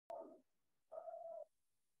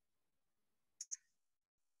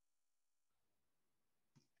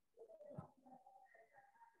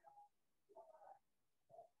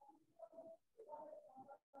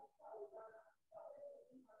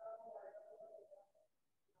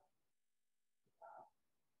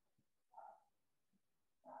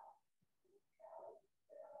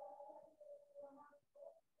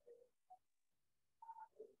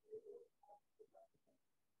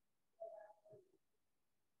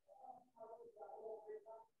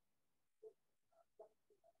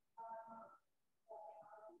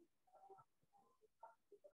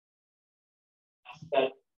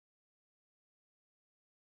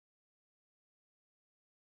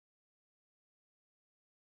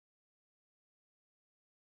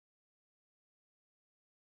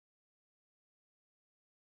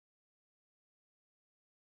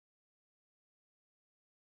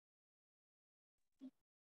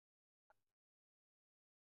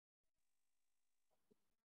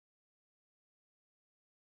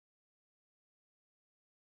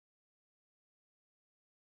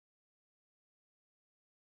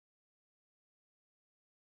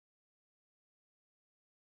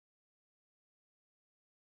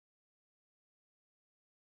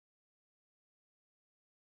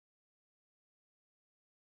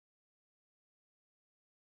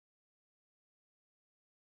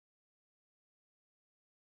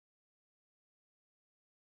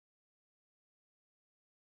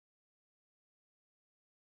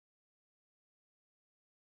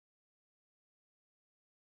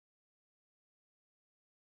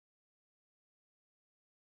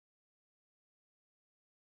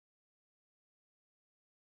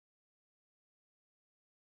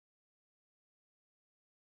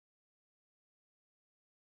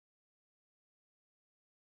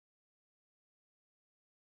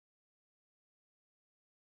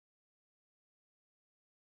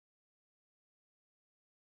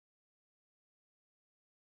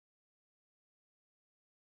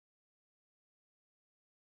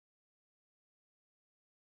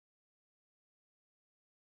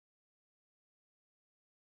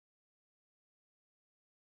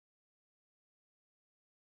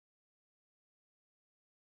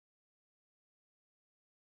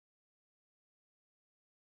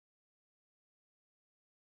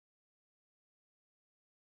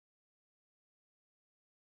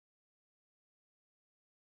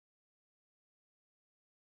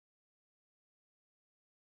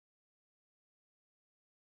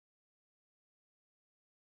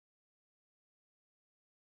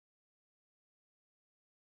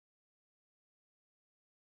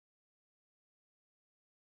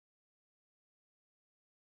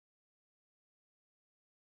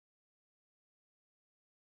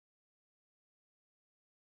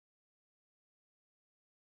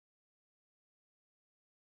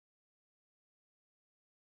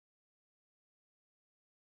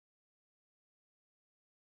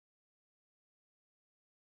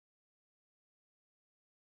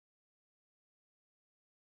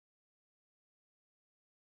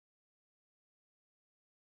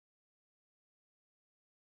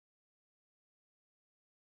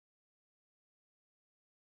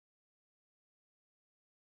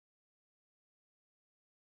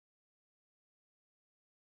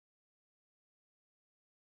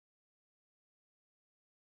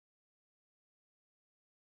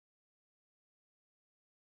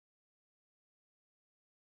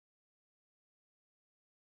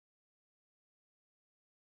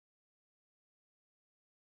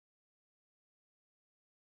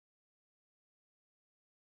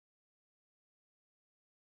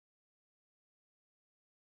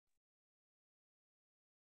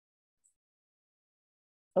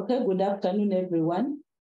Okay, good afternoon, everyone.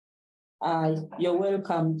 You're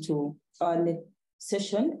welcome to our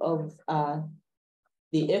session of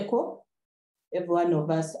the ECHO. Every one of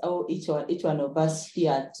us, or each one of us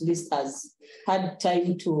here at least has had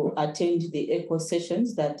time to attend the ECHO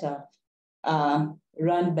sessions that are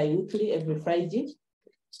run bi-weekly every Friday.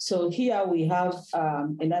 So here we have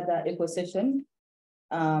another ECHO session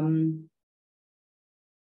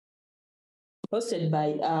hosted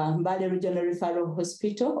by Mbale Regional Referral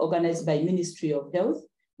Hospital, organized by Ministry of Health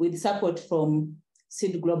with support from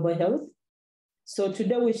Seed Global Health. So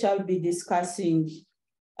today we shall be discussing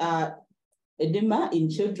edema in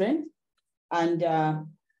children, and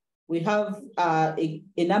we have a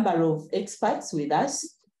number of experts with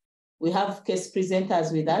us. We have case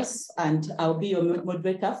presenters with us, and I'll be your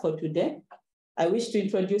moderator for today. I wish to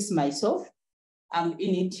introduce myself. I'm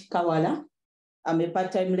Enid Kawala. I'm a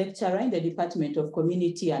part-time lecturer in the Department of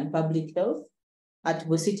Community and Public Health at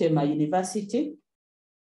Busitema University.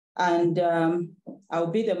 And I'll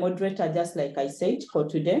be the moderator, just like I said, for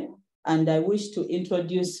today. And I wish to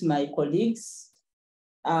introduce my colleagues.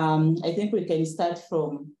 I think we can start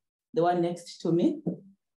from the one next to me.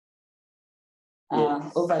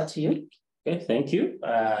 Yes. Over to you. Okay, thank you.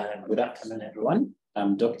 Good afternoon, everyone.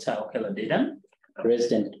 I'm Dr. Okelo Dedan,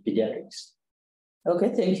 resident pediatrics.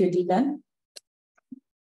 Okay, thank you, Dedan.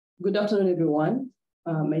 Good afternoon, everyone.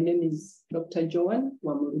 My name is Dr. Joan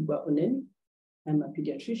Wamuruba Onen. I'm a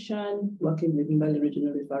pediatrician working with Mbale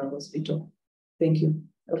Regional Referral Hospital. Thank you.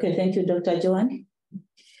 Okay, thank you, Dr. Joan.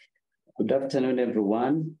 Good afternoon,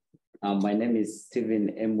 everyone. My name is Stephen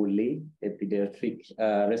Emuli, a pediatric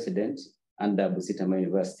resident under Busitema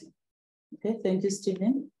University. Okay, thank you,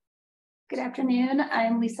 Stephen. Good afternoon.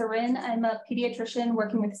 I'm Lisa Wynn. I'm a pediatrician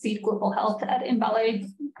working with Seed Global Health at Mbale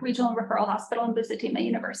Regional Referral Hospital in Busitema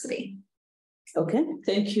University. Okay,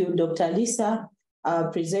 thank you, Dr. Lisa.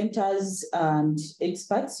 Our presenters and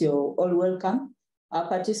experts, you're all welcome. Our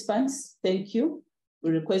participants, thank you. We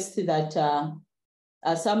request that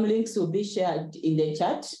some links will be shared in the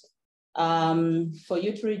chat for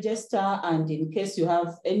you to register, and in case you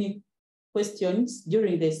have any questions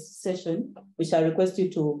during this session, we shall request you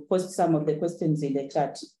to post some of the questions in the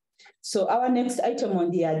chat. So our next item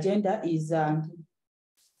on the agenda is,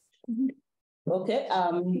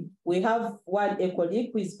 we have a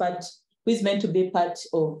colleague who is meant to be part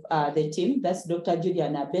of the team. That's Dr.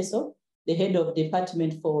 Julian Abeso, the head of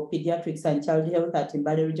Department for Pediatrics and Child Health at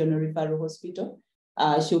Mbale Regional Referral Hospital.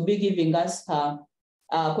 She'll be giving us her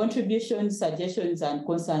contributions, suggestions, and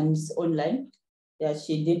concerns online. Yeah,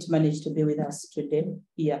 she didn't manage to be with us today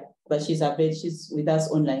here, but she's with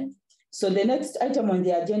us online. So the next item on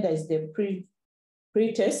the agenda is the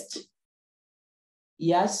pre-test.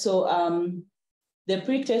 Yeah, so the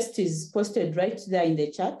pre-test is posted right there in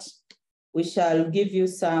the chat. We shall give you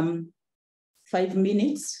some 5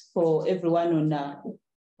 minutes for everyone on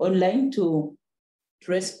online to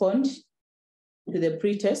respond to the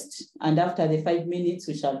pre-test, and after the 5 minutes,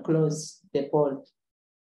 we shall close the poll.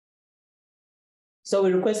 So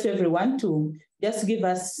we request everyone to just give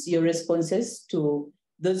us your responses to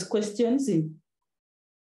those questions.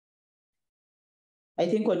 I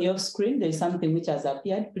think on your screen, there's something which has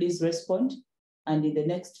appeared. Please respond. And in the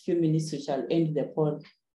next few minutes, we shall end the poll.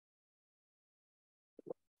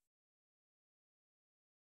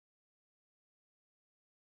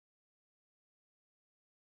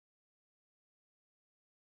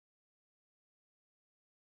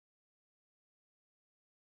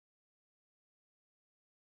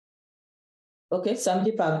 Okay, some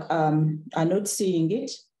people are not seeing it.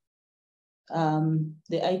 The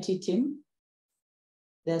IT team,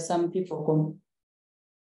 there are some people.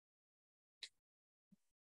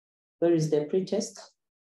 Where is the pre-test?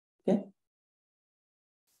 Okay.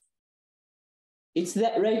 It's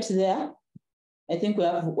that right there. I think we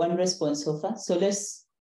have one response so far. So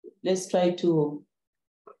let's try to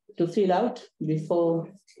fill out before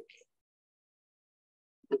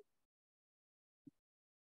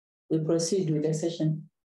we proceed with the session.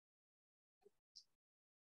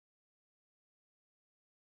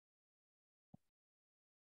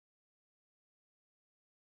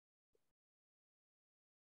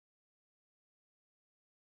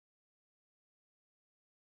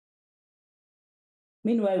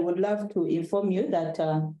 Meanwhile, I would love to inform you that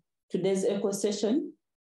today's echo session,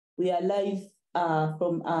 we are live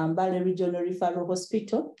from Mbale Regional Referral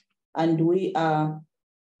Hospital, and we are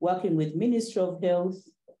working with Ministry of Health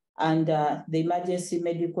and the Emergency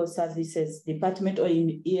Medical Services Department, or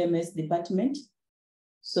in EMS department.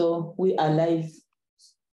 So we are live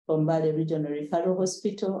from Mbale Regional Referral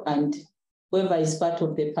Hospital, and whoever is part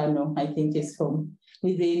of the panel, I think, is from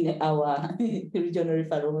within our Regional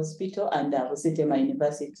Referral Hospital and Busitema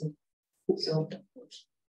University. So.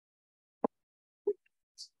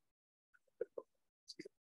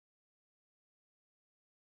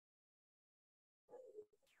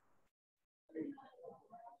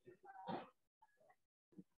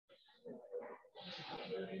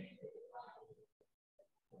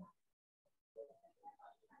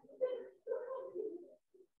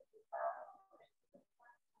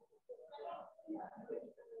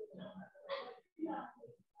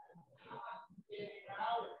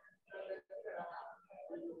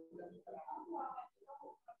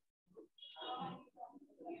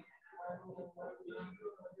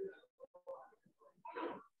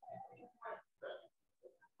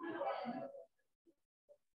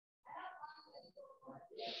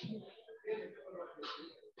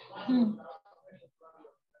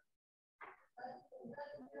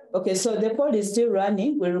 Okay, so the poll is still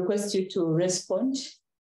running. We request you to respond.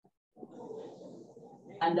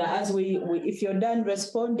 And as if you're done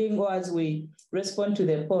responding, or as we respond to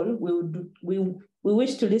the poll, we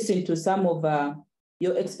wish to listen to some of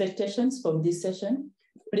your expectations from this session.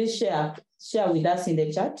 Please share with us in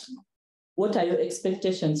the chat. What are your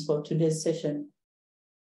expectations for today's session?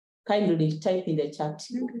 Kindly type in the chat.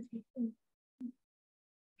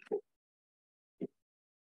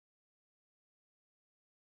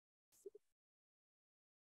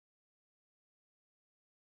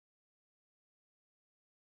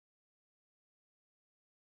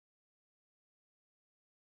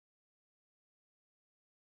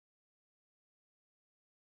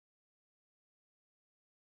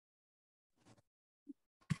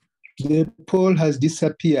 The poll has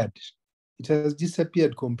disappeared. It has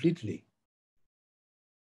disappeared completely.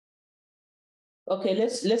 Okay,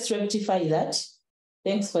 let's rectify that.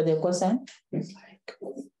 Thanks for the concern.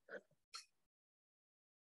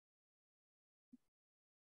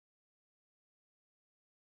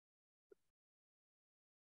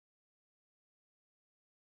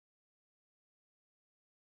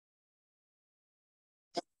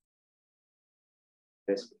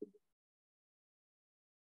 Yes.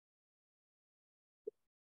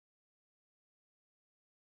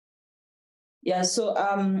 Yeah, so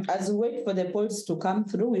as we wait for the polls to come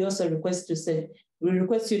through, we also request you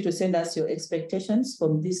to send us your expectations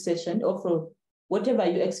from this session, or from whatever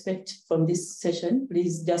you expect from this session.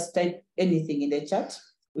 Please just type anything in the chat.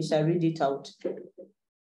 We shall read it out.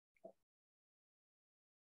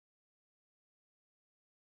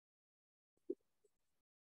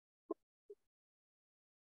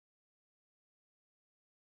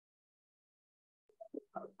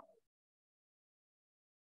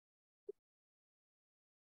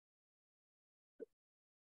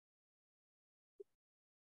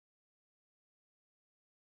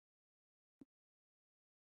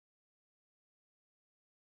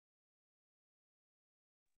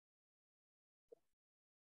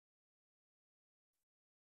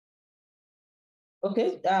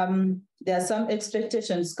 Okay, there are some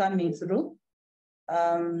expectations coming through.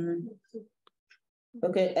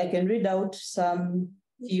 Okay, I can read out some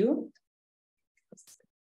few.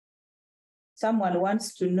 Someone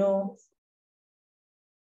wants to know,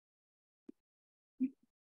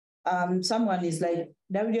 someone is like,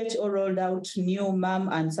 WHO rolled out new MAM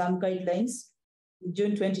and SAM guidelines in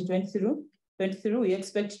June 2023. We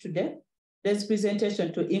expect today's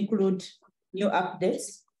presentation to include new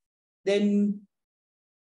updates. Then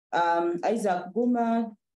Isaac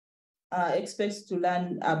Guma expects to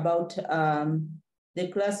learn about the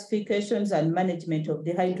classifications and management of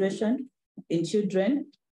dehydration in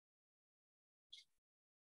children.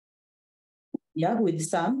 Yeah, with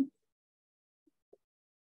SAM.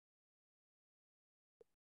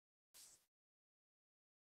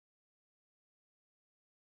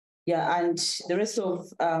 Yeah, and the rest of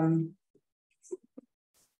the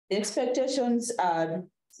expectations are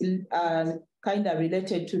kind of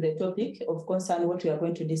related to the topic of concern, what we are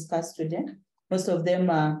going to discuss today. Most of them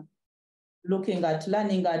are looking at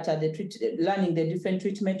learning the different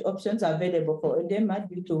treatment options available for edema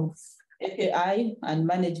due to AKI and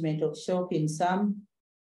management of shock in SAM.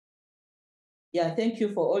 Yeah, thank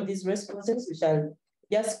you for all these responses. We shall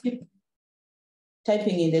just keep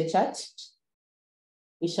typing in the chat.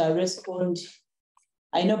 We shall respond.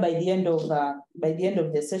 I know by the end of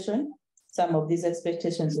the session, some of these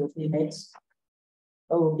expectations will be met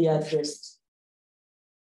or will be addressed.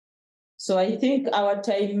 So I think our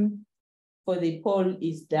time for the poll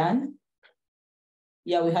is done.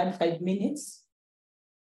 Yeah, we had 5 minutes.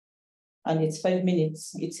 And it's 5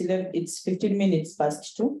 minutes. It's 15 minutes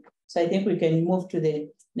past 2. So I think we can move to the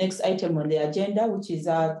next item on the agenda, which is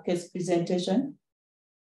our case presentation.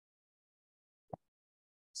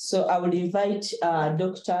 So I will invite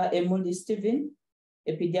Dr. Emily Stephen,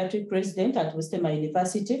 a pediatric resident at Busitema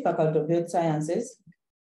University, Faculty of Health Sciences,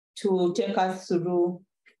 to take us through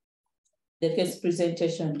the case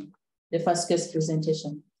presentation, the first case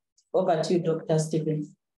presentation. Over to you, Dr.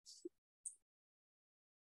 Stephen.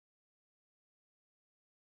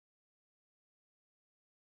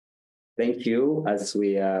 Thank you. As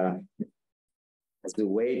we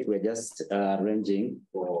wait, we're just arranging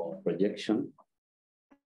for projection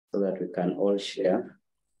so that we can all share.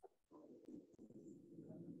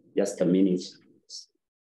 Just a minute.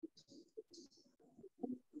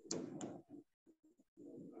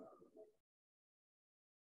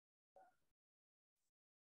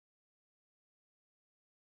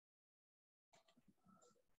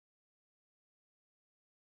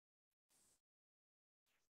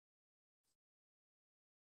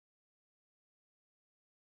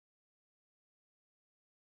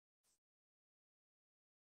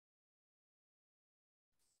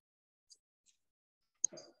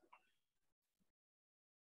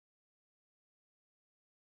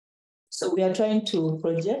 So we are trying to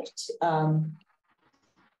project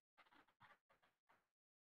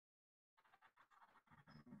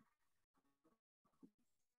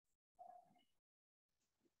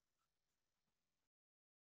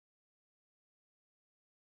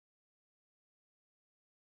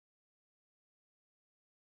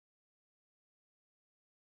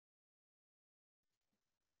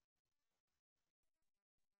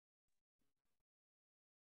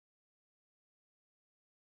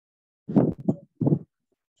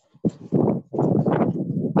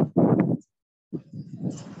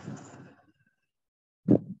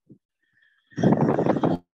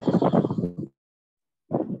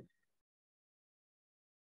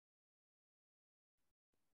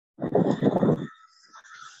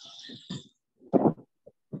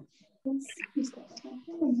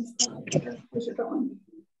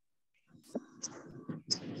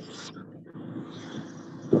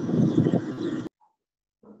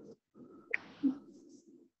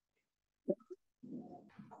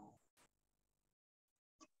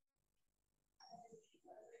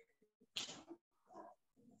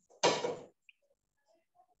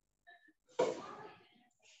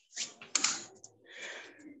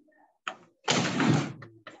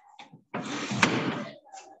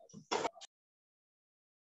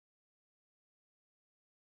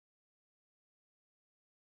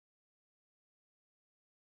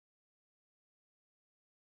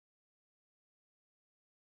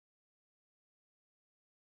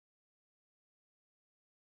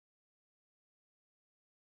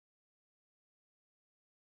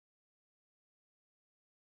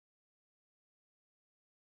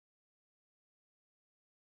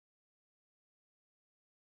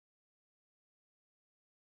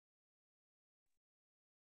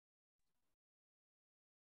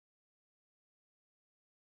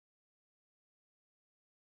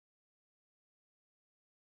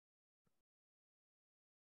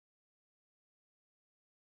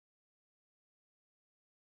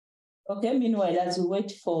Okay, meanwhile, as we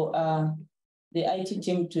wait for the IT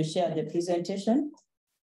team to share the presentation,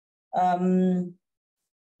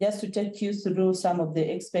 just to take you through some of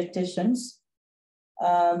the expectations.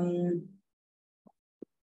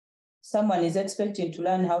 Someone is expecting to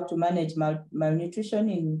learn how to manage malnutrition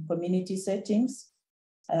in community settings.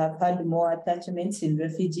 I have had more attachments in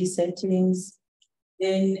refugee settings.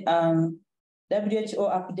 Then WHO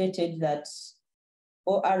updated that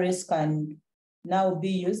ORS can now be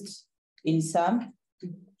used in some.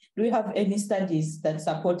 Do we have any studies that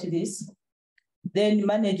support this? Then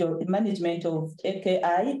management of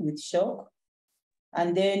AKI with shock.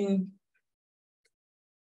 And then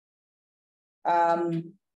a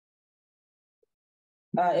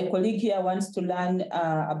colleague here wants to learn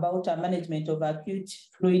about management of acute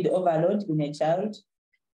fluid overload in a child.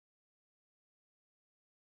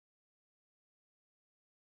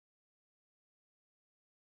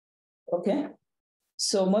 Okay,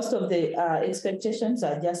 so most of the expectations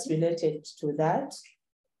are just related to that.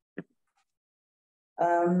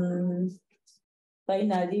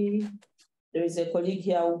 Finally, there is a colleague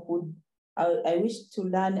here who would, I wish to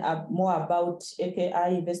learn more about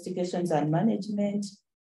AKI investigations and management.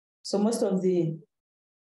 So most of the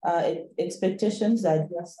expectations are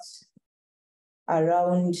just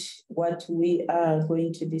around what we are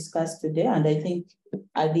going to discuss today. And I think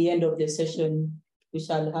at the end of the session, we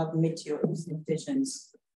shall have met your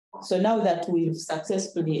expectations. So now that we've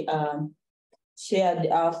successfully shared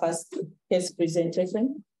our first case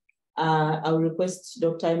presentation, I'll request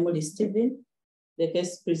Dr. Emily Stephen, the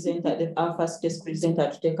case presenter, our first case presenter,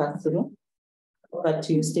 to take us through. Over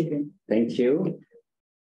to you, Stephen. Thank you.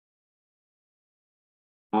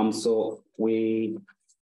 So we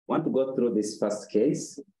want to go through this first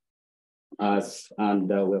case, and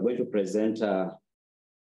we're going to present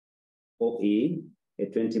OE, a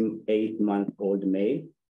 28-month-old male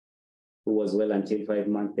who was well until 5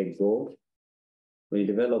 months ago. We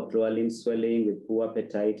developed lower limb swelling with poor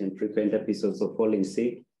appetite and frequent episodes of falling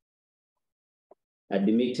sick.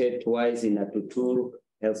 Admitted twice in a Tutu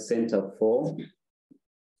Health Center 4.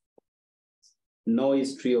 No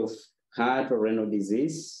history of heart or renal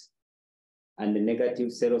disease, and a negative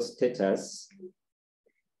serostatus.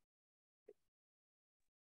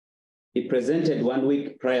 He presented 1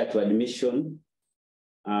 week prior to admission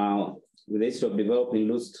with a history of developing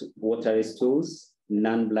loose watery stools,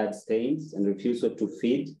 non-blood stains, and refusal to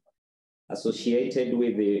feed, associated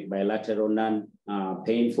with the bilateral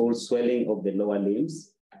non-painful swelling of the lower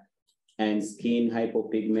limbs and skin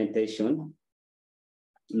hypopigmentation.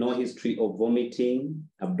 No history of vomiting,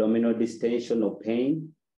 abdominal distension or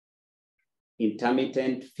pain,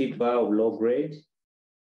 intermittent fever of low grade,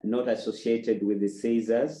 not associated with the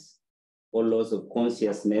seizures or loss of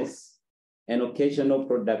consciousness, and occasional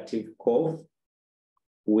productive cough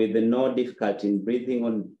with no difficulty in breathing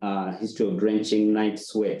on history of drenching night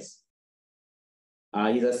sweats.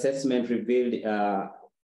 His assessment revealed a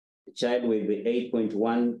child with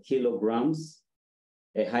 8.1 kilograms,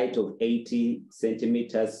 a height of 80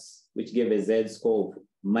 centimeters, which gave a Z score of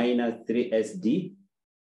 -3 SD.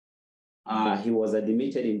 He was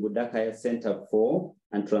admitted in Budaka Health Center 4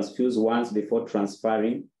 and transfused once before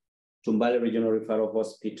transferring to Mbale Regional Referral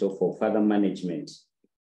Hospital for further management.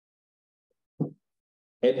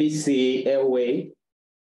 ABC airway,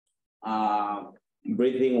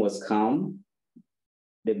 breathing was calm.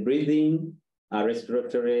 The breathing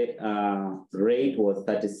respiratory rate was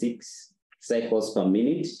 36 cycles per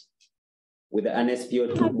minute with an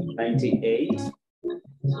SpO2 98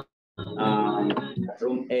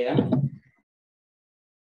 room air,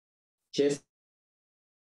 chest,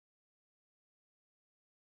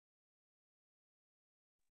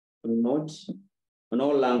 not on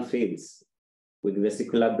all lung fields with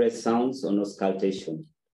vesicular breath sounds or no auscultation.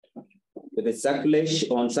 With the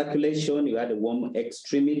circulation, you had warm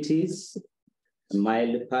extremities,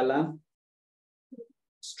 mild pallor,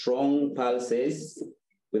 strong pulses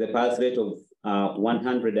with a pulse rate of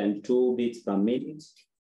 102 beats per minute.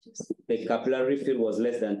 The capillary fill was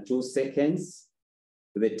less than 2 seconds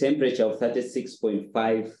with a temperature of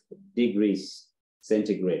 36.5 degrees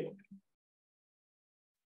centigrade.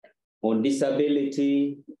 On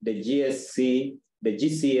disability, the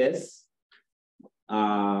GCS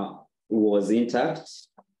was intact.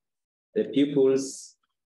 The pupils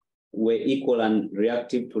were equal and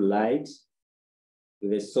reactive to light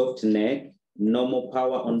with a soft neck, normal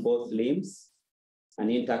power on both limbs, and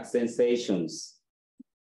intact sensations.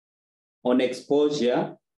 On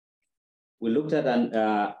exposure, we looked at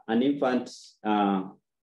an infant,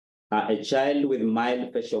 a child with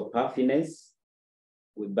mild facial puffiness,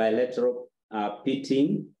 with bilateral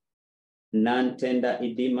pitting, non-tender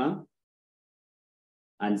edema,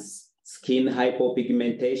 and skin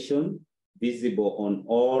hypopigmentation visible on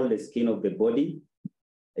all the skin of the body.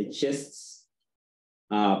 A chest,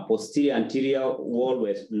 posterior anterior wall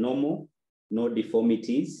was normal, no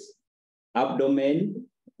deformities. Abdomen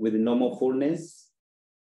with normal fullness,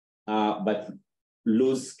 but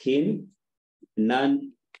loose skin,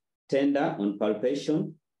 non-tender on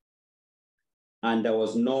palpation, and there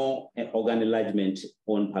was no organ enlargement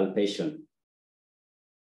on palpation.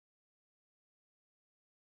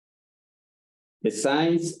 The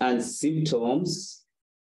signs and symptoms,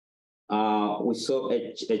 we saw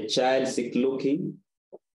a child sick looking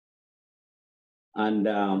and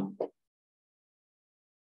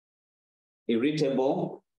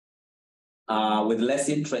irritable, with less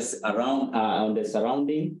interest around on the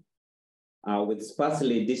surrounding, with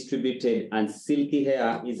sparsely distributed and silky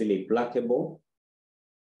hair, easily pluckable,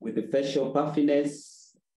 with the facial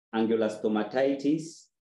puffiness, angular stomatitis,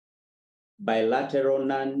 bilateral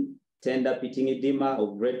non-tender pitting edema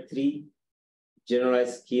of grade 3,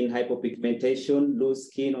 generalized skin hypopigmentation, loose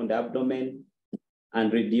skin on the abdomen,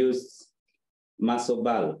 and reduced muscle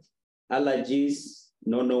bulk. Allergies,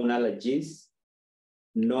 no known allergies,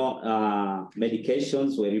 no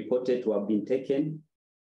medications were reported to have been taken.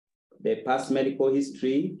 The past medical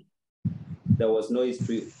history, there was no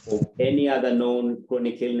history of any other known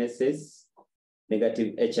chronic illnesses,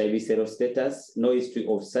 negative HIV serostatus, no history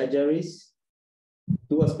of surgeries,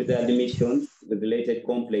 2 hospital admissions with related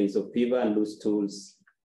complaints of fever and loose stools.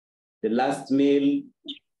 The last meal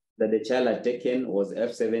that the child had taken was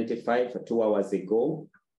F75 2 hours ago.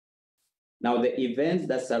 Now, the events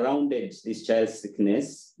that surrounded this child's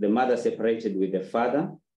sickness, the mother separated with the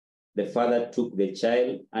father. The father took the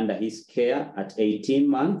child under his care at 18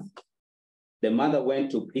 months. The mother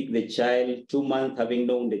went to pick the child 2 months, having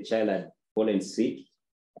known the child had fallen sick.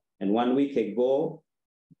 And 1 week ago,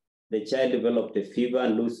 the child developed a fever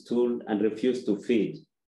and loose stool and refused to feed.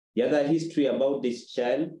 The other history about this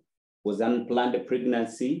child was unplanned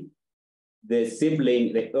pregnancy. The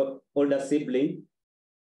sibling, the older sibling,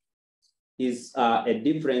 is a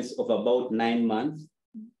difference of about 9 months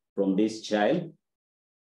from this child.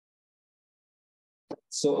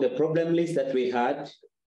 So the problem list that we had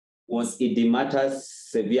was edematous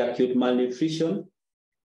severe acute malnutrition,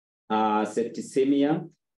 septicemia,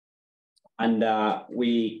 and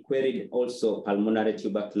we queried also pulmonary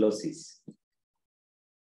tuberculosis.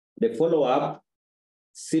 The follow-up,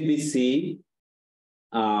 CBC,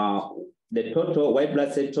 the total white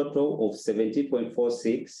blood cell total of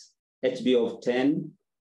 17.46, HB of 10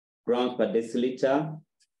 grams per deciliter,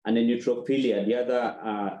 and the neutrophilia, the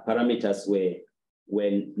other parameters were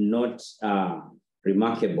not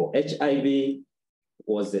remarkable. HIV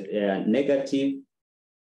was negative,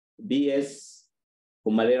 BS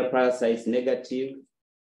for malaria parasites negative,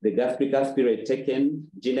 the gastric aspirate taken,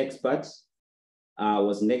 gene expert,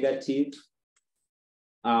 was negative.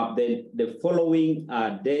 The following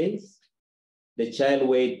days, the child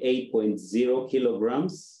weighed 8.0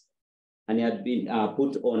 kilograms and he had been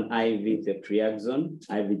put on IV ceftriaxone,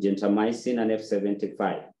 IV gentamicin, and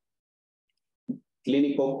F75.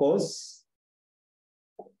 Clinical course,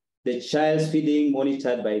 the child's feeding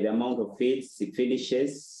monitored by the amount of feeds he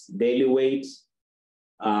finishes, daily weight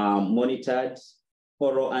monitored,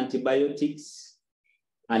 oral antibiotics,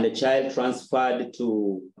 and the child transferred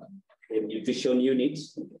to a nutrition unit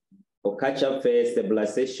for catch-up phase,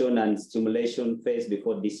 stabilization, and stimulation phase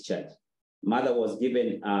before discharge. Mother was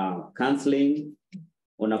given counseling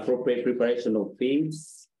on appropriate preparation of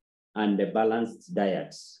feeds, and a balanced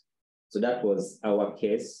diet. So that was our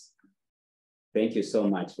case. Thank you so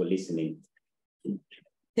much for listening.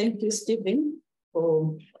 Thank you, Stephen,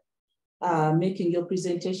 for making your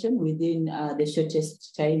presentation within the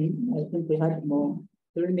shortest time. I think we had more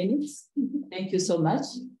 3 minutes. Thank you so much.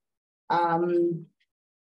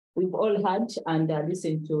 We've all heard and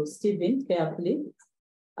listened to Stephen carefully,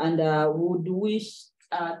 and would wish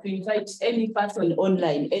to invite any person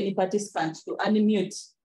online, any participant, to unmute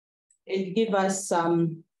and give us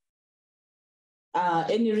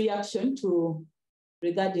any reaction to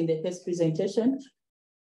regarding the case presentation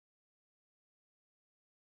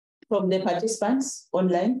from the participants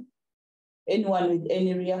online. Anyone with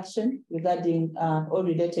any reaction regarding or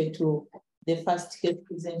related to the first case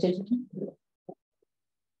presentation?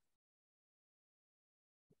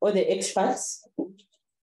 Or the experts?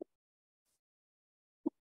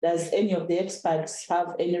 Does any of the experts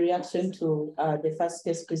have any reaction to the first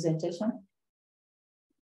case presentation?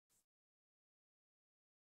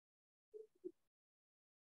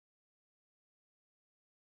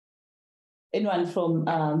 Anyone from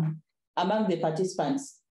among the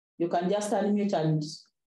participants? You can just unmute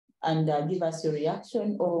and give us your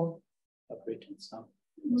reaction, or Operating sound.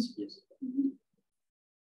 Yes.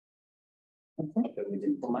 okay.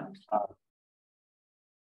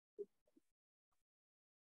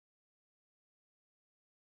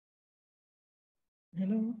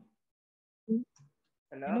 Hello.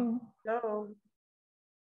 Hello. Hello.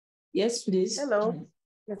 Yes, please. Hello.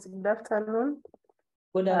 Yes, good afternoon.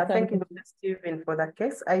 Good Thank you, afternoon. Dr. Stephen, for the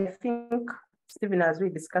case. I think, Stephen, as we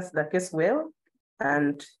discussed the case well,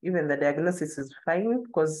 and even the diagnosis is fine,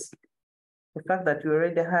 because the fact that we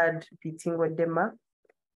already had pitting edema,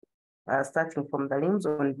 starting from the limbs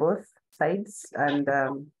on both sides, and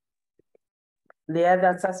the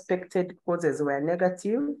other suspected causes were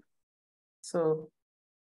negative. So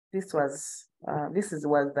this was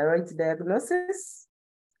the right diagnosis,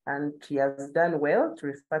 and he has done well to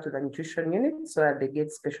refer to the nutrition unit so that they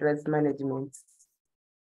get specialized management.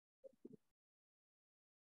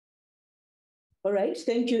 All right,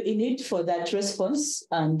 thank you, Enid, for that response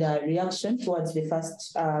and reaction towards the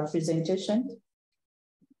first presentation.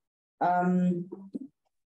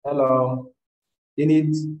 Hello,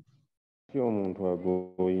 Enid.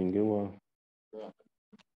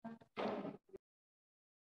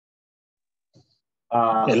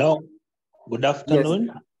 Hello, good afternoon.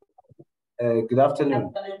 Yes. Good afternoon.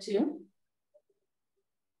 Good afternoon to you.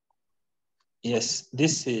 Yes,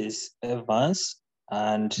 this is Evans,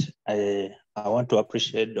 and I want to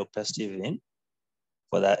appreciate Dr. Stephen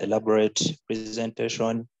for the elaborate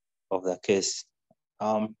presentation of the case.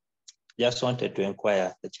 Just wanted to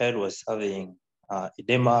inquire, the child was having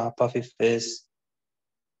edema, puffy face.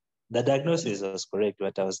 The diagnosis was correct,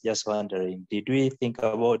 but I was just wondering, did we think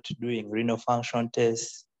about doing renal function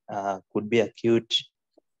tests? Could be acute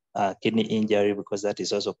kidney injury, because that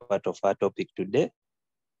is also part of our topic today.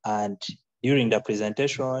 And during the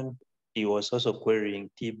presentation, he was also querying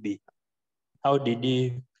TB.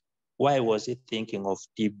 Why was he thinking of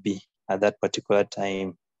TB at that particular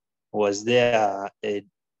time? Was there a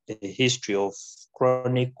history of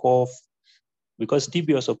chronic cough? Because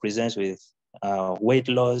TB also presents with weight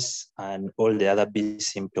loss and all the other B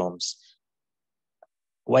symptoms.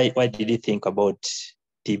 Why did he think about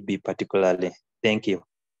TB particularly? Thank you.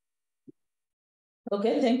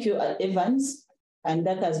 Okay, thank you, Evans. And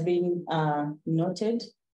that has been noted.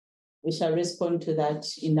 We shall respond to that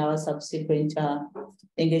in our subsequent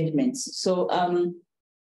engagements. So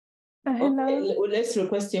okay, let's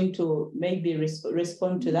request him to maybe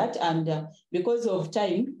respond to that. And because of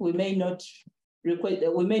time, we may not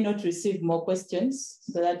receive more questions,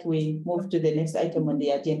 so that we move to the next item on the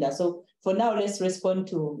agenda. So for now, let's respond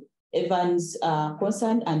to Evans'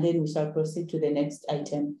 concern, and then we shall proceed to the next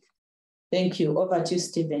item. Thank you. Over to you,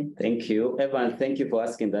 Stephen. Thank you. Evan, thank you for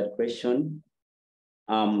asking that question.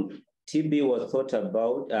 TB was thought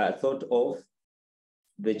of,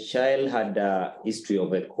 the child had a history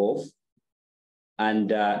of a cough,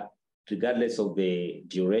 and regardless of the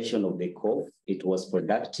duration of the cough, it was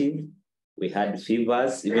productive. We had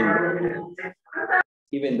fevers, even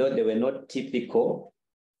though they were not typical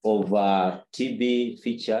of TB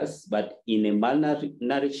features, but in a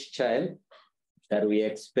malnourished child, that we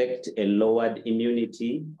expect a lowered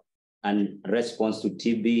immunity and response to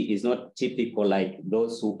TB is not typical like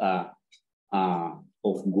those who are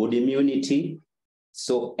of good immunity.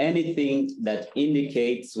 So anything that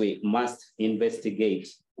indicates we must investigate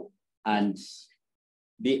and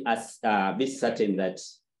be certain that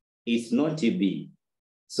it's not TB.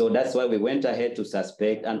 So that's why we went ahead to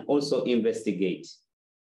suspect and also investigate.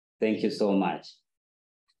 Thank you so much.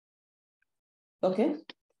 Okay,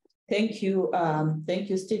 thank you. Thank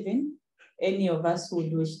you, Stephen. Any of us who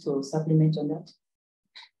would wish to supplement on that?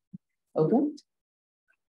 Okay.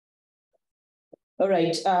 All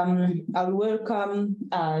right, I'll welcome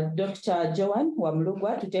Dr. Joan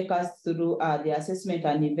Wamlugwa to take us through the assessment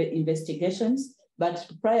and investigations. But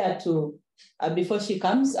prior to, before she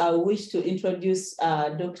comes, I wish to introduce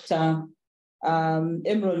Dr.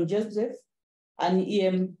 Emron Joseph, an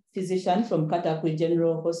EM physician from Katakwi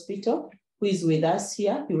General Hospital, who is with us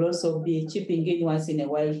here. He will also be chipping in once in a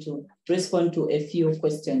while to respond to a few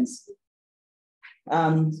questions.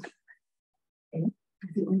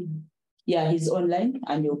 Yeah, he's online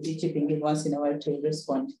and he'll be chipping in once in a while to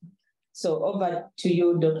respond. So over to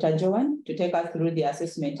you, Dr. Joan, to take us through the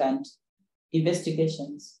assessment and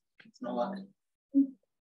investigations.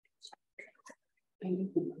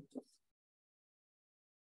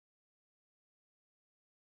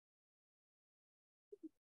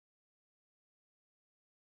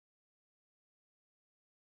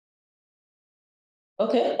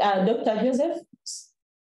 Okay, Dr. Joseph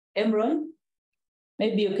Emron,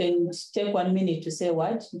 maybe you can take 1 minute to say a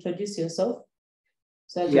word, introduce yourself.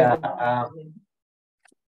 So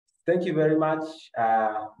thank you very much,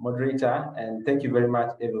 moderator, and thank you very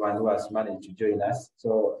much everyone who has managed to join us.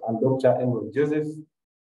 So I'm Dr. Mbale Joseph,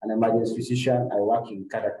 an emergency physician. I work in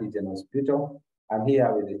Katakwi General Hospital. I'm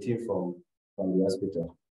here with the team from the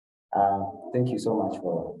hospital. Thank you so much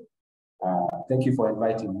thank you for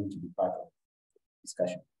inviting me to be part of the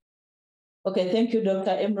discussion. Okay, thank you,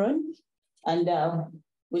 Dr. Emron. And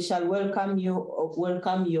we shall welcome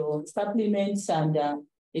your supplements, and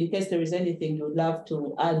in case there is anything you would love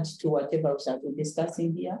to add to whatever we shall be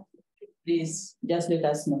discussing here, please just let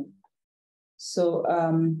us know. So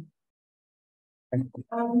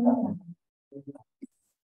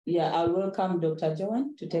yeah, I'll welcome Dr.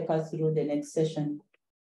 Joan to take us through the next session.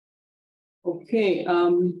 Okay,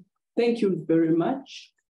 thank you very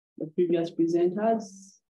much, the previous presenters.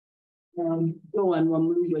 Joan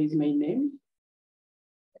Wamlugwa is my name.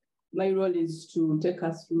 My role is to take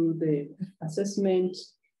us through the assessment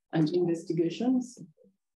and investigations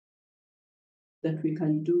that we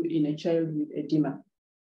can do in a child with edema.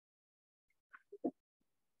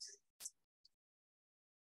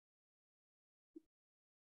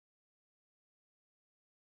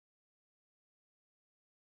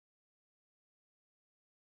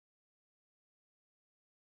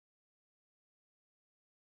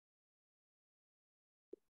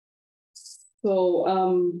 So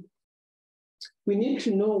we need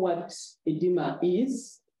to know what edema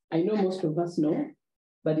is. I know most of us know,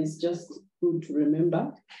 but it's just good to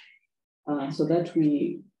remember so that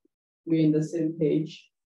we're in the same page.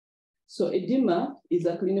 So edema is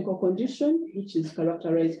a clinical condition which is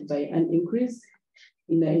characterized by an increase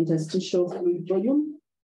in the interstitial fluid volume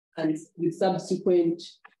and with subsequent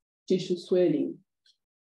tissue swelling.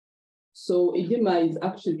 So edema is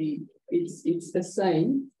actually, it's a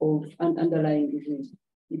sign of an underlying disease.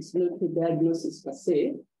 It's not a diagnosis per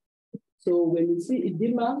se. So when we see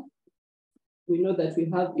edema, we know that we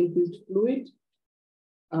have increased fluid,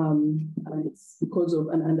 and it's because of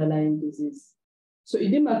an underlying disease. So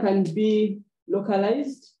edema can be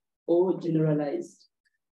localized or generalized.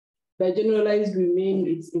 By generalized, we mean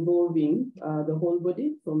it's involving the whole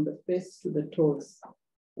body from the face to the toes,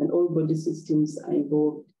 and all body systems are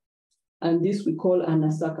involved. And this we call an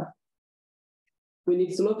ASACA. When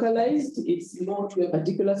it's localized, it's more to a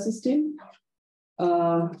particular system.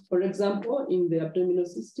 For example, in the abdominal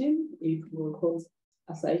system, it will cause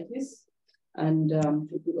ascites, and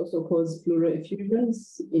it will also cause pleural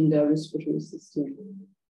effusions in the respiratory system.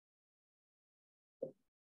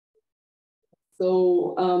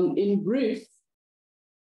 So in brief,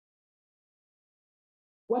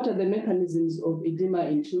 what are the mechanisms of edema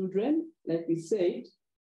in children? Like we said,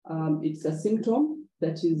 it's a symptom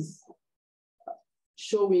that is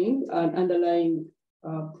showing an underlying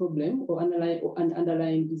problem or an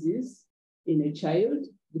underlying disease in a child,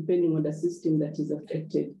 depending on the system that is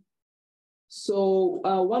affected. So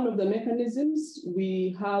one of the mechanisms,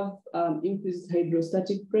 we have increased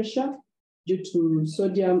hydrostatic pressure due to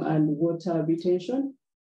sodium and water retention.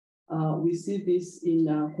 We see this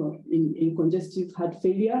in congestive heart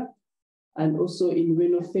failure and also in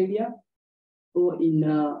renal failure or in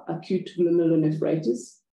acute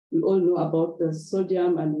glomerulonephritis. We all know about the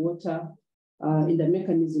sodium and water in the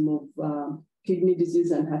mechanism of kidney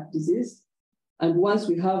disease and heart disease. And once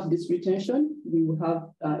we have this retention, we will have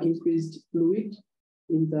increased fluid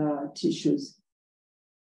in the tissues.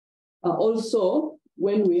 Also,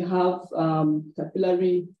 when we have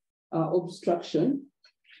capillary obstruction,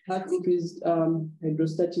 have increased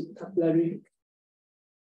hydrostatic capillary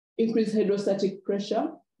increased hydrostatic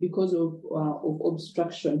pressure because of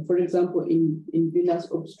obstruction, for example, in venous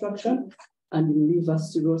obstruction and in liver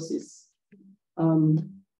cirrhosis.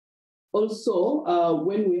 Also,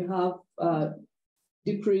 when we have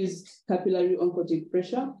decreased capillary oncotic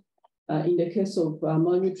pressure, in the case of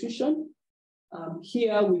malnutrition,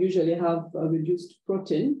 here we usually have reduced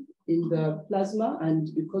protein in the plasma, and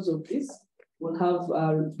because of this, we'll have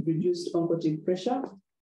reduced oncotic pressure,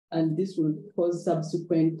 and this will cause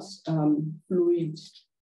subsequent fluid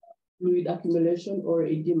accumulation or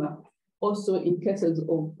edema. Also, in cases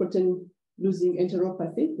of protein losing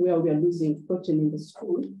enteropathy, where we are losing protein in the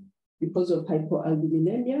stool because of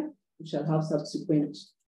hypoalbuminemia, we shall have subsequent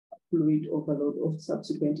fluid overload or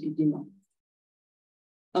subsequent edema.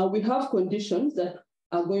 We have conditions that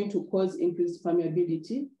are going to cause increased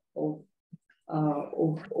permeability of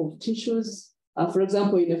tissues. For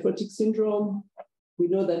example, in nephrotic syndrome, we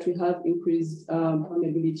know that we have increased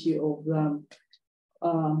permeability of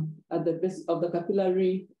at the base of the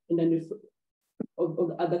capillary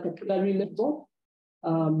at the capillary level,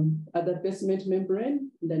 at the basement membrane,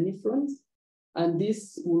 the nephrons, and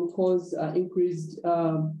this will cause increased.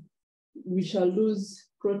 We shall lose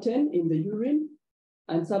protein in the urine,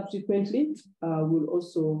 and subsequently we'll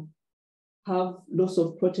also have loss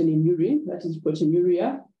of protein in urine, that is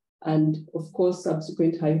proteinuria, and of course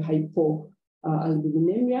subsequent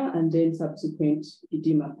hypoalbuminemia, and then subsequent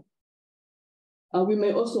edema. We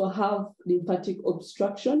may also have lymphatic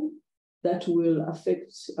obstruction that will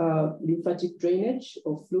affect lymphatic drainage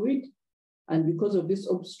of fluid. And because of this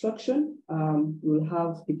obstruction, we'll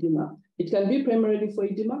have edema. It can be primarily for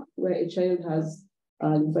edema, where a child has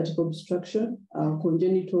lymphatic obstruction,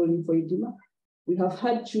 congenital lymphoedema. We have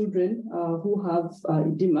had children who have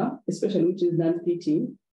edema, especially which is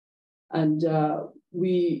non-fitting, and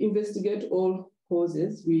we investigate all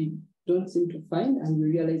causes. We don't seem to find, and we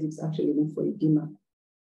realize it's actually lymphoedema.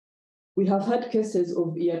 We have had cases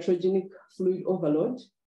of iatrogenic fluid overload.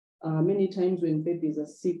 Many times when babies are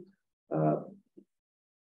sick,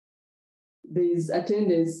 there is a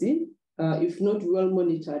tendency, if not well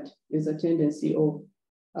monitored, there's a tendency of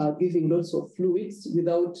giving lots of fluids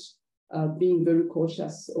without being very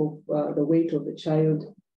cautious of the weight of the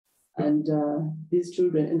child. And these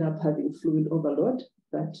children end up having fluid overload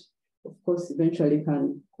that, of course, eventually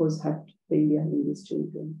can cause heart failure in these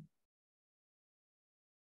children.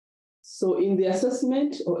 So in the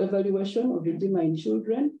assessment or evaluation of edema in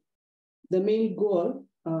children, the main goal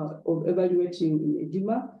of evaluating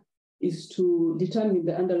edema is to determine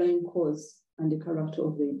the underlying cause and the character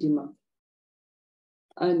of the edema.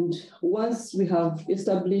 And once we have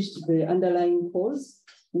established the underlying cause,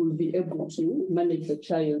 we'll be able to manage the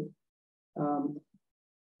child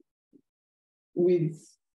with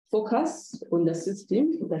focus on the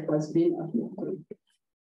system that has been affected.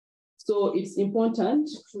 So it's important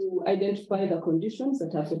to identify the conditions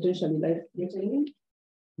that are potentially life-threatening.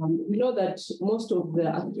 We know that most of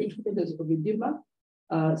the acute cases of edema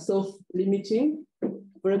are self-limiting.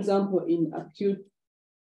 For example, in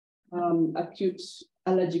acute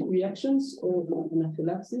allergic reactions or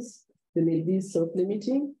anaphylaxis, they may be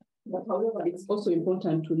self-limiting. But however, it's also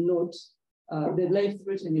important to note the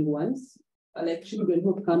life-threatening ones, like children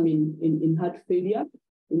who come in heart failure.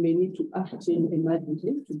 We may need to act in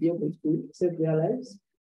emergency to be able to save their lives.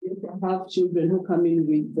 We have children who come in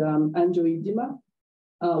with angioedema.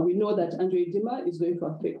 We know that angioedema is going to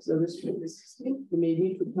affect the respiratory system. We may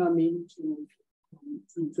need to come in to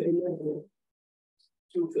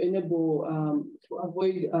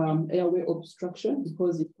avoid airway obstruction,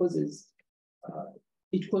 because it causes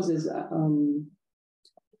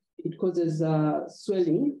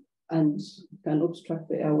swelling and can obstruct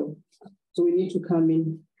the airway. So we need to come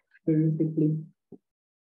in very quickly.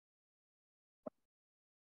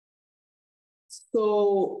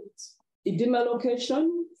 So edema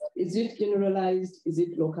location, is it generalized? Is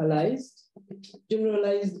it localized?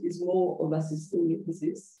 Generalized is more of a systemic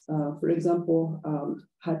disease. For example,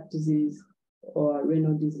 heart disease or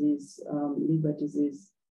renal disease, liver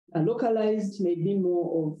disease. Localized may be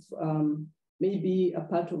more of maybe a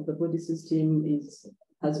part of the body system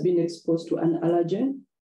has been exposed to an allergen,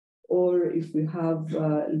 or if we have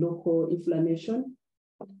local inflammation,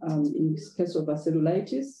 in case of a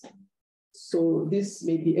cellulitis. So this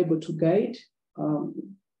may be able to guide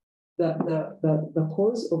the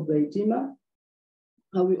cause of the edema.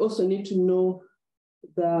 And we also need to know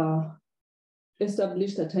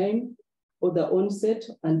establish the time or the onset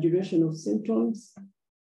and duration of symptoms.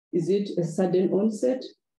 Is it a sudden onset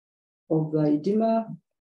of the edema?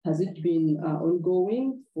 Has it been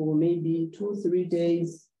ongoing for maybe 2-3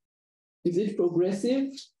 days? Is it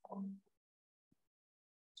progressive?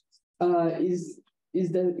 Is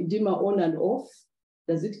the edema on and off?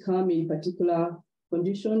 Does it come in particular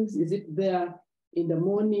conditions? Is it there in the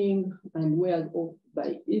morning and wears off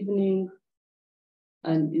by evening?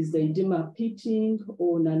 And is the edema peaking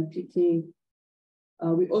or non-peaking?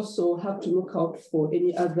 We also have to look out for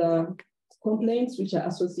any other complaints which are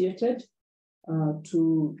associated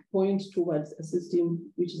to point towards a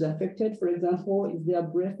system which is affected. For example, is there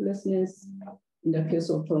breathlessness in the case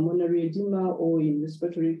of pulmonary edema or in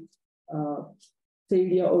respiratory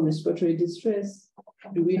failure or respiratory distress?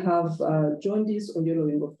 Do we have jaundice or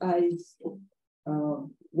yellowing of eyes?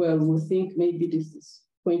 Well, we think maybe this is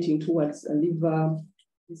pointing towards a liver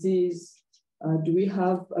disease. Do we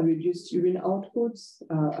have a reduced urine output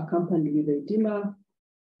accompanied with edema?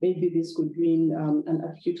 Maybe this could mean an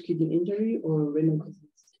acute kidney injury or renal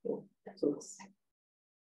disease.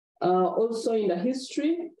 Also in the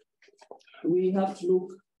history, we have to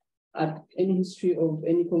look at any history of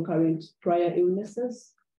any concurrent prior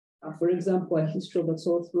illnesses. For example, a history of a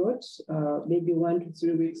sore throat, maybe 1 to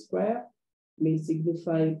 3 weeks prior, may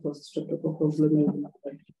signify post-streptococcal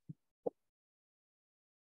glomerulonephritis.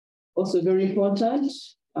 Also very important,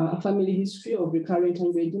 a family history of recurrent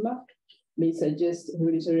angioedema may suggest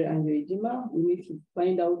hereditary angioedema. We need to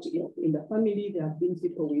find out if in the family there have been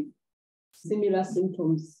people with similar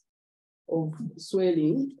symptoms of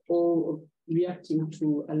swelling or reacting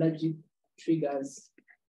to allergic triggers.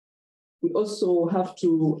 We also have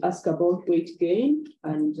to ask about weight gain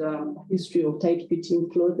and history of tight-fitting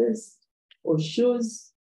clothes or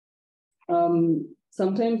shoes.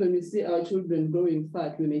 Sometimes when we see our children growing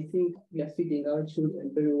fat, we may think we are feeding our children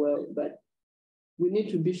very well, but we need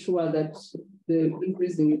to be sure that the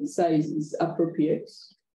increase in size is appropriate.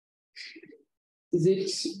 Is it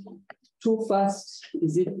too fast?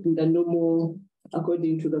 Is it in the normal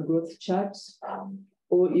according to the growth chart?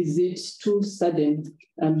 Or is it too sudden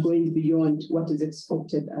and going beyond what is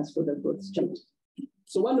expected as for the growth chart?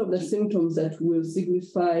 So one of the symptoms that will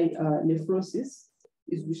signify nephrosis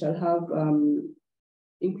is we shall have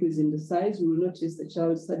increase in the size. We will notice the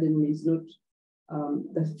child suddenly is not,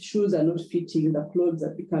 the shoes are not fitting, the clothes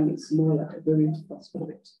are becoming small at a very fast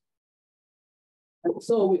rate. And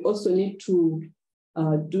so we also need to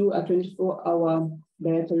do a 24-hour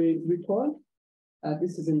dietary recall.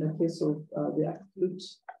 This is in the case of the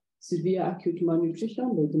severe acute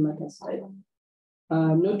malnutrition, the Edema type.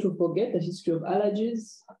 Not to forget the history of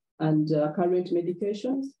allergies and current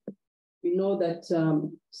medications. We know that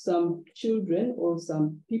some children or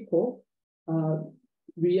some people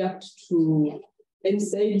react to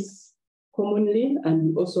NSAIDs commonly, and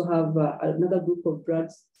we also have another group of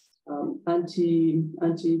drugs,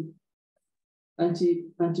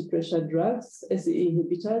 anti-pressure drugs, SE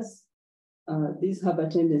inhibitors. These have a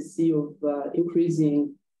tendency of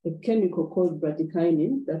increasing a chemical called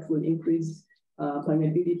bradykinin that will increase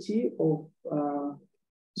permeability of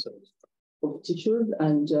tissues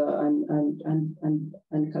and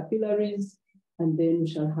capillaries, and then we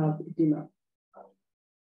shall have edema.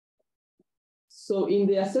 So in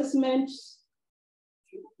the assessment,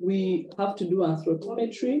 we have to do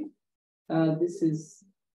anthropometry. This is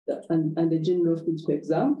the general physical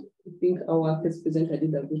exam. I think our case presenter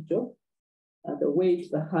did a good job. The weight,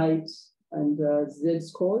 the height, and Z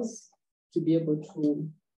scores to be able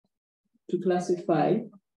to classify,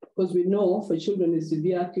 because we know for children with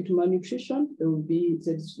severe acute malnutrition, there will be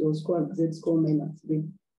Z score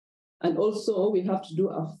 -3. And also we have to do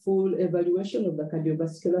a full evaluation of the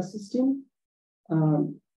cardiovascular system,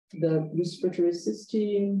 the respiratory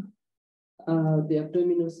system, the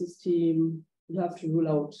abdominal system. We have to rule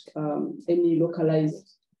out any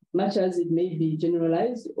localized, much as it may be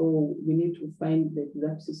generalized, or we need to find the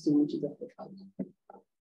exact system which is affected.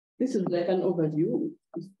 This is like an overview.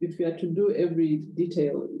 If we are to do every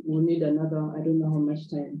detail, we'll need another, I don't know how much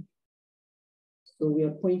time. So we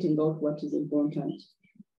are pointing out what is important.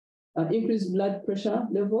 Increased blood pressure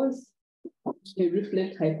levels, they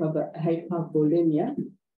reflect hypervolemia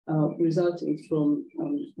resulting from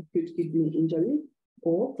acute kidney injury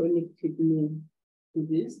or chronic kidney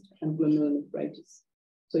disease and glomerulonephritis.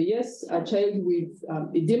 So yes, a child with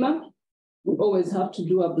edema, we always have to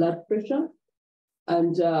do a blood pressure.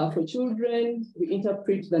 And for children, we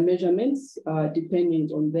interpret the measurements depending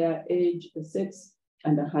on their age, the sex,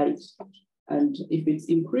 and the height. And if it's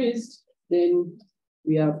increased, then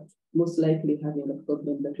we are most likely having a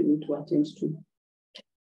problem that we need to attend to.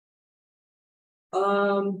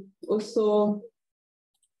 Also,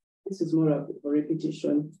 this is more of a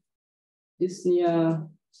repetition. Dyspnea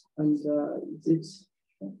and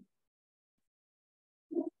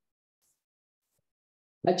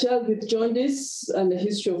a child with jaundice and a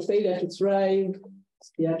history of failure to thrive,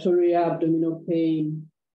 steatorrhea, abdominal pain,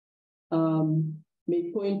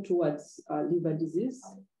 may point towards liver disease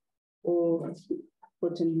or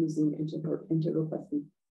protein-losing enteropathy.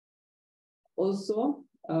 Also,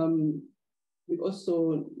 we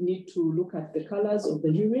also need to look at the colors of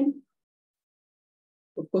the urine.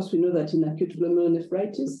 Of course, we know that in acute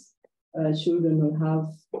glomerulonephritis, children will have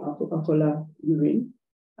Coca-Cola urine,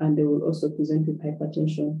 and they will also present with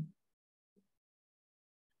hypertension.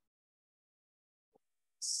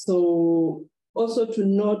 So also to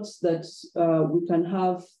note that we can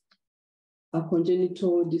have a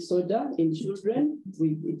congenital disorder in children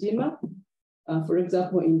with edema. For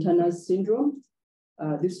example, in Turner's syndrome,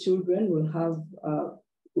 these children will have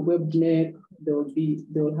webbed neck, they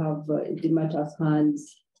will have edematous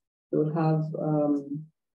hands, they will have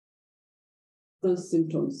those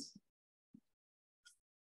symptoms.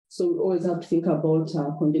 So we always have to think about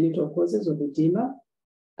congenital causes of edema.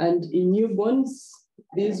 And in newborns,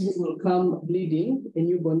 these will come bleeding, a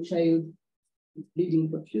newborn child bleeding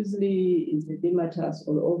profusely, is edematous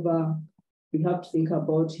all over. We have to think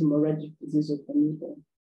about hemorrhagic disease of the newborn.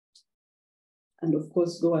 And of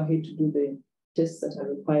course, go ahead to do the tests that are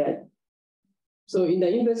required. So in the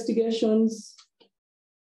investigations,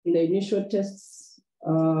 in the initial tests,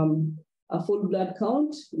 a full blood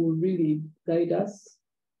count will really guide us,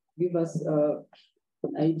 give us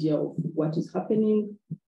an idea of what is happening.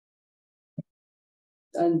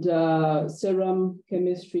 And serum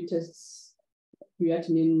chemistry tests,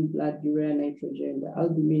 creatinine, blood, urea, nitrogen, the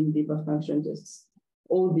albumin, liver function tests.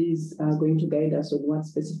 All these are going to guide us on what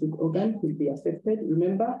specific organ will be affected.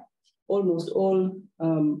 Remember, almost all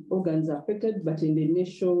organs are affected, but in the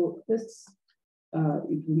initial tests,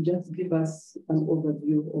 it will just give us an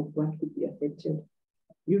overview of what could be affected.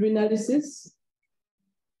 Urinalysis,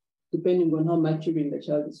 depending on how much urine the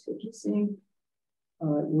child is producing,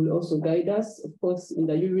 will also guide us. Of course, in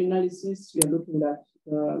the urinalysis, we are looking at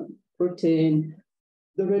protein,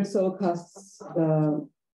 the red cell casts,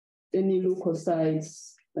 any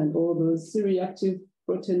leukocytes, and all those C-reactive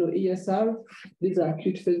protein or ESR. These are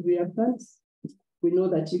acute phase reactants. We know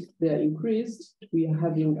that if they are increased, we are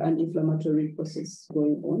having an inflammatory process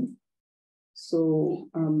going on. So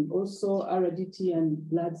also RRDT and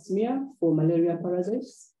blood smear for malaria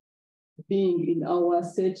parasites. Being in our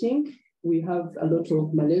setting, we have a lot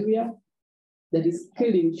of malaria that is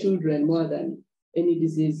killing children more than any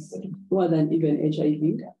disease, more than even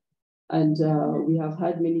HIV. And we have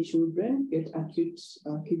had many children get acute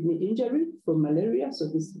kidney injury from malaria. So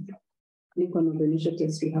this is one of the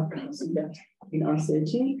initiatives we have to consider in our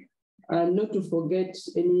setting. And not to forget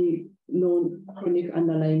any known chronic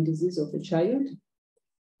underlying disease of the child.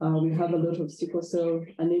 We have a lot of sickle cell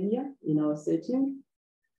anemia in our setting.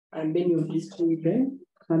 And many of these children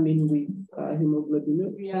come in with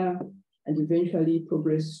hemoglobinuria and eventually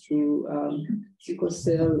progress to sickle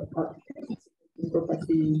cell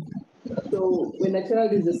nephropathy. So when a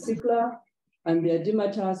child is a sickler and they are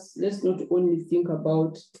edematous, let's not only think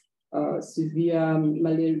about severe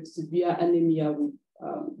malaria, severe anemia with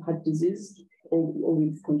heart disease or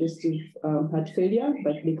with congestive heart failure,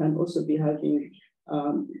 but they can also be having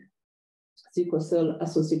sickle cell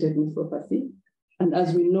associated nephropathy. And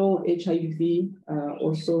as we know, HIV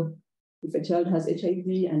also, if a child has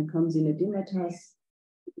HIV and comes in edematous,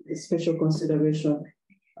 a special consideration.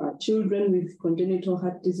 Children with congenital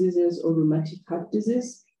heart diseases or rheumatic heart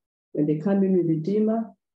disease, when they come in with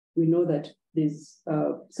edema, we know that there's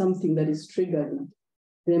something that is triggering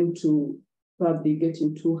them to probably get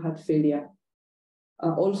into heart failure.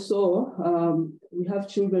 Also, we have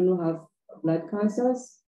children who have blood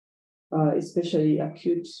cancers, especially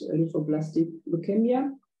acute lymphoblastic leukemia.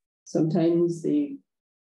 Sometimes they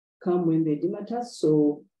come when they're edematous,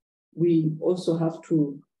 so we also have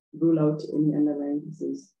to rule out any underlying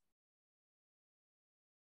disease.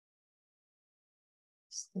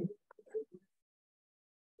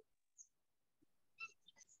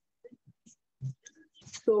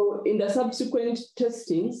 So in the subsequent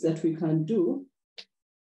testings that we can do,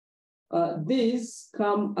 these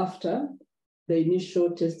come after the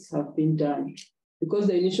initial tests have been done, because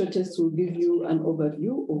the initial tests will give you an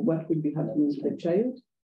overview of what could be happening to the child.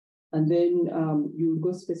 And then you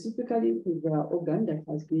go specifically to the organ that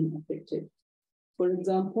has been affected. For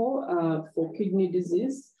example, for kidney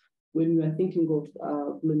disease, when we are thinking of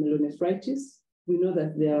glomerulonephritis, we know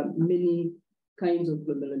that there are many kinds of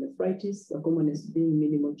glomerulonephritis, the commonest being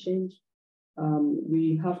minimal change.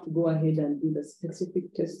 We have to go ahead and do the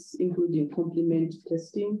specific tests, including complement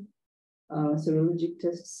testing, serologic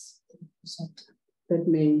tests that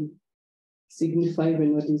may signify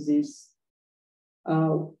renal disease.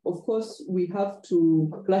 Of course, we have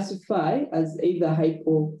to classify as either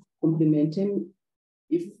hypocomplementemic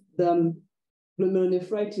if the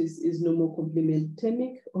glomerulonephritis is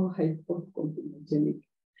normocomplementemic or hypocomplementemic.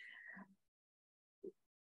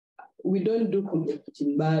 We don't do complete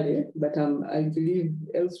in Mbale, but I believe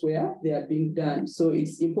elsewhere they are being done. So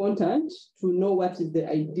it's important to know what is the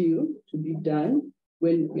ideal to be done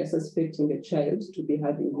when we are suspecting a child to be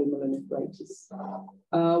having glomerulonephritis.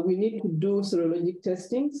 We need to do serologic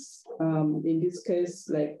testings. In this case,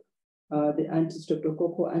 like the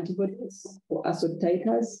anti-streptococcal antibodies or assort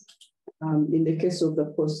titers. In the case of the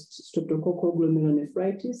post-streptococcal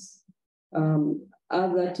glomerulonephritis,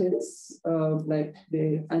 other tests like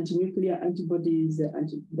the anti-nuclear antibodies,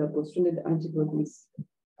 the postulated antibodies,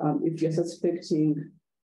 if you're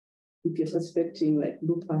suspecting like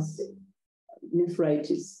lupus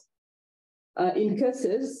nephritis. In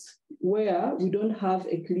cases where we don't have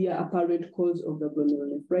a clear apparent cause of the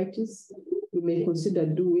glomerulonephritis, we may consider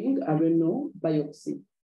doing a renal biopsy.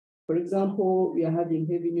 For example, we are having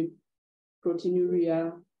heavy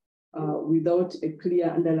proteinuria without a clear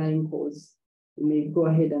underlying cause. We may go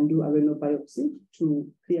ahead and do a renal biopsy to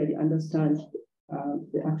clearly understand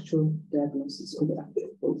the actual diagnosis or the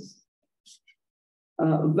actual cause.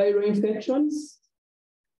 Viral infections.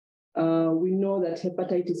 We know that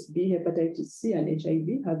hepatitis B, hepatitis C, and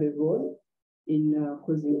HIV have a role in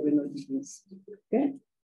causing renal disease. Okay,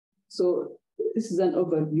 so this is an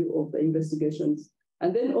overview of the investigations.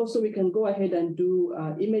 And then also we can go ahead and do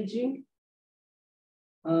imaging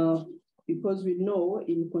because we know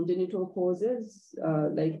in congenital causes,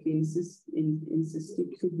 like in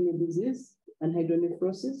cystic kidney disease and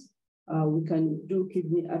hydronephrosis, we can do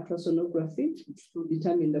kidney ultrasonography to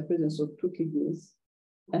determine the presence of two kidneys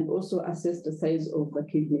and also assess the size of the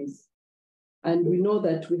kidneys. And we know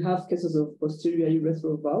that we have cases of posterior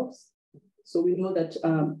urethral valves. So we know that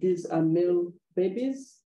these are male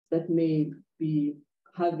babies that may be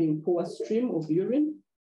having poor stream of urine.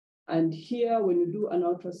 And here, when you do an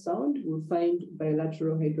ultrasound, we'll find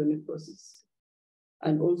bilateral hydronephrosis.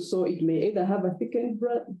 And also it may either have a thickened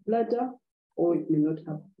bladder or it may not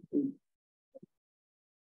have.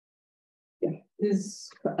 Yeah, these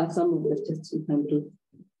are some of the tests we can do.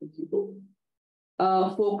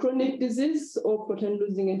 For chronic disease or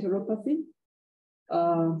protein-losing enteropathy,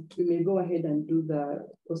 we may go ahead and do the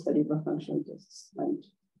post liver function tests. And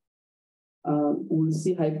we'll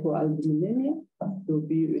see hypoalbuminemia. There will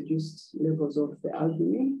be reduced levels of the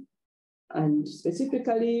albumin. And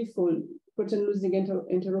specifically for protein-losing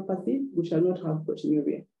enteropathy, we shall not have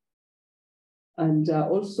proteinuria. And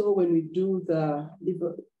also when we do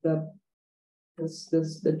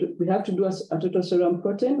we have to do a total serum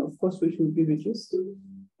protein, of course, which will be reduced,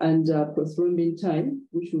 and prothrombin time,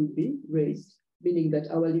 which will be raised, meaning that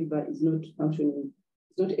our liver is not functioning,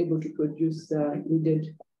 is not able to produce the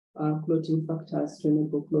needed clotting factors to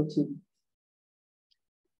enable clotting.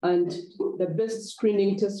 And the best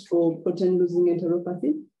screening test for protein-losing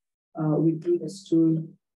enteropathy, we do the stool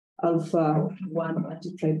alpha-1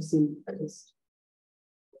 antitrypsin test.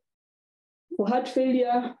 For heart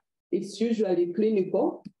failure, it's usually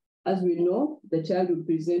clinical. As we know, the child will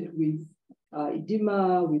present with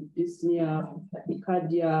edema, with dyspnea,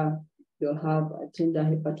 tachycardia. They'll have a tender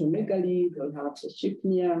hepatomegaly, they'll have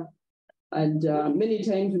tachypnea, and many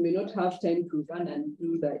times we may not have time to run and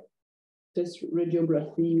do the test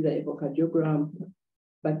radiography, the echocardiogram,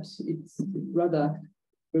 but it's rather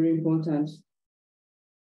very important.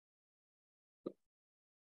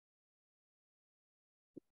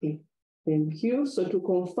 Okay. Thank you. So to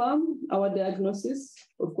confirm our diagnosis,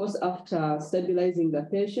 of course, after stabilizing the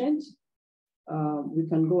patient, we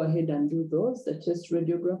can go ahead and do those, the chest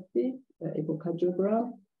radiography, the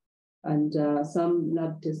echocardiogram, and some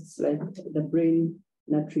lab tests like the brain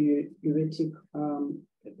natriuretic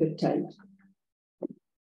peptide.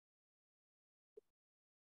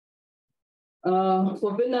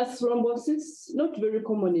 For venous thrombosis, not very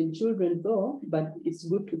common in children though, but it's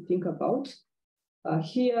good to think about.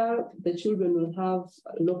 Here, the children will have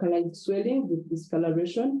localized swelling with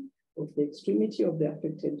discoloration of the extremity of the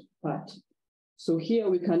affected part. So here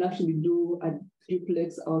we can actually do a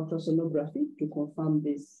duplex ultrasonography to confirm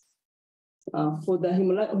this. For the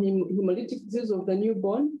hemolytic disease of the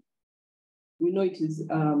newborn, we know it is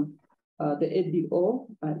the ABO,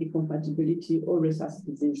 incompatibility or rhesus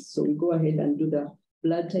disease. So we go ahead and do the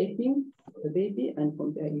blood typing of the baby and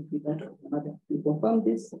compare it with that of the mother. We confirm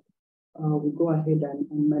this. We go ahead and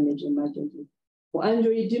manage emergency. For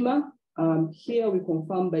angioedema, here we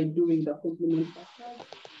confirm by doing the complement factors.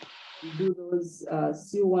 We do those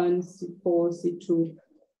C1, C4, C2,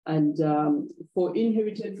 And for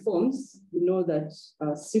inherited forms, we know that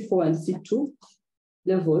C4 and C2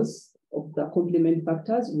 levels of the complement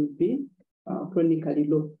factors will be chronically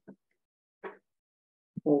low.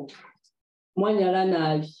 Oh.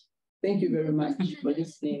 Thank you very much for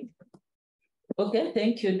listening. Okay,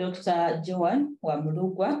 thank you, Dr. Joan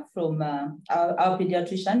Wamurugwa from our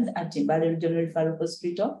pediatrician at Mbale Regional Referral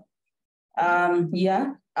Hospital.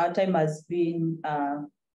 Yeah, our time has been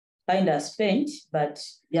kind of spent, but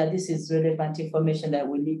yeah, this is relevant information that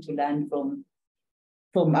we need to learn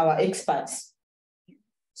from our experts.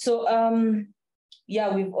 So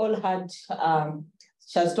yeah, we've all had,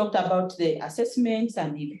 she has talked about the assessments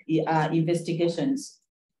and investigations.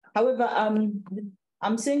 However,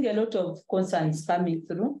 I'm seeing a lot of concerns coming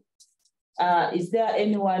through. Is there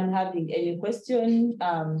anyone having any question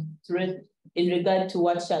in regard to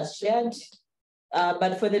what she has shared?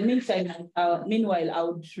 But for the meantime, meanwhile, I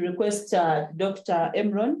would request Dr.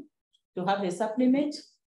 Emron to have a supplement.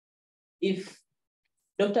 If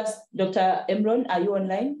Dr. Emron, are you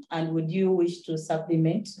online? And would you wish to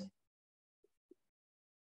supplement?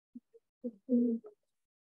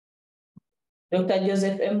 Dr.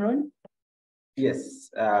 Joseph Emron? Yes.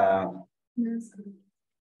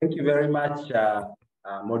 Thank you very much,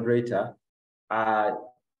 moderator. I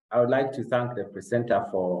would like to thank the presenter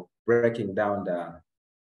for breaking down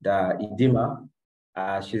the edema.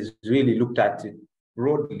 She's really looked at it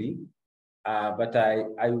broadly, but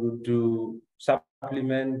I would do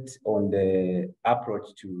supplement on the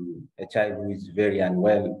approach to a child who is very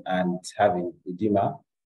unwell and having edema.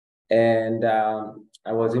 And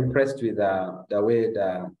I was impressed with the way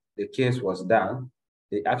the case was done.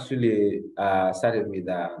 They actually started with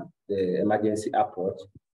the emergency approach.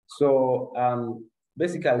 So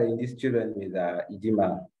basically in these children with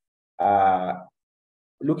edema,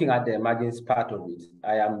 looking at the emergency part of it,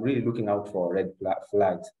 I am really looking out for red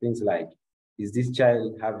flags. Things like, is this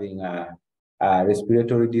child having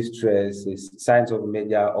respiratory distress, signs of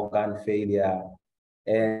major organ failure,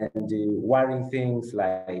 and worrying things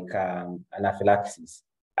like anaphylaxis.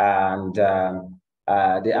 And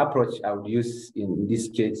the approach I would use in this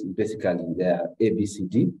case is basically the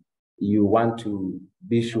ABCD. You want to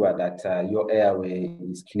be sure that your airway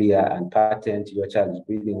is clear and patent, your child is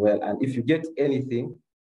breathing well. And if you get anything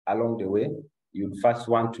along the way, you first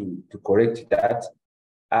want to correct that.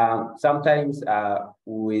 Sometimes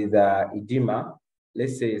with edema,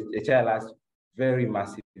 let's say a child has very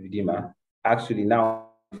massive edema, actually now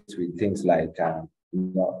with things like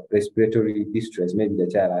respiratory distress, maybe the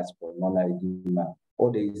child has pulmonary edema,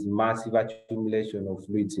 or there is massive accumulation of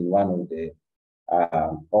fluids in one of the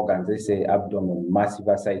organs, let's say abdomen, massive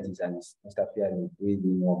ascites and it's interfering with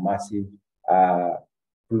breathing, or massive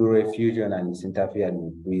pleural effusion and it's interfering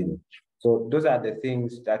with breathing. So those are the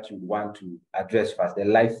things that you want to address first, the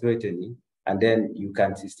life-threatening, and then you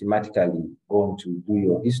can systematically go on to do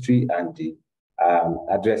your history and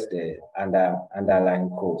address the underlying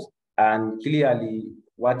cause. And clearly,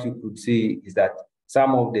 what you could see is that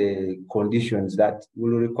some of the conditions that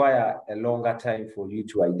will require a longer time for you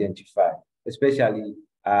to identify, especially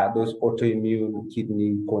those autoimmune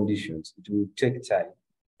kidney conditions. It will take time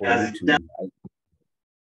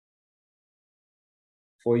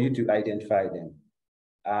for you to identify them.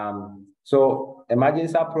 So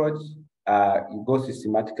emergency approach, you go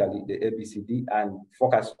systematically, the ABCD, and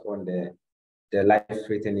focus on the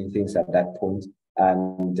life-threatening things at that point.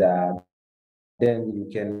 And then you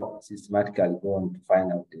can systematically go on to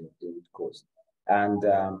find out the root cause. And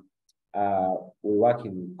we work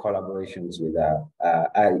in collaborations with,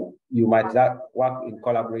 you might work in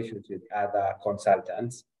collaborations with other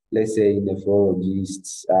consultants, let's say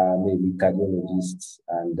nephrologists, maybe cardiologists,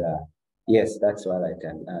 and yes, that's what I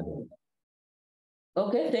can add on.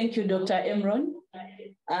 Okay, thank you, Dr. Emron.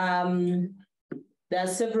 There are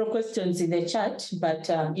several questions in the chat, but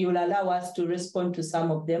you will allow us to respond to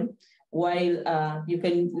some of them, while you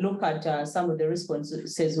can look at some of the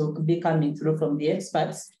responses will be coming through from the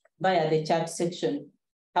experts via the chat section.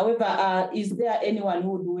 However, is there anyone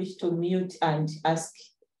who would wish to mute and ask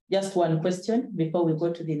just one question before we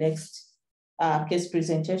go to the next case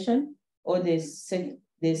presentation or this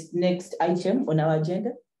next item on our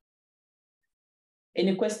agenda?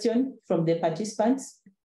 Any question from the participants?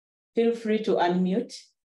 Feel free to unmute.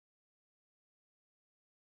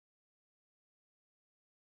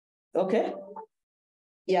 Okay.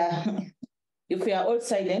 Yeah. If we are all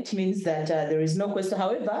silent, means that there is no question.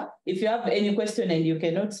 However, if you have any question and you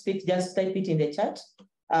cannot speak, just type it in the chat.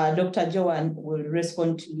 Dr. Joan will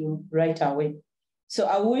respond to you right away. So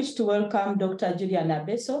I wish to welcome Dr. Juliana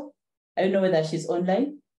Beso. I don't know whether she's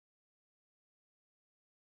online.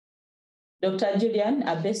 Dr. Julian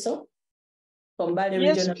Abeso from Mbale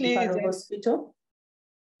Regional Referral Hospital.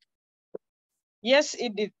 Yes,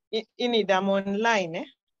 I'm online. Eh?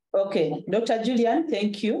 Okay, Dr. Julian,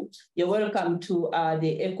 thank you. You're welcome to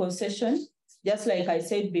the echo session. Just like I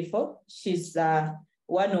said before, she's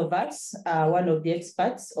one of us, one of the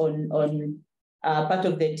experts on part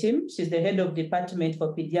of the team. She's the head of department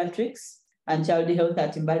for pediatrics and child health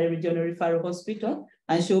at Mbale Regional Referral Hospital,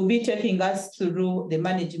 and she'll be taking us through the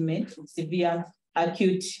management of severe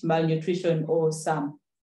acute malnutrition, or SAM.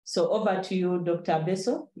 So over to you, Dr.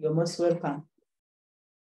 Abeso. You're most welcome.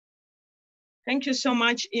 Thank you so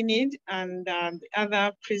much, Enid, and the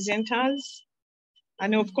other presenters,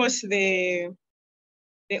 and of course the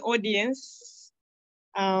audience.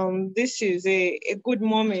 This is a good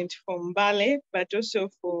moment for Mbale, but also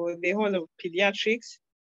for the whole of pediatrics.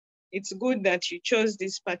 It's good that you chose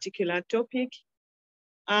this particular topic.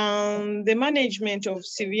 The management of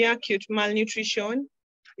severe acute malnutrition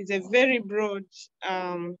is a very broad,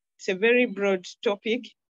 topic.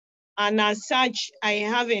 And as such, I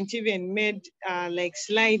haven't even made like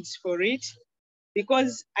slides for it,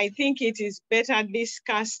 because I think it is better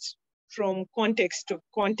discussed from context to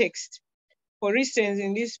context. For instance,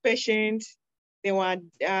 in this patient, there were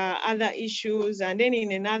other issues, and then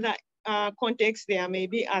in another context, there may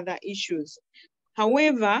be other issues.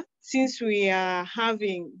 However, since we are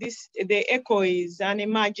having this, the ECHO is an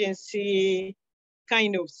emergency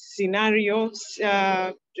kind of scenario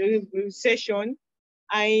session,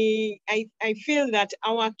 I feel that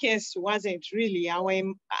our case wasn't really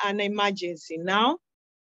an emergency now,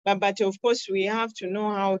 but of course we have to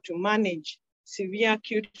know how to manage severe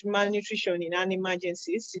acute malnutrition in an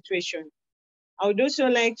emergency situation. I would also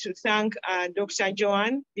like to thank Dr.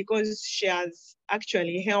 Joanne, because she has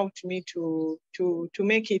actually helped me to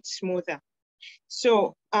make it smoother.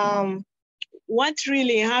 So what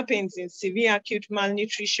really happens in severe acute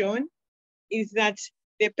malnutrition is that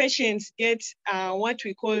the patients get what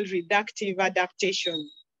we call reductive adaptation.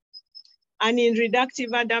 And in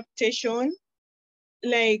reductive adaptation,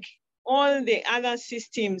 like all the other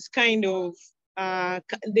systems kind of,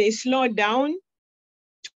 they slow down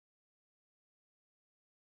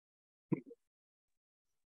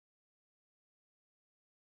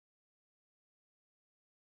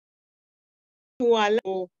to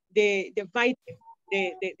allow the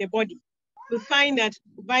body to find that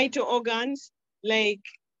vital organs, like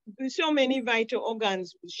so many vital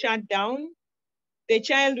organs will shut down. The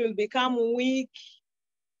child will become weak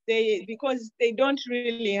because they don't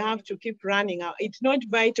really have to keep running out. It's not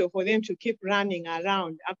vital for them to keep running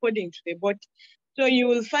around according to the body. So you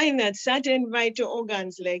will find that certain vital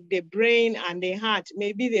organs like the brain and the heart,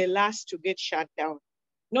 maybe the last to get shut down.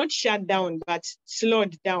 Not shut down, but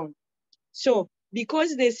slowed down. So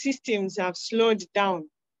because the systems have slowed down,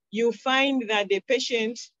 you find that the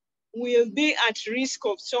patient will be at risk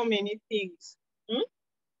of so many things.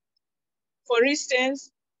 For instance,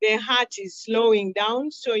 the heart is slowing down,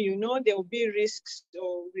 so you know there will be risks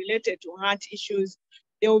related to heart issues.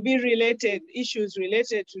 There will be issues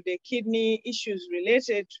related to the kidney, issues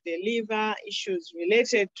related to the liver, issues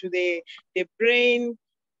related to the brain,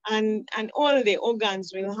 and all the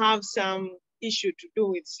organs will have some issue to do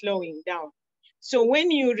with slowing down. So when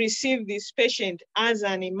you receive this patient as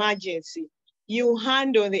an emergency, you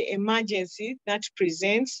handle the emergency that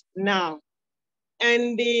presents now.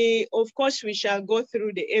 And of course, we shall go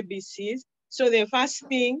through the ABCs. So the first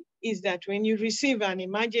thing is that when you receive an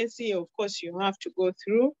emergency, of course, you have to go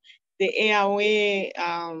through the airway,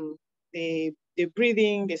 the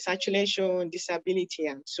breathing, the saturation, disability,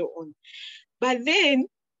 and so on. But then,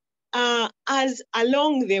 as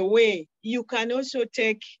along the way, you can also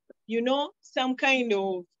take, some kind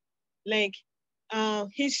of like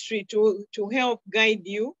history to help guide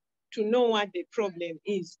you to know what the problem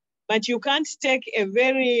is. But you can't take a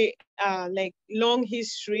very long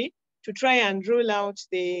history to try and rule out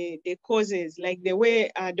the causes, like the way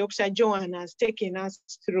Dr. Joanne has taken us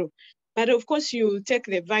through. But of course, you take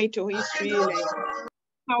the vital history, like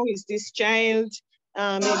how is this child,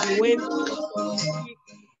 maybe when,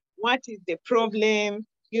 what is the problem,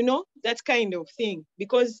 that kind of thing,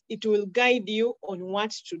 because it will guide you on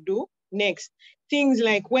what to do next. Things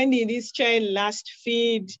like, when did this child last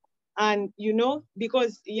feed? And,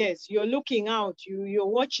 because yes, you're looking out, you're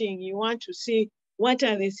watching, you want to see what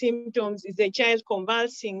are the symptoms. Is the child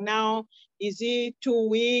convulsing now? Is he too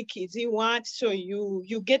weak? Is he what? So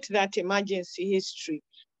you get that emergency history.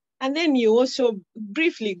 And then you also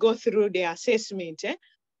briefly go through the assessment.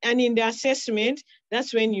 And in the assessment,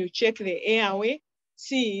 that's when you check the airway,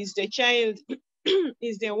 see is the child,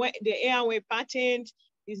 is the airway patent,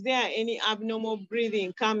 Is there any abnormal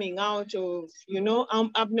breathing coming out of,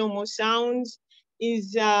 abnormal sounds?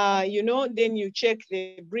 Is, then you check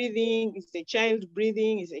the breathing. Is the child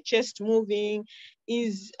breathing? Is the chest moving?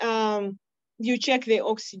 Is, you check the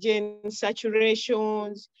oxygen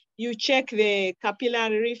saturations. You check the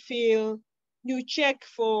capillary refill. You check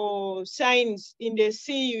for signs in the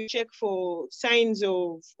sea. You check for signs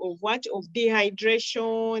of what? Of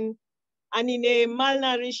dehydration. And in a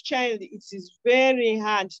malnourished child, it is very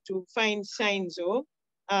hard to find signs of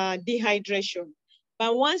dehydration.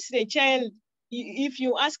 But once the child, if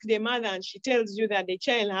you ask the mother and she tells you that the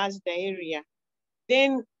child has diarrhea,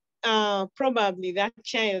 then probably that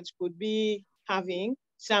child could be having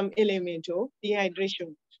some element of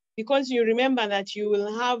dehydration. Because you remember that you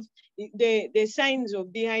will have the signs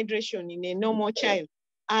of dehydration in a normal child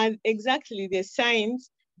are exactly the signs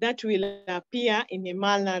that will appear in a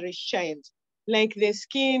malnourished child. Like the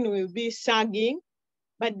skin will be sagging,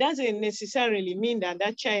 but doesn't necessarily mean that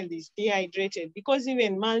that child is dehydrated, because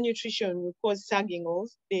even malnutrition will cause sagging of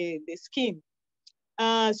the skin.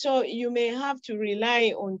 So you may have to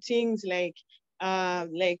rely on things like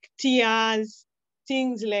tears,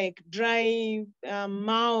 things like dry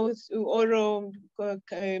mouth, oral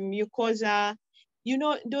mucosa.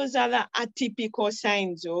 Those are the atypical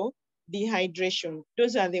signs of dehydration.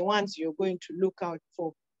 Those are the ones you're going to look out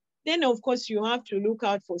for. Then, of course, you have to look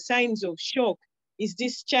out for signs of shock. Is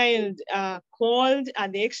this child cold? Are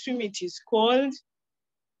the extremities cold?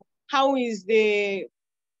 How is the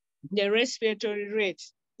respiratory rate?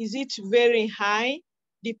 Is it very high?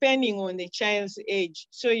 Depending on the child's age.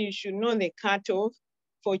 So you should know the cutoff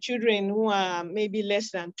for children who are maybe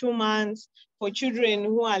less than 2 months, for children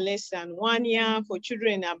who are less than 1 year, for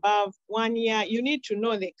children above 1 year. You need to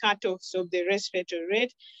know the cutoffs of the respiratory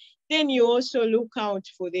rate. Then you also look out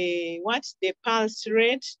for the pulse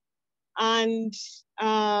rate. And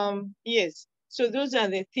yes, so those are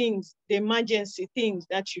the things, the emergency things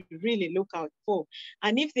that you really look out for.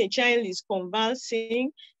 And if the child is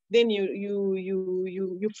convulsing, then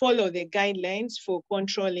you follow the guidelines for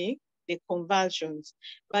controlling the convulsions.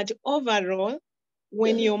 But overall,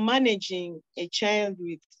 when you're managing a child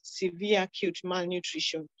with severe acute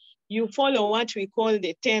malnutrition, you follow what we call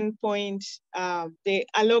the 10-point, the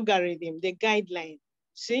algorithm, the guideline,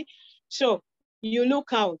 see? So you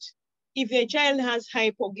look out. If the child has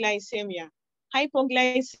hypoglycemia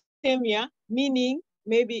meaning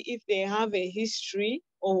maybe if they have a history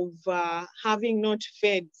of having not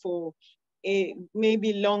fed for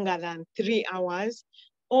maybe longer than 3 hours,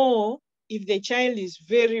 or if the child is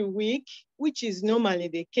very weak, which is normally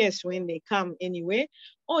the case when they come anyway,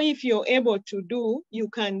 or if you're able to do, you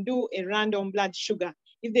can do a random blood sugar.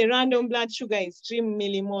 If the random blood sugar is 3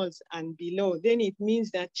 millimoles and below, then it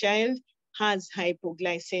means that child has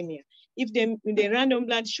hypoglycemia. If the random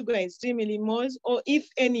blood sugar is 3 millimoles, or if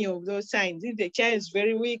any of those signs, if the child is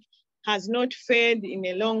very weak, has not fed in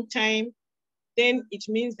a long time, then it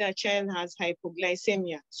means that child has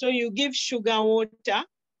hypoglycemia. So you give sugar water,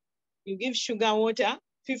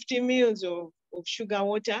 50 mils of sugar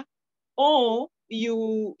water, or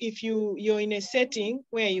if you're in a setting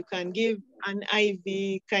where you can give an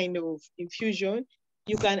IV kind of infusion,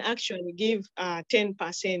 you can actually give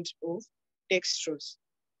 10% of dextrose,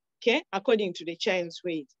 okay, according to the child's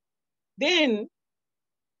weight. Then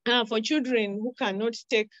for children who cannot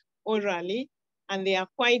take orally and they are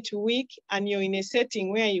quite weak and you're in a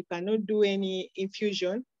setting where you cannot do any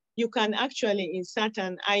infusion, you can actually insert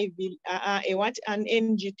an IV, an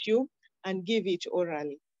NG tube and give it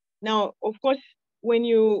orally. Now, of course, when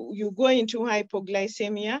you go into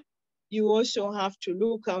hypoglycemia, you also have to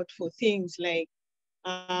look out for things like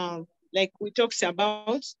we talked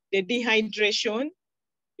about, the dehydration,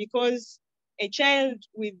 because a child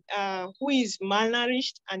with who is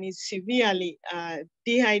malnourished and is severely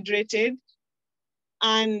dehydrated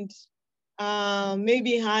and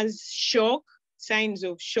maybe has shock, signs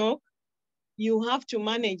of shock, you have to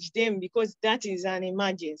manage them because that is an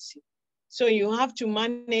emergency. So you have to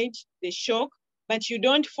manage the shock, but you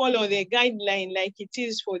don't follow the guideline like it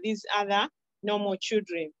is for these other normal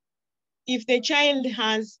children. If the child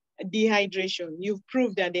has dehydration, you've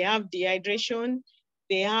proved that they have dehydration,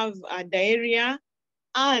 they have diarrhea,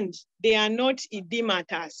 and they are not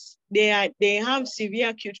edematous. They have severe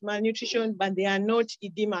acute malnutrition, but they are not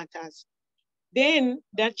edematous. Then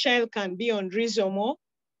that child can be on Rizomo.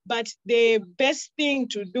 But the best thing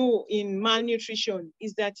to do in malnutrition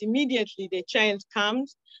is that immediately the child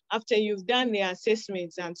comes, after you've done the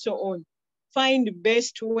assessments and so on, find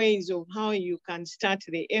best ways of how you can start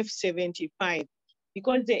the F75.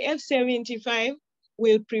 Because the F75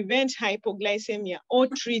 will prevent hypoglycemia or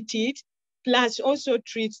treat it plus also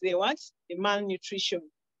treats the what? The malnutrition,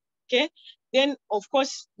 okay? Then of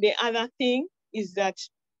course, the other thing is that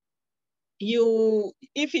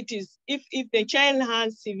if the child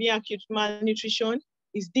has severe acute malnutrition,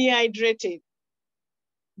 is dehydrated,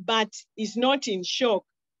 but is not in shock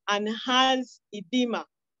and has edema,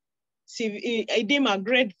 edema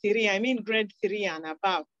grade 3, I mean grade 3 and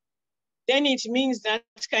above, then it means that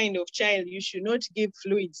kind of child, you should not give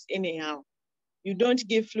fluids anyhow. You don't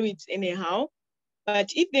give fluids anyhow.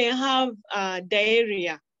 But if they have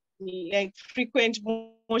diarrhea, like frequent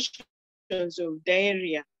motions of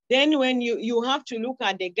diarrhea, then when you have to look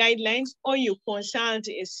at the guidelines, or you consult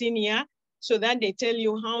a senior so that they tell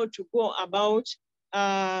you how to go about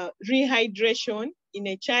rehydration in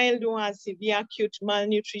a child who has severe acute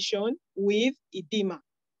malnutrition with edema.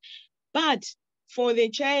 But for the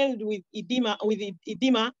child with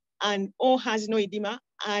edema and or has no edema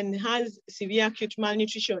and has severe acute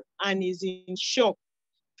malnutrition and is in shock,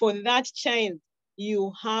 for that child,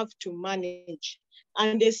 you have to manage.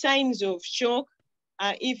 And the signs of shock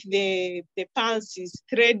are if the pulse is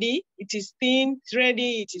thready, it is thin,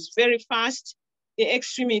 thready, it is very fast, the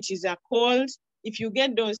extremities are cold. If you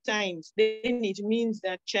get those signs, then it means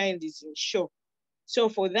that child is in shock. So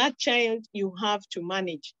for that child, you have to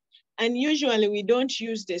manage. And usually we don't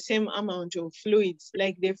use the same amount of fluids,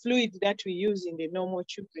 like the fluids that we use in the normal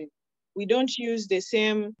children. We don't use the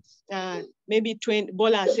same, maybe 20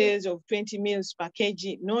 boluses of 20 mils per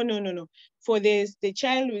kg. No. For the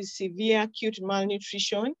child with severe acute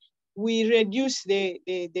malnutrition, we reduce the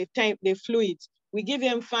fluids. We give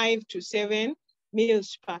them 5 to 7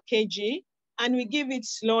 mils per kg, and we give it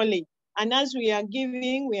slowly. And as we are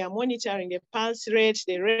giving, we are monitoring the pulse rate,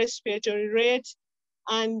 the respiratory rate,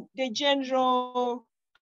 and the general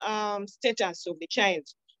status of the child.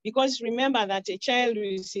 Because remember that a child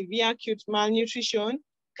with severe acute malnutrition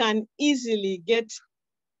can easily get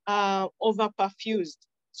overperfused.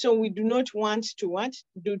 So we do not want to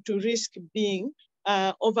risk being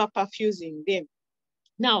overperfusing them.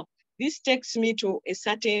 Now, this takes me to a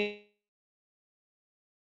certain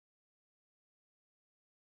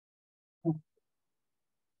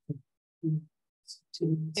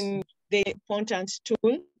in the important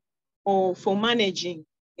tool for managing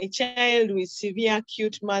a child with severe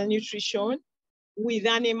acute malnutrition with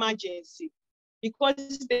an emergency, because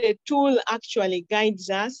the tool actually guides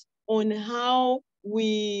us on how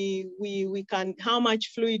how much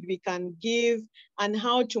fluid we can give and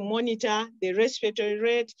how to monitor the respiratory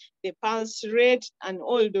rate, the pulse rate, and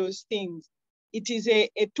all those things. It is a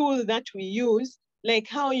tool that we use, like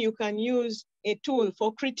how you can use a tool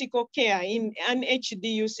for critical care in an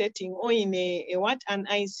HDU setting or in an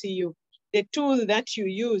ICU. The tool that you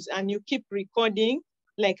use and you keep recording,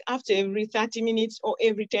 like after every 30 minutes or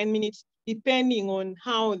every 10 minutes, depending on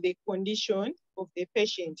how the condition of the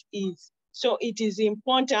patient is. So it is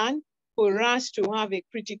important for us to have a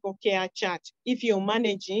critical care chart if you're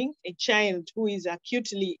managing a child who is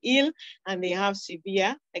acutely ill and they have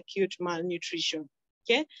severe acute malnutrition,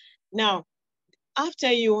 okay? Now,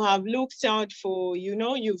 after you have looked out for,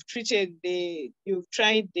 you've tried the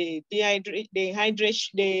hydration,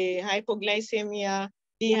 the hypoglycemia,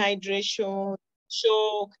 dehydration,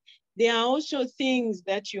 shock, there are also things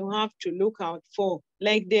that you have to look out for,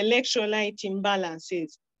 like the electrolyte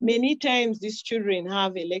imbalances. Many times these children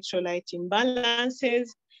have electrolyte imbalances,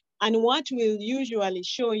 and what will usually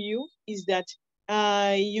show you is that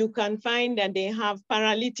you can find that they have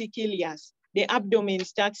paralytic ileus. The abdomen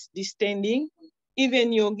starts distending.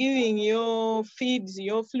 Even you're giving your feeds,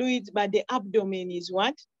 your fluids, but the abdomen is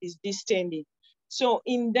distending. So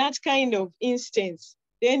in that kind of instance,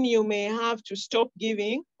 then you may have to stop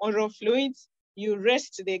giving oral fluids. You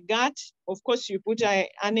rest the gut. Of course, you put an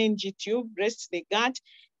NG tube, rest the gut.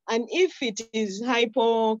 And if it is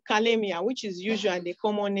hypokalemia, which is usually the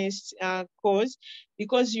commonest cause,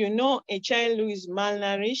 because a child who is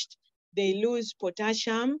malnourished, they lose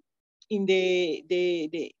potassium in the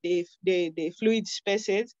fluid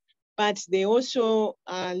spaces, but they also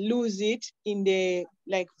lose it in the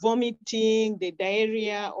vomiting, the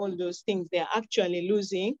diarrhea, all those things. They're actually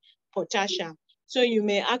losing potassium. So you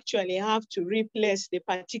may actually have to replace the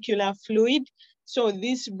particular fluid. So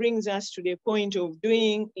this brings us to the point of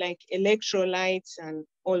doing electrolytes and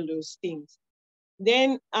all those things.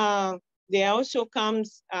 Then there also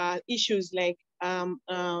comes issues like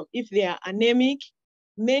if they are anemic.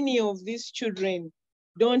 Many of these children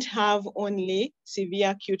don't have only severe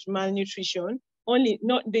acute malnutrition.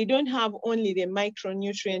 They don't have only the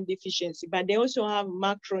micronutrient deficiency, but they also have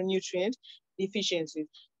macronutrient deficiencies.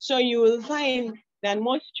 So you will find that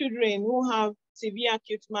most children who have severe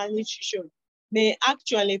acute malnutrition, may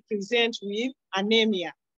actually present with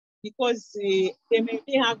anemia because they may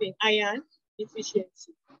be having iron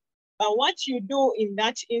deficiency. But what you do in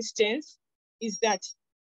that instance is that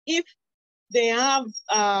if they have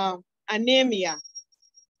anemia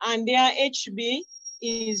and their HB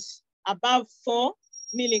is above 4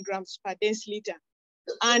 milligrams per deciliter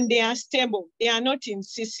and they are stable, they are not in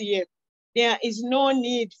CCF, there is no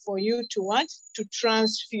need for you to what? To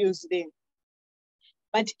transfuse them.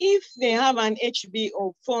 But if they have an HB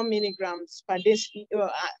of 4 milligrams per deciliter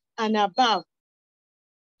and above,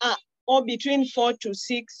 or between 4 to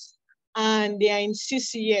 6, and they are in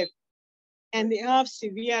CCF, and they have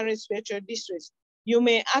severe respiratory distress, you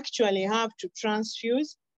may actually have to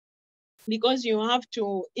transfuse because you have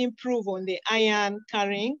to improve on the iron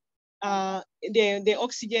carrying, the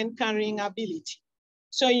oxygen carrying ability.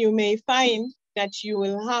 So you may find that you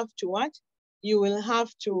will have to what? You will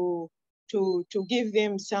have to give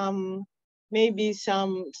them some, maybe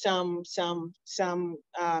some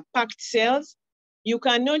packed cells. You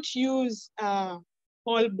cannot use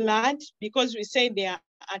whole blood because we say they are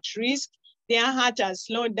at risk. Their heart has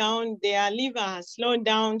slowed down, their liver has slowed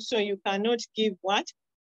down, so you cannot give what?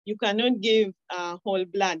 You cannot give whole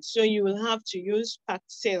blood. So you will have to use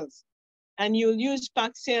packed cells. And you'll use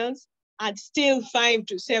packed cells at still 5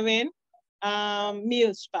 to 7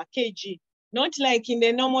 meals per kg. Not like in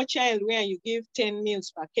the normal child where you give 10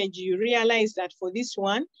 meals per kg. You realize that for this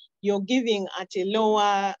one, you're giving at a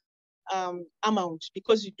lower amount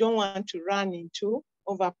because you don't want to run into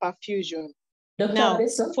overperfusion. Dr. Now,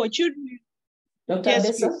 Beso? for children, Dr.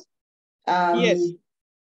 yes, Beso? Yes.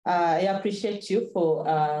 I appreciate you for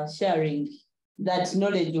sharing that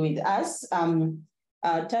knowledge with us.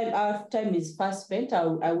 Our time is fast spent.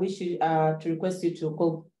 I wish you to request you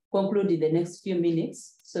to conclude in the next few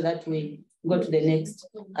minutes so that we go to the next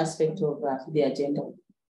aspect of the agenda.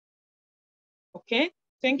 Okay,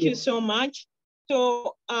 thank you so much.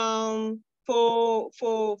 So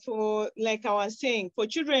for like I was saying, for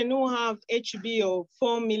children who have HB of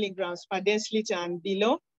 4 milligrams per deciliter and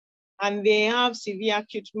below, and they have severe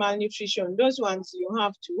acute malnutrition, those ones you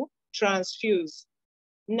have to transfuse.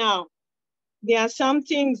 Now, there are some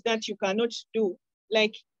things that you cannot do.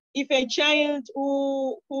 Like if a child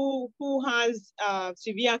who has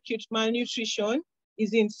severe acute malnutrition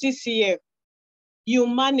is in CCF, you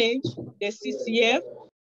manage the CCF,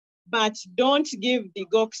 but don't give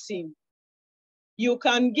digoxin. You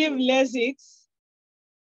can give Lasix,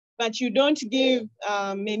 but you don't give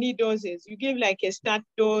many doses. You give like a start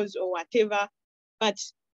dose or whatever. But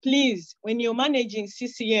please, when you're managing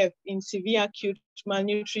CCF in severe acute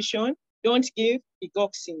malnutrition, don't give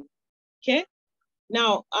digoxin, okay?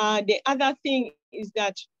 Now, the other thing is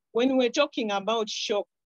that when we're talking about shock,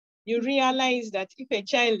 you realize that if a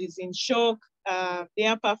child is in shock,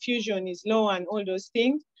 their perfusion is low and all those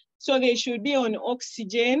things, so they should be on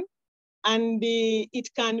oxygen, and it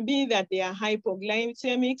can be that they are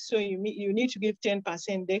hypoglycemic, so you need to give 10%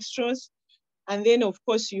 dextrose. And then, of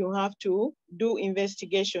course, you have to do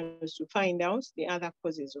investigations to find out the other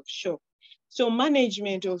causes of shock. So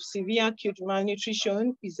management of severe acute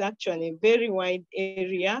malnutrition is actually a very wide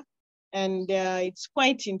area, and it's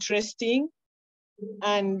quite interesting.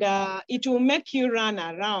 And it will make you run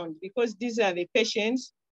around because these are the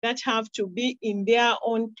patients that have to be in their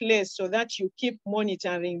own place so that you keep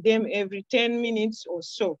monitoring them every 10 minutes or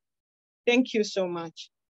so. Thank you so much.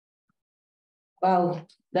 Wow,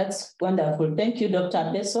 that's wonderful. Thank you,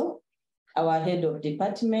 Dr. Beso, our head of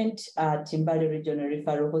department at Mbale Regional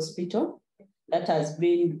Referral Hospital. That has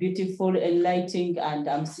been beautiful, enlightening, and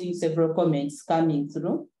I'm seeing several comments coming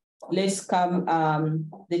through. Let's come,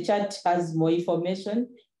 the chat has more information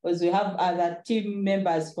because we have other team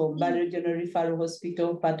members from Mbale Regional Referral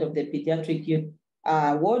Hospital, part of the pediatric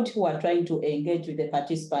ward, who are trying to engage with the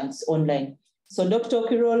participants online. So Dr.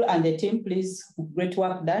 Kirol and the team, please, great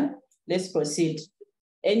work done. Let's proceed.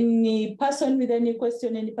 Any person with any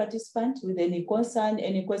question, any participant with any concern,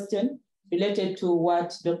 any question related to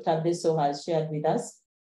what Dr. Beso has shared with us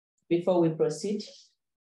before we proceed?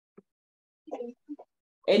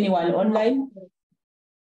 Anyone online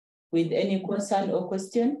with any concern or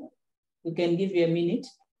question? We can give you a minute.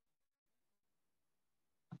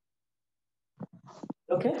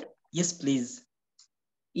 Okay. Yes, please.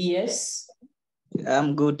 Yes.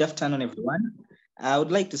 Good afternoon, everyone. I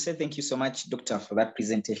would like to say thank you so much, Doctor, for that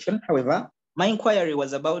presentation. However, my inquiry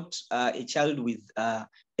was about a child with a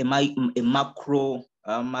macro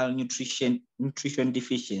malnutrition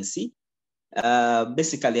deficiency,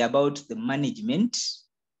 basically about the management,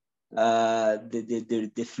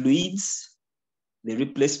 the fluids, the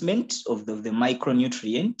replacement of the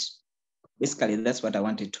micronutrient. Basically, that's what I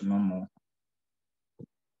wanted to know more.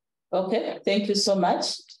 Okay, thank you so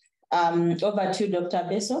much. Over to you, Dr.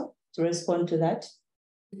 Beso, to respond to that.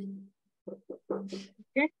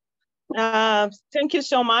 Okay. Thank you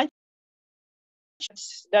so much.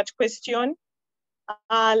 That question.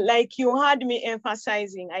 Like you heard me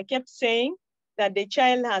emphasizing, I kept saying that the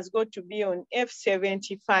child has got to be on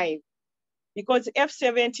F75 because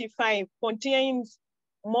F75 contains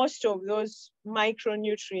most of those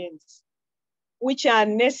micronutrients which are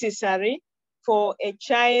necessary for a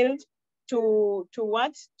child to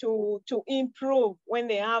improve when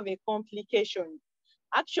they have a complication.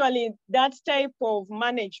 Actually, that type of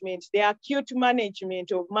management, the acute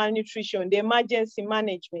management of malnutrition, the emergency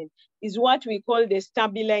management, is what we call the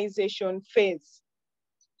stabilization phase.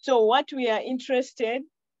 So what we are interested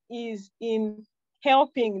is in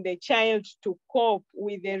helping the child to cope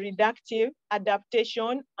with the reductive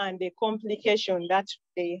adaptation and the complication that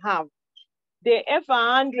they have. The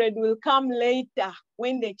F100 will come later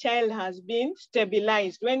when the child has been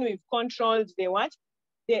stabilized, when we've controlled the what?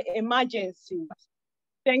 The emergencies.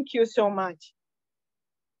 Thank you so much.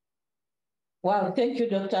 Wow, thank you,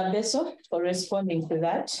 Dr. Beso, for responding to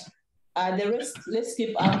that. The rest, let's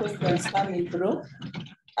keep our questions coming through.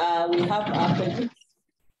 We have our colleagues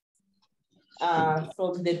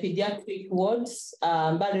from the pediatric wards,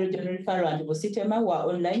 Mbale Regional Referral and Busitema, who are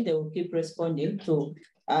online. They will keep responding to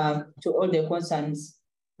all the concerns.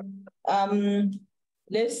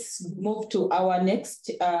 Let's move to our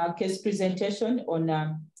next case presentation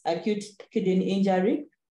on acute kidney injury.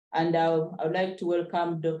 And I would like to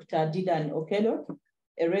welcome Dr. Didan Okello,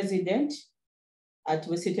 a resident at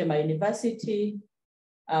Busitema University,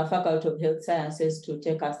 Faculty of Health Sciences, to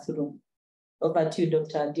take us through. Over to you,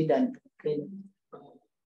 Dr. Didan Okello.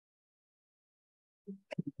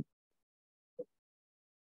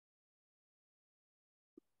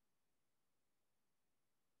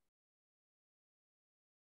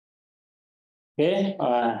 Okay,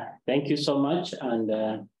 thank you so much, and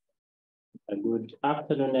a good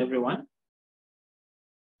afternoon, everyone.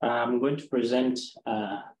 I'm going to present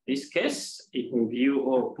this case in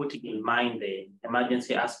view of putting in mind the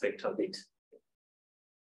emergency aspect of it.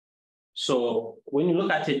 So when you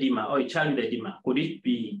look at edema or a child with edema, could it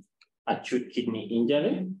be acute kidney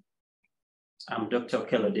injury? I'm Dr.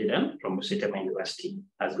 Okello Didan from Busitema University,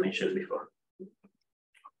 as mentioned before.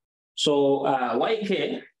 So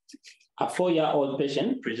YK, a 4-year-old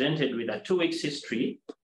patient, presented with a 2-week history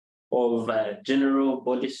of general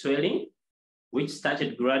body swelling, which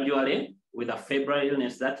started gradually with a febrile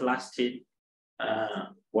illness that lasted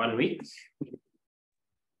 1 week.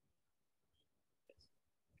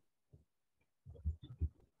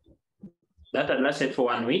 That had lasted for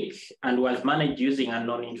 1 week and was managed using a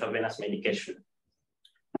non-intravenous medication.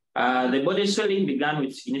 The body swelling began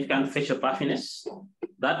with significant facial puffiness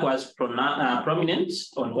that was prominent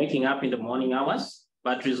on waking up in the morning hours,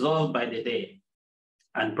 but resolved by the day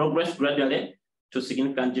and progressed gradually to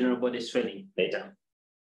significant general body swelling later.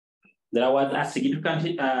 There was a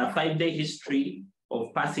significant 5-day history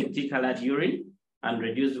of passing tea-colored urine and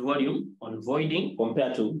reduced volume on voiding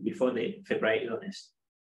compared to before the febrile illness.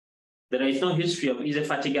 There is no history of easy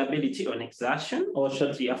fatigability on exertion or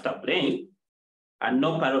shortly after playing, and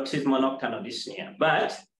no paroxysmal nocturnal dyspnea,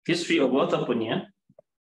 but history of orthoponia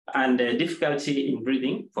and difficulty in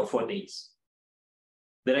breathing for 4 days.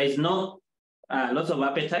 There is no loss of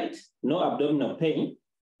appetite, no abdominal pain,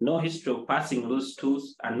 no history of passing loose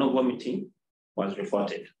stools, and no vomiting was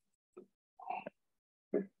reported.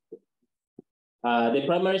 The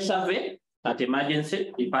primary survey at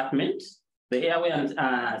emergency department, the airway and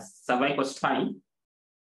cervical spine,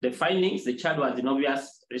 the findings, the child was in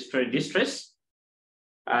obvious respiratory distress,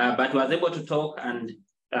 but was able to talk and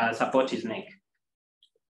support his neck.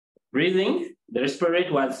 Breathing, the respiratory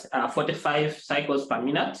rate was 45 cycles per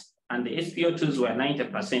minute, and the SpO2s were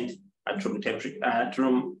 90% at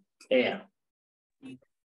room air.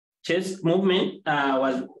 Chest movement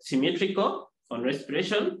was symmetrical on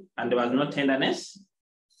respiration, and there was no tenderness.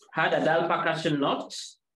 Had a dull percussion note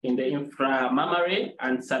in the inframammary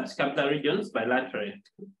and subscapular regions bilaterally.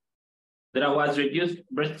 There was reduced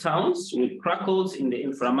breath sounds with crackles in the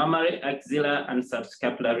inframammary, axilla, and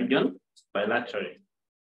subscapular region bilaterally.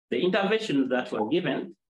 The interventions that were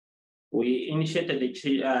given, we initiated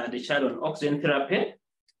the child on oxygen therapy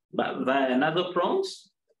but via nasal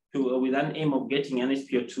prongs with an aim of getting an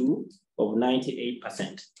SpO2 of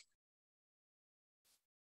 98%.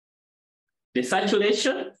 The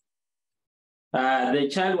saturation, the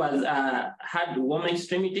child had warm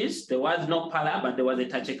extremities. There was no pallor, but there was a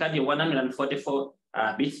tachycardia of 144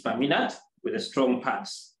 beats per minute with a strong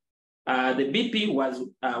pulse. The BP was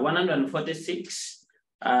 146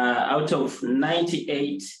 out of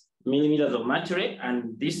 98 millimeters of mercury,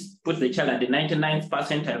 and this puts the child at the 99th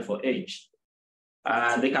percentile for age.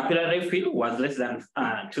 The capillary fill was less than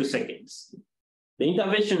 2 seconds. The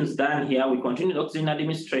interventions done here, we continued oxygen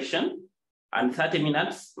administration and 30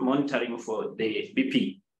 minutes monitoring for the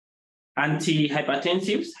BP.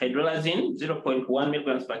 Antihypertensives, hydralazine, 0.1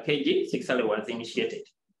 milligrams per kg, 6 hours was initiated.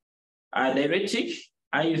 Diuretic,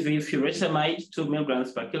 IV furosemide, 2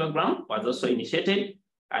 milligrams per kilogram was also initiated,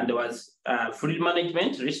 and there was fluid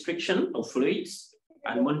management, restriction of fluids,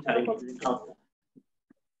 and monitoring outcome.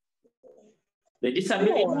 The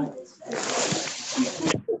disability,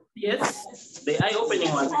 yes, the eye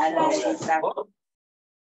opening was,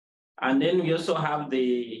 and then we also have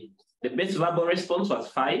the best verbal response was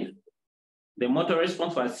 5, the motor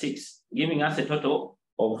response was 6, giving us a total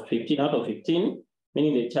of 15 out of 15,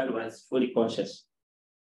 meaning the child was fully conscious.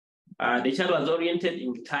 The child was oriented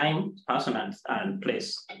in time, person, and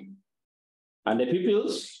place. And the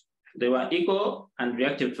pupils, they were equal and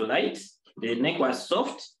reactive to light. The neck was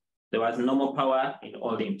soft. There was normal power in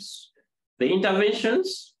all limbs. The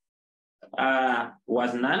interventions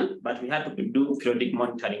was none, but we had to do periodic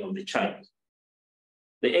monitoring of the child.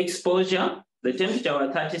 The exposure, the temperature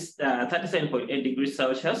was 37.8 degrees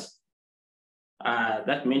Celsius.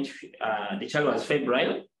 That meant the child was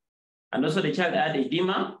febrile. And also the child had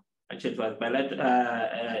edema, actually it was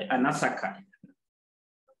an AKI.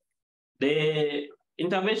 The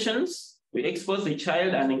interventions, we exposed the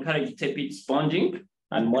child and encouraged tepid sponging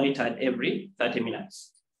and monitored every 30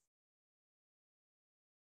 minutes.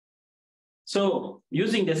 So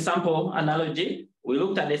using the sample analogy, we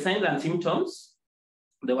looked at the signs and symptoms.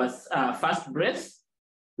 There was fast breath,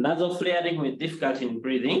 nasal flaring with difficulty in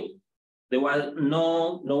breathing. There were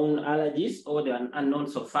no known allergies, or they were unknown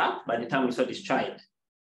so far by the time we saw this child.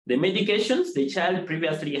 The medications, the child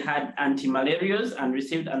previously had anti-malarials and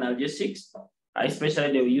received analgesics,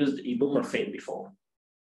 especially they used ibuprofen before.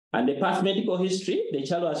 And the past medical history, the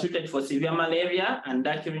child was treated for severe malaria and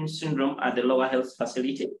dark urine syndrome at the lower health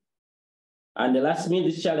facility. And the last meal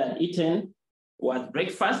this child had eaten was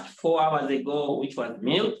breakfast 4 hours ago, which was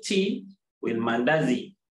milk tea with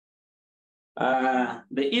mandazi.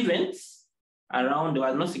 The events around, there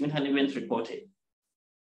was no significant events reported.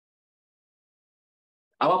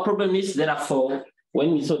 Our problem is, therefore,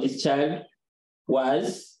 when we saw this child,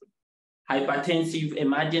 was hypertensive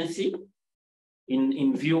emergency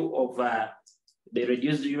in view of the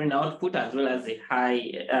reduced urine output, as well as the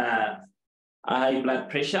high blood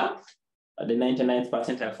pressure at the 99th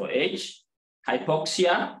percentile for age,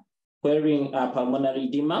 hypoxia, wearing pulmonary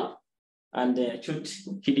edema, and acute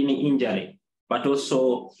kidney injury. But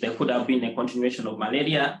also there could have been a continuation of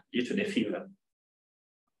malaria due to the fever.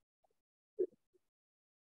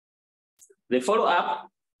 The follow-up,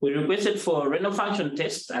 we requested for renal function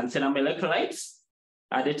tests and serum electrolytes.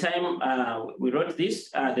 At the time we wrote this,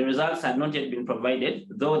 the results had not yet been provided,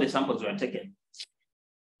 though the samples were taken.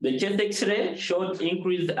 The chest X-ray showed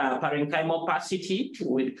increased parenchymal opacity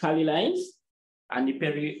with curly lines and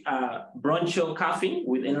the bronchial cuffing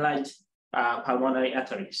with enlarged pulmonary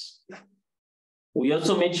arteries. We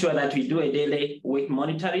also made sure that we do a daily weight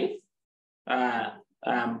monitoring,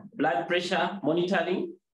 blood pressure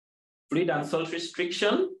monitoring, fluid and salt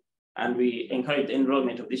restriction, and we encourage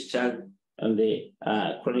enrollment of this child on the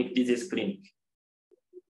chronic disease clinic.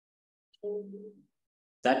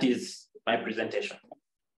 That is my presentation.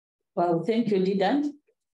 Well, thank you, Didan,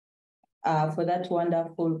 for that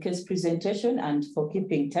wonderful case presentation and for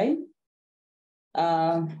keeping time.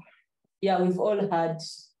 Yeah, we've all heard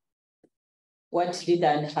what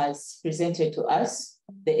Didan has presented to us,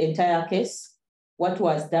 the entire case, what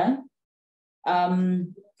was done.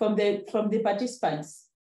 From the participants,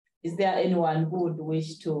 is there anyone who would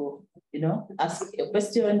wish to, ask a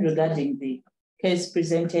question regarding the case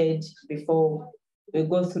presented before we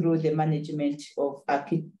go through the management of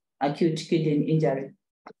acute kidney injury?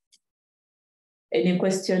 Any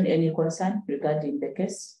question, any concern regarding the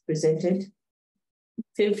case presented?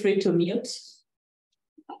 Feel free to mute.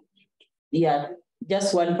 Yeah,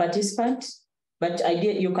 just one participant, but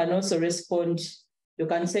you can also respond. You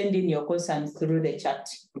can send in your concerns through the chat.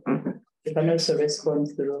 You can also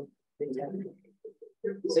respond through the chat.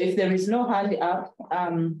 So if there is no hand up, I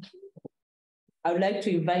would like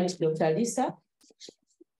to invite Dr. Lisa.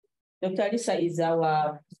 Dr. Lisa is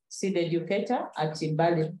our seed educator at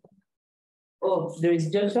Mbale. Oh, there is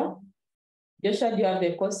Joshua. Joshua, do you have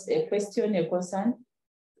a question, a concern?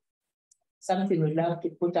 Something we'd love to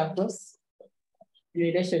put across in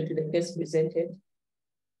relation to the case presented?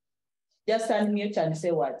 Just unmute and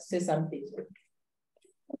say what? Say something.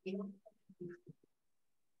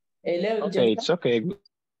 Hello, okay, Joshua? It's okay.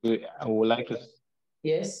 I would like to.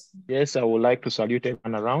 Yes. Yes, I would like to salute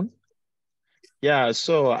everyone around. Yeah,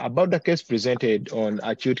 so about the case presented on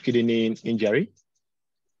acute kidney injury,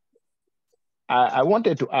 I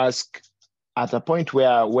wanted to ask at a point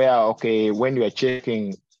where okay, when you are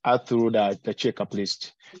checking out through the checkup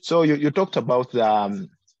list. So you talked about the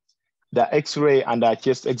X-ray and the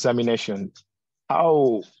chest examination.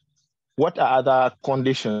 What are other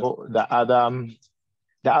conditions, the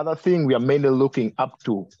other thing we are mainly looking up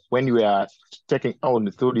to when we are checking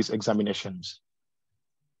on through these examinations?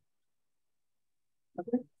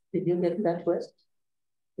 Okay. Did you get that word?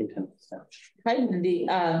 Kindly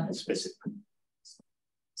specify.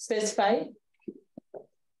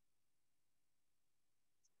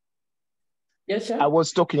 Yes, sir. I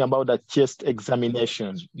was talking about the chest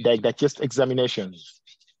examination, like the chest examination.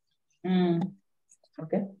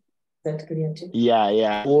 Okay, that's clear too.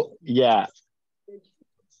 Yeah. Oh, yeah.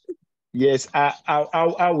 Yes.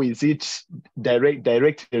 How is it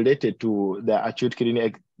direct related to the acute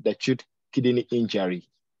kidney injury?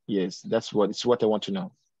 Yes, that's what I want to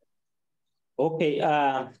know. Okay.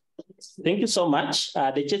 Thank you so much.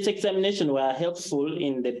 The chest examination were helpful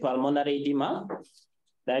in the pulmonary edema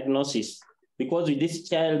diagnosis because this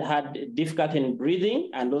child had difficulty in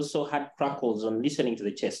breathing and also had crackles on listening to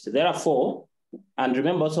the chest. There are 4, and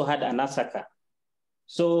remember also had an asaka.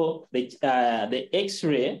 So the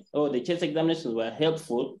X-ray or the chest examinations were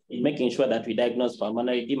helpful in making sure that we diagnose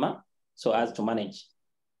pulmonary edema so as to manage.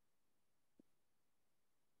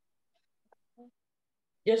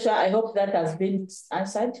 Joshua, I hope that has been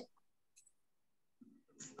answered.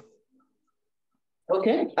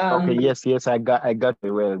 Okay. Okay. Yes. I got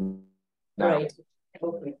it well. Now. Right.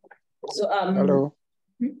 Okay. So Hello.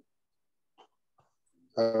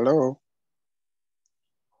 Hello.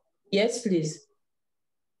 Yes, please.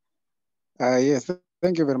 Yes.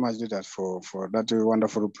 Thank you very much, Didat, for that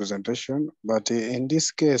wonderful presentation. But in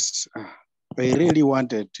this case, I really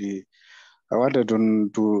wanted to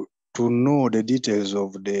know the details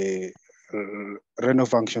of the renal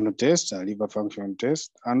function test, liver function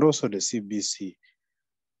test, and also the CBC.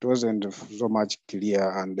 It wasn't so much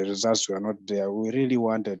clear and the results were not there. We really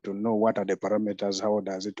wanted to know what are the parameters, how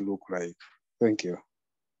does it look like? Thank you.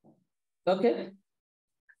 Okay.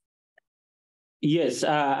 Yes,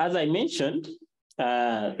 as I mentioned,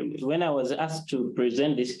 when I was asked to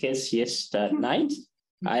present this case yesterday night,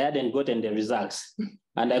 I hadn't gotten the results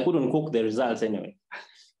and I couldn't cook the results anyway.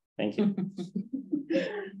 Thank you.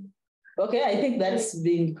 Okay, I think that's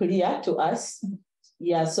been clear to us.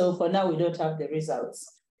 Yeah, so for now we don't have the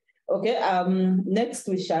results. Okay, next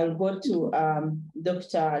we shall go to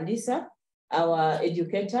Dr. Lisa, our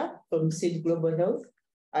educator from SEED Global Health,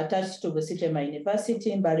 attached to Busitema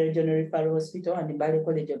University, Mbale Regional Referral Hospital, and Mbale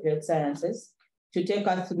College of Health Sciences, to take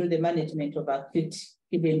us through the management of acute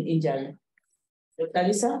kidney injury. Dr.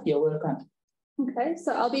 Lisa, you're welcome. Okay,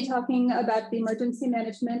 so I'll be talking about the emergency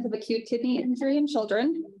management of acute kidney injury in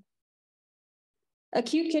children.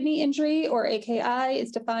 Acute kidney injury, or AKI,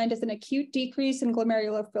 is defined as an acute decrease in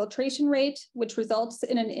glomerular filtration rate, which results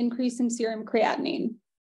in an increase in serum creatinine.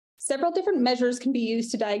 Several different measures can be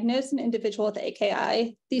used to diagnose an individual with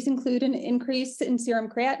AKI. These include an increase in serum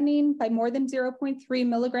creatinine by more than 0.3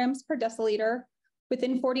 milligrams per deciliter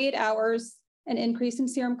within 48 hours, an increase in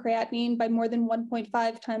serum creatinine by more than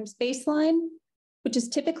 1.5 times baseline, which is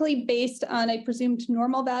typically based on a presumed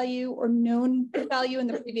normal value or known value in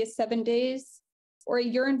the previous 7 days, or a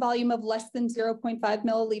urine volume of less than 0.5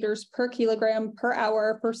 milliliters per kilogram per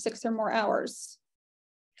hour for 6 or more hours.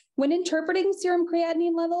 When interpreting serum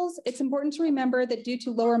creatinine levels, it's important to remember that due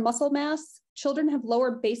to lower muscle mass, children have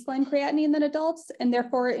lower baseline creatinine than adults, and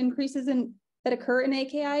therefore increases that occur in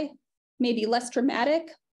AKI may be less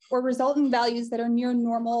dramatic or result in values that are near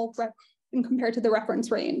normal compared to the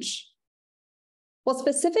reference range. While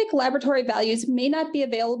specific laboratory values may not be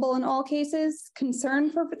available in all cases,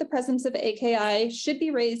 concern for the presence of AKI should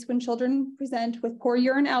be raised when children present with poor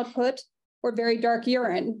urine output or very dark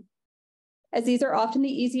urine, as these are often the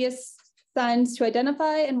easiest signs to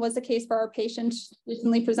identify and was the case for our patient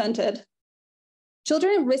recently presented.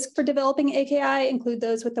 Children at risk for developing AKI include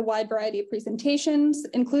those with a wide variety of presentations,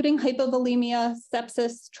 including hypovolemia,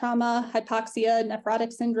 sepsis, trauma, hypoxia,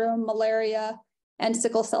 nephrotic syndrome, malaria, and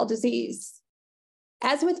sickle cell disease.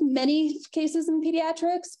 As with many cases in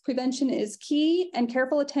pediatrics, prevention is key, and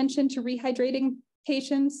careful attention to rehydrating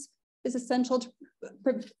patients is essential to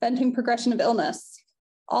preventing progression of illness.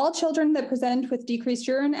 All children that present with decreased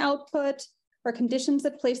urine output or conditions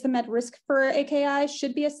that place them at risk for AKI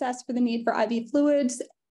should be assessed for the need for IV fluids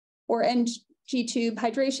or NG tube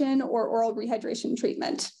hydration or oral rehydration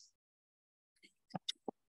treatment.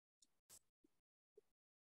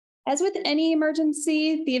 As with any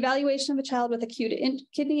emergency, the evaluation of a child with acute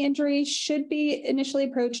kidney injury should be initially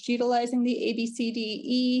approached utilizing the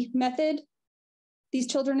ABCDE method. These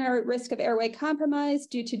children are at risk of airway compromise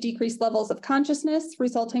due to decreased levels of consciousness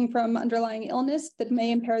resulting from underlying illness that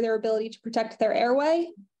may impair their ability to protect their airway.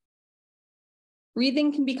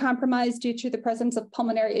 Breathing can be compromised due to the presence of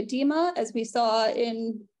pulmonary edema, as we saw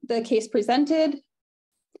in the case presented.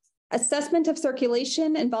 Assessment of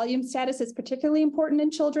circulation and volume status is particularly important in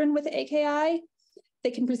children with AKI.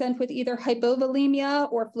 They can present with either hypovolemia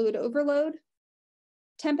or fluid overload.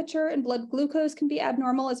 Temperature and blood glucose can be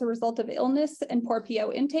abnormal as a result of illness and poor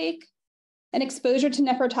PO intake. And exposure to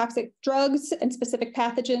nephrotoxic drugs and specific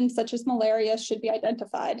pathogens such as malaria should be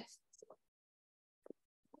identified.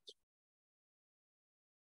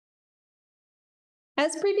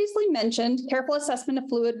 As previously mentioned, careful assessment of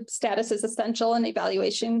fluid status is essential in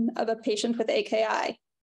evaluation of a patient with AKI,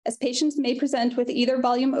 as patients may present with either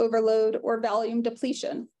volume overload or volume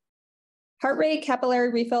depletion. Heart rate,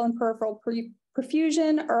 capillary refill, and peripheral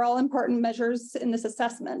perfusion are all important measures in this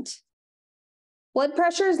assessment. Blood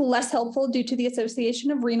pressure is less helpful due to the association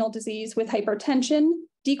of renal disease with hypertension,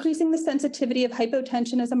 decreasing the sensitivity of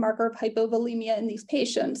hypotension as a marker of hypovolemia in these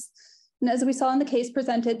patients. And as we saw in the case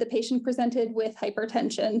presented, the patient presented with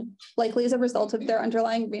hypertension, likely as a result of their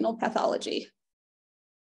underlying renal pathology.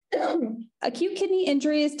 Acute kidney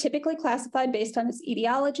injury is typically classified based on its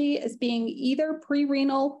etiology as being either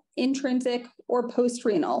pre-renal, intrinsic, or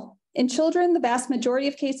post-renal. In children, the vast majority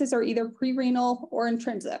of cases are either pre-renal or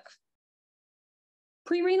intrinsic.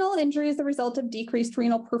 Pre-renal injury is the result of decreased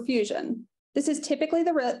renal perfusion. This is typically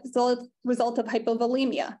the result of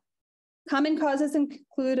hypovolemia. Common causes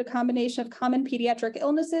include a combination of common pediatric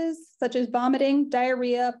illnesses, such as vomiting,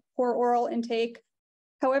 diarrhea, poor oral intake.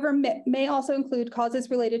 However, may also include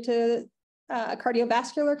causes related to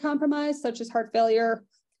cardiovascular compromise, such as heart failure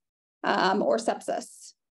or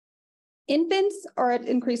sepsis. Infants are at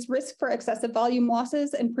increased risk for excessive volume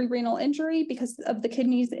losses and pre-renal injury because of the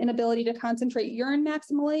kidney's inability to concentrate urine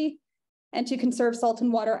maximally and to conserve salt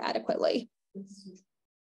and water adequately.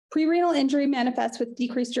 Pre-renal injury manifests with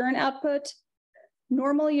decreased urine output,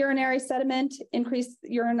 normal urinary sediment, increased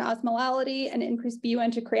urine osmolality, and increased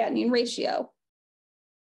BUN to creatinine ratio.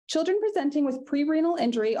 Children presenting with pre-renal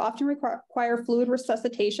injury often require fluid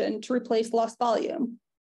resuscitation to replace lost volume.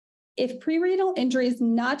 If pre-renal injury is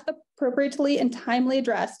not appropriately and timely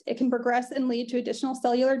addressed, it can progress and lead to additional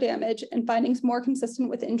cellular damage and findings more consistent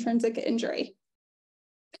with intrinsic injury.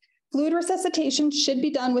 Fluid resuscitation should be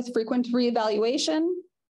done with frequent reevaluation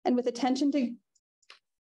and with attention to,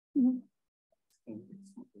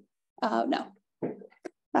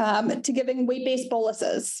 to giving weight-based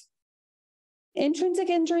boluses. Intrinsic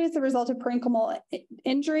injury is the result of parenchymal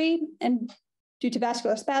injury and due to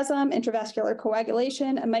vascular spasm, intravascular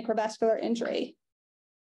coagulation, and microvascular injury.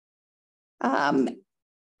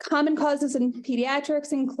 Common causes in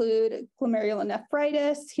pediatrics include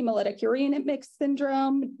glomerulonephritis, hemolytic uremic mix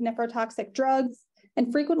syndrome, nephrotoxic drugs,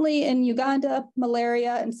 and frequently in Uganda,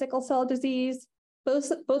 malaria and sickle cell disease, both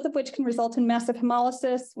of which can result in massive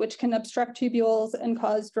hemolysis, which can obstruct tubules and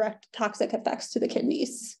cause direct toxic effects to the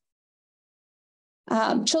kidneys.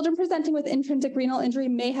 Children presenting with intrinsic renal injury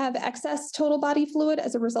may have excess total body fluid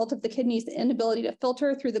as a result of the kidney's inability to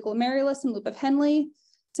filter through the glomerulus and loop of Henle.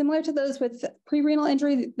 Similar to those with pre-renal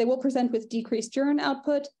injury, they will present with decreased urine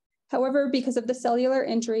output. However, because of the cellular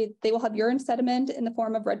injury, they will have urine sediment in the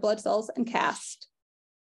form of red blood cells and cast.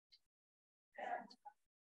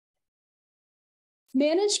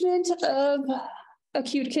 Management of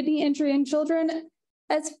acute kidney injury in children.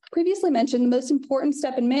 As previously mentioned, the most important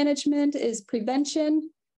step in management is prevention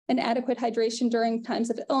and adequate hydration during times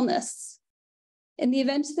of illness. In the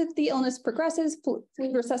event that the illness progresses,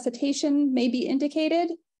 fluid resuscitation may be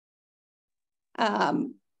indicated.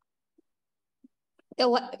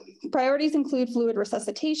 Priorities include fluid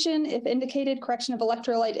resuscitation, if indicated, correction of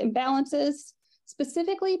electrolyte imbalances.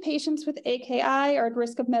 Specifically, patients with AKI are at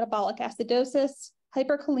risk of metabolic acidosis,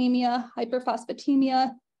 hyperkalemia,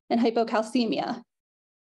 hyperphosphatemia, and hypocalcemia.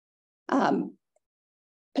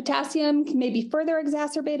 Potassium may be further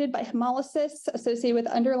exacerbated by hemolysis associated with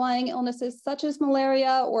underlying illnesses such as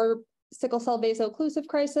malaria or sickle cell vaso-occlusive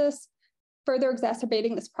crisis, further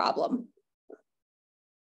exacerbating this problem.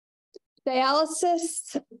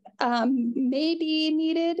 Dialysis may be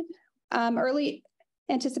needed. Early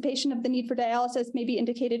anticipation of the need for dialysis may be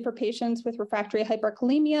indicated for patients with refractory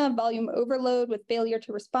hyperkalemia, volume overload with failure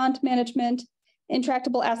to respond to management,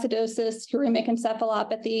 intractable acidosis, uremic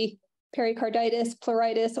encephalopathy, pericarditis,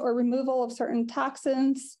 pleuritis, or removal of certain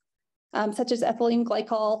toxins, such as ethylene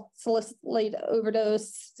glycol, salicylate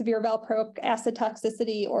overdose, severe valproic acid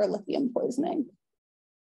toxicity, or lithium poisoning.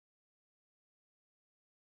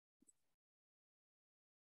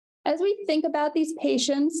 As we think about these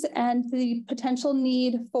patients and the potential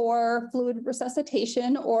need for fluid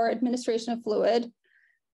resuscitation or administration of fluid,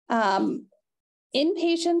 in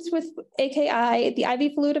patients with AKI, the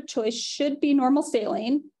IV fluid of choice should be normal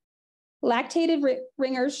saline. Lactated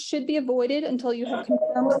ringers should be avoided until you have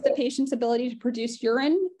confirmed the patient's ability to produce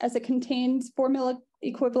urine, as it contains 4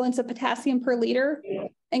 milliequivalents of potassium per liter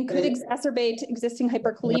and could exacerbate existing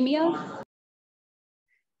hyperkalemia.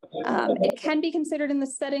 It can be considered in the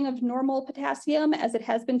setting of normal potassium, as it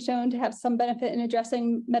has been shown to have some benefit in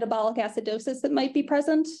addressing metabolic acidosis that might be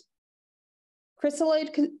present.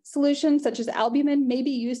 Crystalloid solutions such as albumin may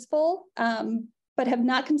be useful, but have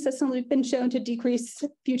not consistently been shown to decrease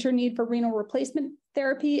future need for renal replacement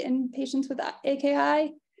therapy in patients with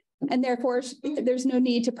AKI, and therefore there's no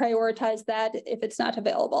need to prioritize that if it's not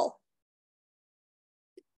available.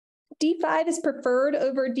 D5 is preferred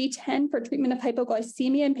over D10 for treatment of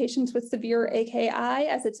hypoglycemia in patients with severe AKI,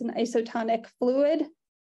 as it's an isotonic fluid.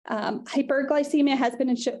 Hyperglycemia has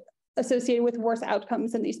been associated with worse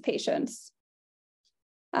outcomes in these patients.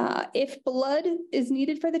 If blood is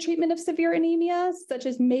needed for the treatment of severe anemia, such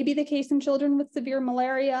as may be the case in children with severe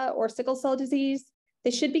malaria or sickle cell disease,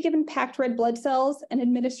 they should be given packed red blood cells and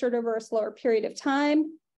administered over a slower period of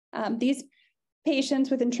time. These patients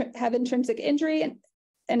have intrinsic injury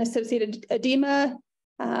and associated edema.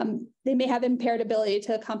 They may have impaired ability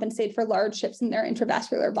to compensate for large shifts in their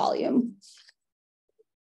intravascular volume.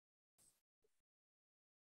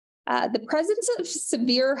 The presence of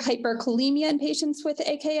severe hyperkalemia in patients with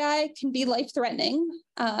AKI can be life-threatening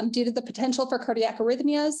due to the potential for cardiac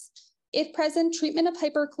arrhythmias. If present, treatment of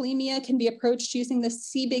hyperkalemia can be approached using the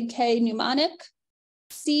C-big-K mnemonic.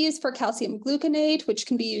 C is for calcium gluconate, which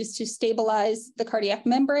can be used to stabilize the cardiac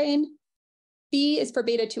membrane. B is for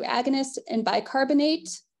beta-2 agonist and bicarbonate.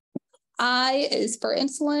 I is for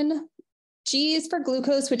insulin. G is for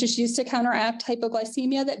glucose, which is used to counteract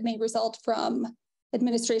hypoglycemia that may result from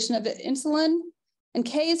administration of insulin. And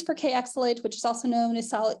K is for K-oxalate, which is also known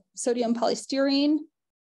as sodium polystyrene.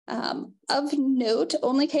 Of note,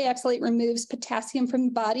 only K-oxalate removes potassium from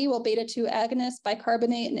the body, while beta-2 agonist,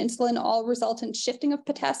 bicarbonate, and insulin all result in shifting of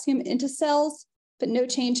potassium into cells, but no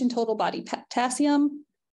change in total body potassium.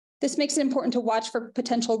 This makes it important to watch for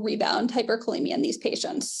potential rebound hyperkalemia in these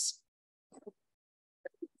patients.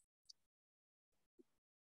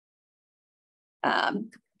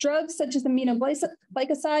 Drugs such as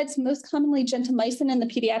aminoglycosides, most commonly gentamicin in the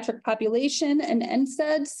pediatric population, and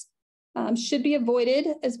NSAIDs should be avoided,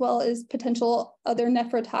 as well as potential other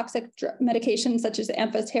nephrotoxic medications such as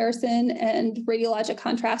amphotericin and radiologic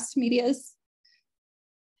contrast medias.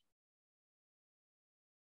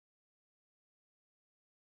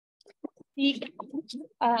 The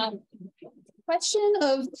question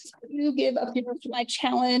of you give a furosemide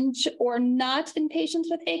challenge or not in patients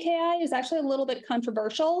with AKI is actually a little bit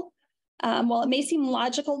controversial. While it may seem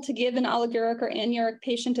logical to give an oliguric or anuric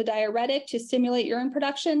patient a diuretic to stimulate urine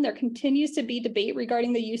production, there continues to be debate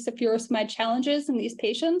regarding the use of furosemide challenges in these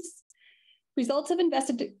patients. Results of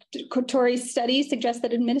investigatory studies suggest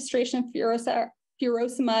that administration of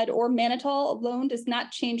furosemide or mannitol alone does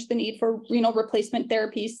not change the need for renal replacement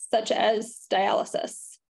therapies such as dialysis.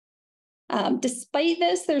 Despite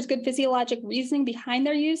this, there's good physiologic reasoning behind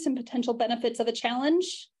their use and potential benefits of a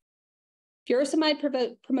challenge. Furosemide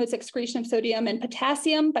promotes excretion of sodium and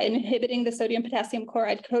potassium by inhibiting the sodium-potassium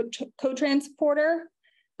chloride cotransporter,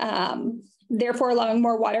 therefore allowing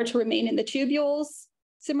more water to remain in the tubules.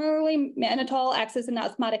 Similarly, mannitol acts as an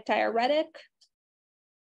osmotic diuretic.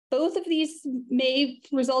 Both of these may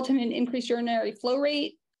result in an increased urinary flow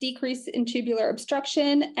rate, decrease in tubular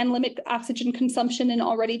obstruction, and limit oxygen consumption in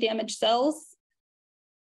already damaged cells.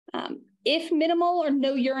 If minimal or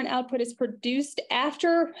no urine output is produced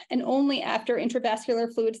after and only after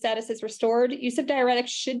intravascular fluid status is restored, use of diuretics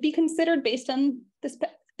should be considered based on this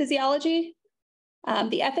physiology.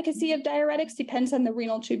 The efficacy of diuretics depends on the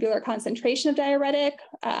renal tubular concentration of diuretic,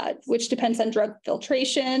 which depends on drug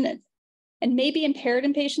filtration and may be impaired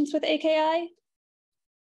in patients with AKI.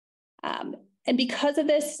 And because of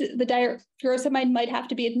this, the furosemide might have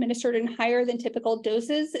to be administered in higher than typical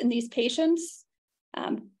doses in these patients.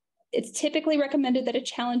 It's typically recommended that a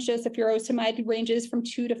challenge dose of furosemide ranges from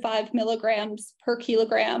 2 to 5 milligrams per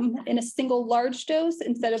kilogram in a single large dose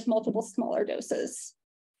instead of multiple smaller doses.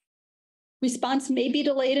 Response may be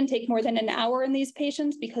delayed and take more than an hour in these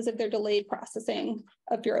patients because of their delayed processing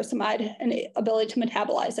of furosemide and ability to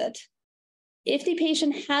metabolize it. If the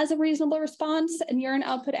patient has a reasonable response and urine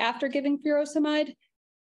output after giving furosemide,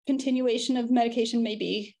 continuation of medication may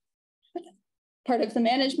be part of the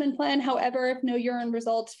management plan. However, if no urine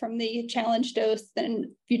results from the challenge dose,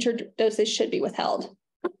 then future doses should be withheld.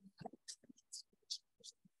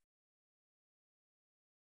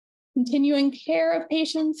 Continuing care of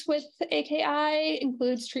patients with AKI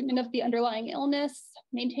includes treatment of the underlying illness,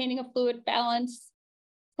 maintaining a fluid balance,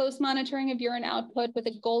 close monitoring of urine output with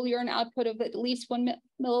a goal urine output of at least 1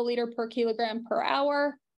 milliliter per kilogram per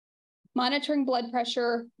hour, monitoring blood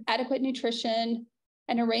pressure, adequate nutrition,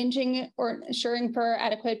 and arranging or ensuring for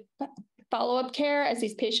adequate follow-up care as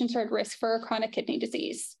these patients are at risk for chronic kidney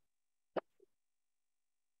disease.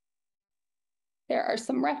 There are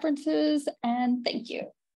some references, and thank you.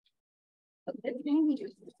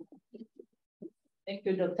 Thank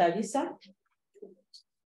you, Dr. Lisa.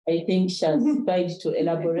 I think she has tried to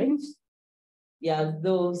elaborate. Yeah,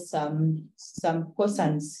 though some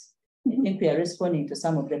concerns, I think we are responding to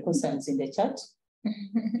some of the concerns in the chat.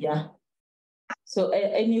 Yeah. So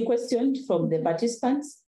any questions from the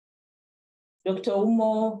participants? Dr.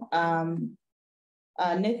 Umo,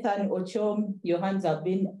 Nathan Ochom, your hands have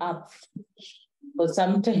been up for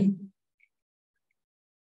some time.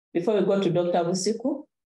 Before we go to Dr. Busiku,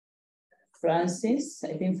 Francis,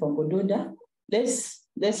 I think from Bududa, let's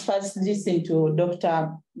first listen to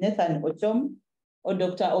Dr. Nathan Ochom or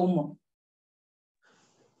Dr. Umo.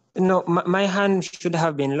 No, my hand should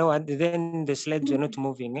have been lowered, then the slides were not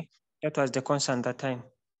moving. Eh? That was the concern at that time.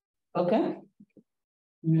 Okay.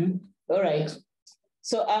 All right.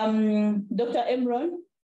 So Dr. Emron,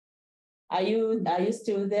 are you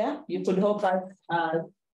still there? You could help us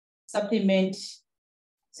supplement,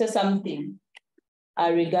 say something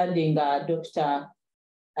regarding Dr.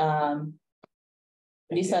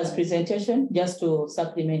 Lisa's presentation, just to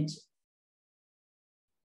supplement.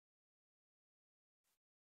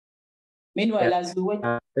 Meanwhile, as we wait.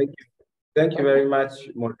 Thank you very much,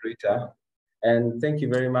 moderator. And thank you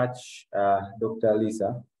very much, Dr.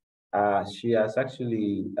 Lisa. She has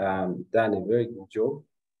actually done a very good job.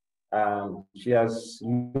 She has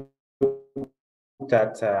looked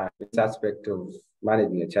at this aspect of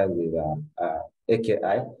managing a child with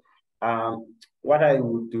AKI. What I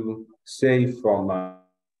would say from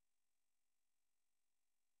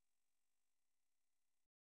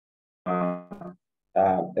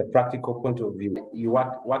a practical point of view, you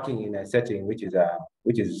are working in a setting which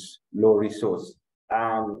is low resource.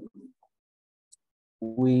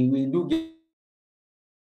 We do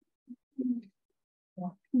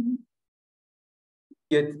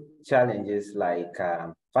get challenges like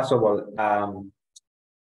first of all,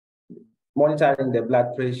 monitoring the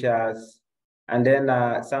blood pressures, and then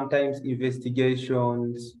sometimes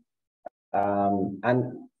investigations,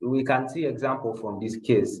 and we can see example from this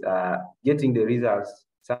case. Getting the results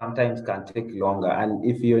sometimes can take longer, and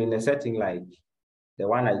if you're in a setting like the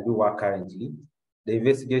one I do work currently, the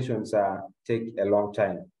investigations take a long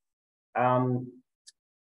time.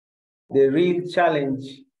 The real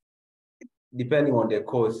challenge, depending on the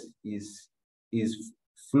cause, is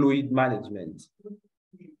fluid management,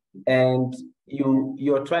 and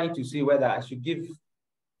you're trying to see whether I should give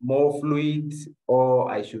more fluid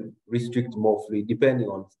or I should restrict more fluid, depending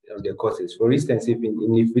on the causes. For instance, if in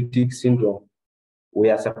nephritic syndrome, we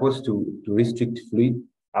are supposed to restrict fluid.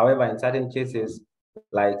 However, in certain cases,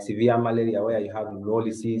 like severe malaria, where you have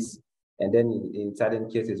neurolysis, and then in certain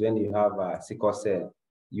cases, when you have sickle cell,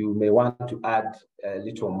 you may want to add a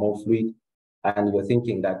little more fluid, and you're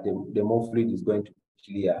thinking that the more fluid is going to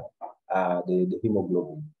clear the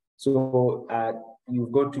hemoglobin. So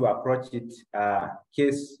you've got to approach it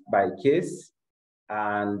case by case,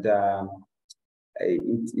 and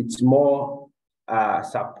it's more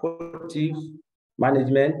supportive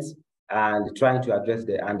management and trying to address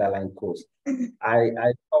the underlying cause. I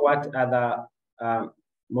know what other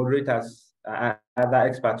moderators, other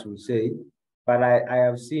experts will say, but I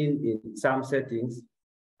have seen in some settings,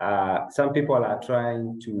 some people are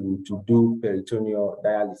trying to do peritoneal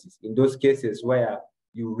dialysis. In those cases where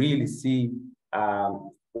you really see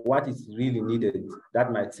what is really needed,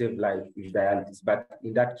 that might save life with dialysis. But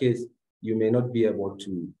in that case, you may not be able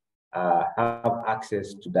to have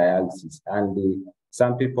access to dialysis. And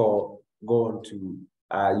some people go on to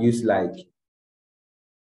use like,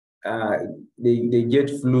 they get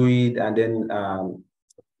fluid and then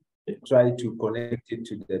try to connect it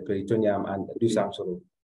to the peritoneum and do some sort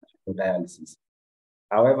of dialysis.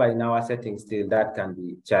 However, in our setting still, that can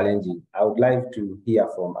be challenging. I would like to hear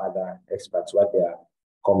from other experts what their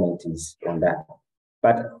comment is on that.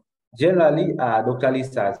 But generally, Dr.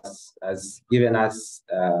 Lisa has given us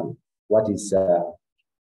what is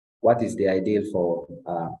what is the ideal for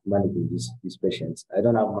managing these patients. I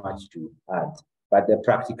don't have much to add, but the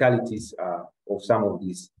practicalities of some of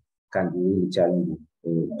these can be really challenging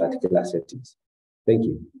in particular settings. Thank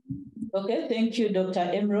you. Okay, thank you,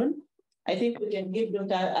 Dr. Emron. I think we can give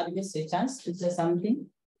Dr. Abdeso a chance to say something.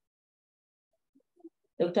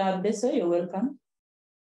 Dr. Abdeso, you're welcome.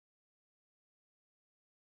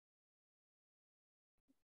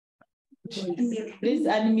 Please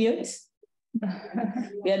unmute.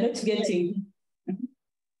 We are not getting.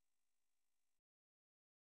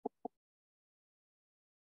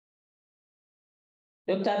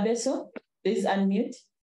 Dr. Abdeso, please unmute.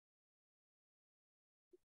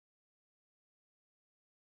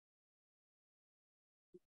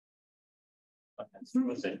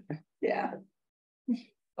 Yeah.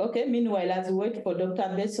 Okay, meanwhile, as we wait for Dr.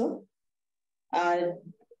 Abdeso,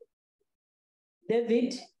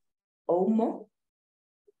 David Oumo.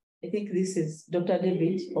 I think this is Dr.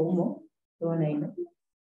 David Oumo, the one I know.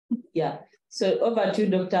 Yeah, so over to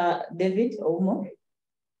Dr. David Oumo.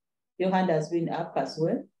 Your hand has been up as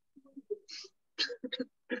well.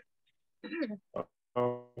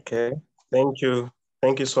 Okay, thank you.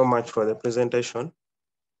 Thank you so much for the presentation.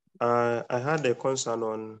 I had a concern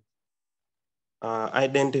on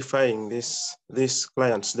identifying these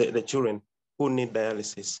clients, the children who need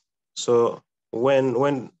dialysis. So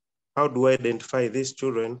how do I identify these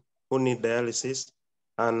children who need dialysis,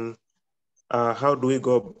 and how do we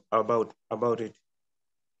go about it?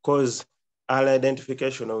 Because early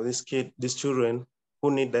identification of these children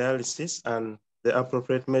who need dialysis and the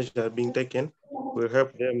appropriate measure being taken will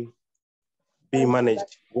help them be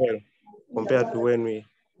managed well compared to when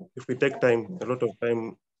if we take time, a lot of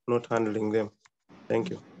time not handling them. Thank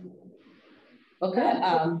you. Okay,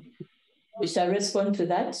 we shall respond to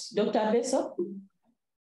that. Dr. Abdeso?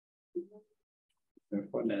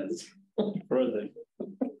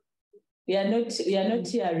 We are not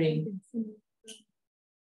hearing.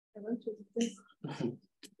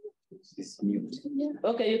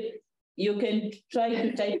 Okay, you can try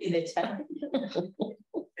to type in the chat.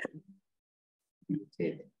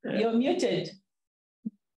 You're muted.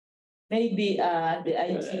 Maybe the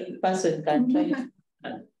IT person can try to,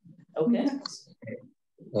 okay?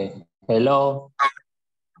 Hello.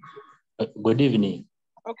 Good evening.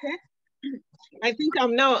 Okay. I think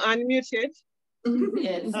I'm now unmuted.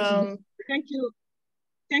 Yes.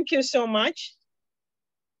 Thank you so much,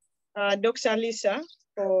 Dr. Lisa,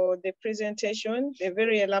 for the presentation, the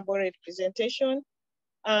very elaborate presentation.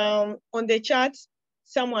 On the chat,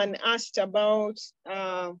 someone asked about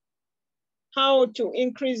how to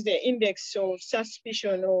increase the index of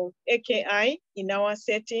suspicion of AKI in our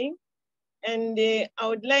setting. And I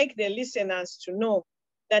would like the listeners to know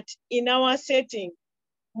that in our setting,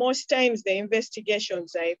 most times the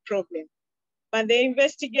investigations are a problem, but the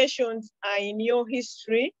investigations are in your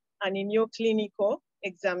history and in your clinical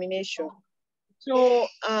examination. So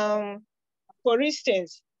for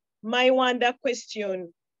instance, my wonder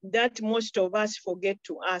question that most of us forget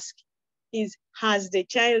to ask is, has the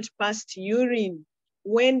child passed urine?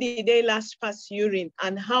 When did they last pass urine,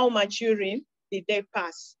 and how much urine did they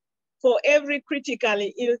pass? For every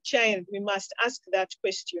critically ill child, we must ask that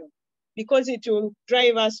question because it will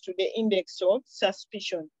drive us to the index of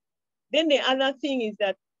suspicion. Then the other thing is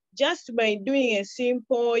that just by doing a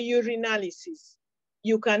simple urinalysis,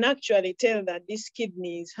 you can actually tell that this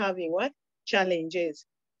kidney is having what? Challenges.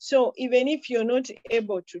 So even if you're not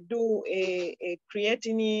able to do a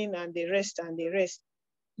creatinine and the rest,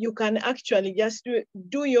 you can actually just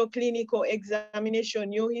do your clinical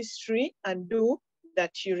examination, your history, and do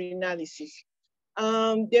that urinalysis.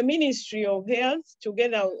 The Ministry of Health,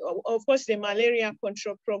 together, of course, the Malaria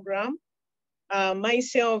Control Program,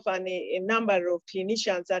 myself and a number of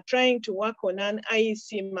clinicians are trying to work on an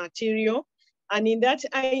IEC material. And in that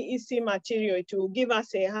IEC material, it will give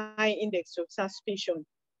us a high index of suspicion.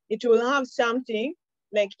 It will have something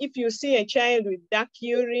like, if you see a child with dark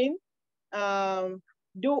urine,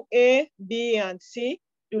 do A, B, and C.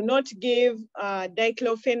 Do not give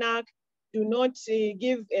diclofenac. Do not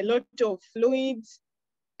give a lot of fluids.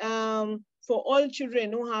 For all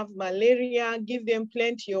children who have malaria, give them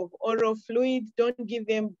plenty of oral fluids. Don't give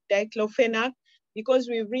them diclofenac, because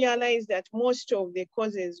we realize that most of the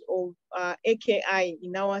causes of AKI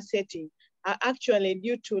in our setting are actually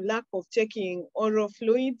due to lack of taking oral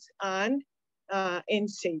fluids and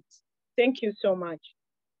NSAIDs. Thank you so much.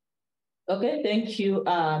 Okay, thank you,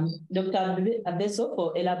 Dr. Abdeso,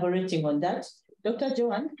 for elaborating on that. Dr.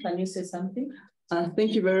 Johan, can you say something?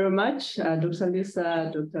 Thank you very much, Dr.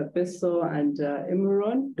 Lisa, Dr. Abdeso, and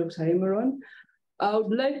Dr. Emron. I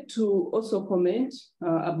would like to also comment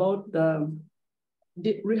about the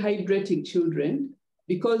rehydrating children,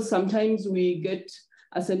 because sometimes we get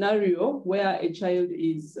a scenario where a child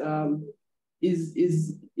is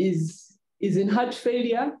in heart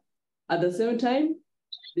failure. At the same time,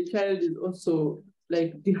 the child is also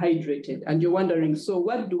like dehydrated, and you're wondering, so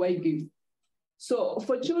what do I give? So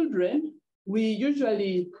for children, we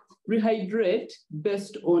usually rehydrate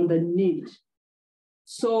based on the need.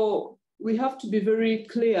 So we have to be very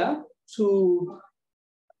clear to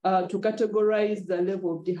categorize the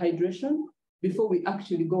level of dehydration before we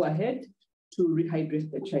actually go ahead to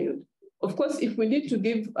rehydrate the child. Of course, if we need to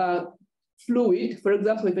give fluid, for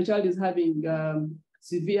example, if a child is having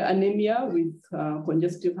severe anemia with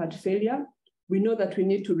congestive heart failure, we know that we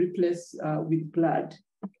need to replace with blood.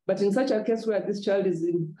 But in such a case where this child is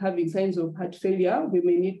having signs of heart failure, we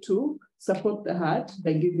may need to support the heart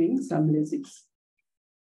by giving some Lasix.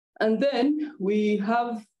 And then we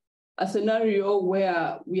have a scenario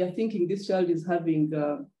where we are thinking this child is having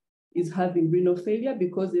renal failure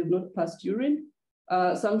because they have not passed urine.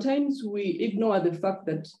 Sometimes we ignore the fact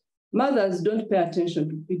that mothers don't pay attention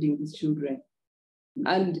to feeding these children.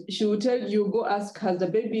 And she will tell you, go ask, has the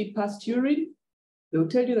baby passed urine? They will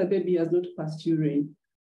tell you the baby has not passed urine.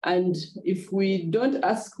 And if we don't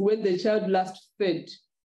ask when the child last fed,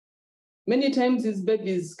 many times these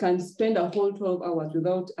babies can spend a whole 12 hours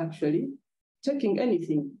without actually taking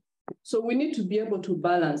anything. So we need to be able to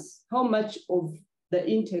balance how much of the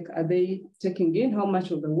intake are they taking in, how much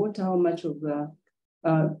of the water, how much of the,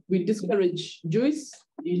 we discourage juice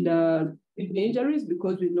in kidney injuries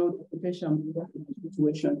because we know the patient in that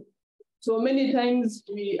situation. So many times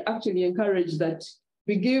we actually encourage that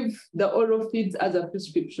we give the oral feeds as a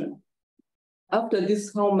prescription. After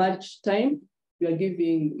this, how much time we are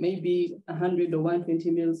giving maybe 100 or 120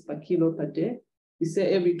 mils per kilo per day. We say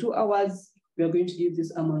every 2 hours, we are going to give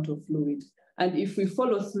this amount of fluid. And if we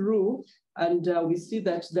follow through and we see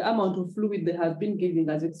that the amount of fluid they have been giving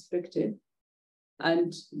as expected,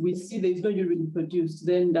 and we see there is no urine produced,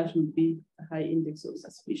 then that would be a high index of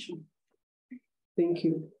suspicion. Thank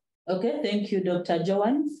you. Okay, thank you, Dr.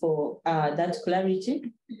 Joan, for that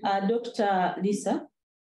clarity. Dr. Lisa,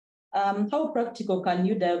 how practical can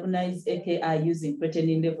you diagnose AKI using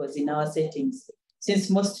creatinine levels in our settings?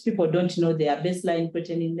 Since most people don't know their baseline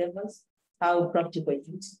creatinine levels, how practical is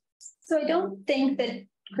it? So I don't think that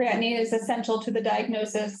creatinine is essential to the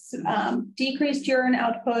diagnosis. Decreased urine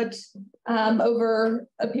output over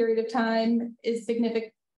a period of time is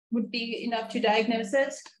significant, would be enough to diagnose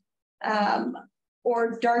it.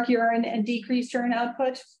 Or dark urine and decreased urine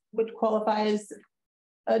output would qualify as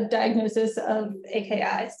a diagnosis of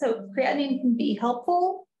AKI. So creatinine can be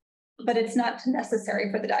helpful, but it's not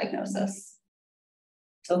necessary for the diagnosis.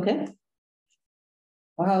 Okay.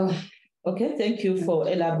 Wow. Okay, thank you for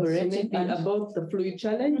elaborating. So about the fluid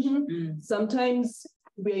challenge. Sometimes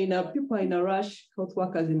people are in a rush, health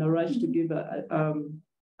workers in a rush to give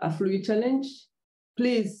a fluid challenge.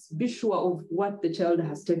 Please be sure of what the child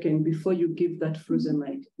has taken before you give that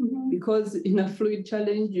furosemide. Because in a fluid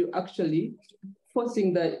challenge, you're actually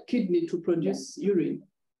forcing the kidney to produce urine.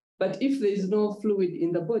 But if there is no fluid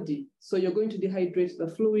in the body, so you're going to dehydrate the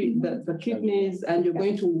fluid, the kidneys, and you're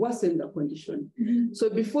going to worsen the condition. So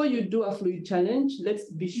before you do a fluid challenge, let's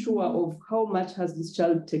be sure of how much has this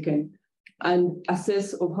child taken and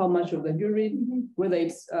assess of how much of the urine, whether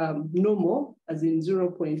it's normal, as in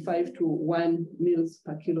 0.5 to 1 mils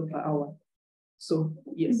per kilo per hour. So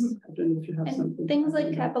yes, I don't know if you have something. Things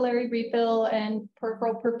like capillary refill and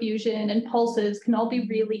peripheral perfusion and pulses can all be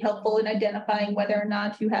really helpful in identifying whether or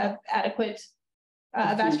not you have adequate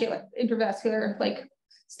vascular, intravascular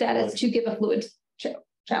status to give a fluid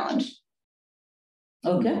challenge.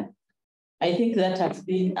 Okay, I think that has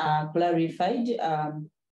been clarified.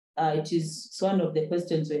 It is one of the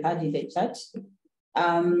questions we had in the chat.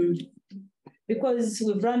 Because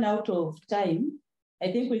we've run out of time,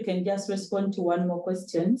 I think we can just respond to one more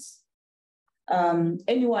question.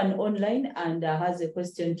 Anyone online and has a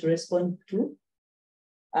question to respond to?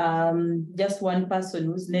 Just one person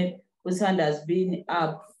whose hand has been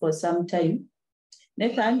up for some time.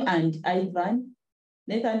 Nathan and Ivan.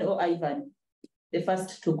 Nathan or Ivan, the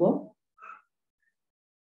first to go.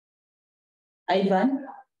 Ivan.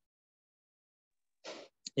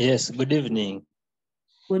 Yes, good evening.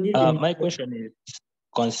 Good evening. My question is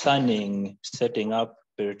concerning setting up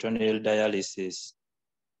peritoneal dialysis.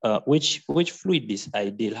 Which fluid is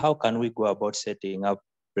ideal? How can we go about setting up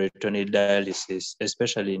peritoneal dialysis,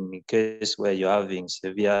 especially in the case where you're having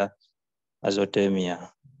severe azotemia,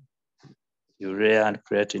 urea and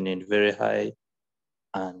creatinine very high,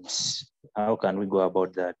 and how can we go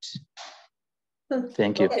about that?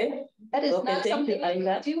 Thank you. Okay. That is okay, not thank something you,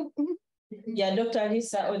 Ivan. do. Yeah, Dr.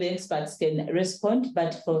 Lisa, all the experts can respond,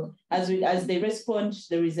 but as they respond,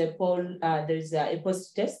 there is a poll, there is a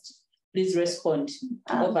post-test. Please respond.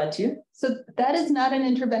 Over to you. So that is not an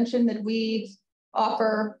intervention that we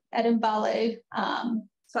offer at Mbale.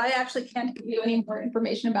 So I actually can't give you any more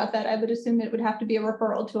information about that. I would assume it would have to be a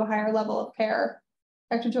referral to a higher level of care.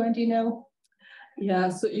 Dr. Joanne, do you know? Yeah,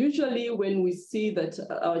 so usually when we see that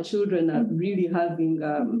our children are really having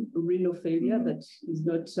renal failure,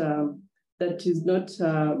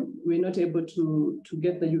 we're not able to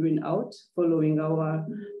get the urine out following our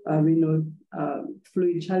renal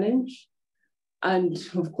fluid challenge. And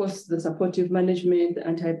of course, the supportive management,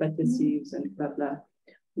 antihypertensives and blah, blah.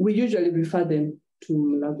 We usually refer them to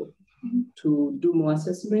Mulago to do more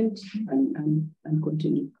assessment and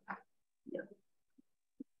continue. Yeah.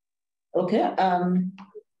 Okay.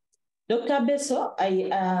 Dr. Beso,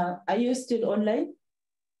 are you still online?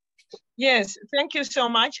 Yes, thank you so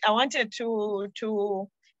much. I wanted to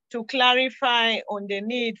clarify on the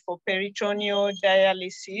need for peritoneal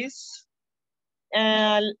dialysis.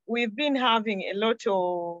 We've been having a lot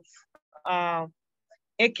of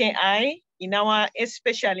AKI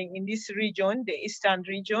especially in this region, the eastern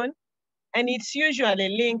region, and it's usually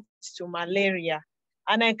linked to malaria.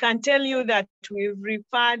 And I can tell you that we've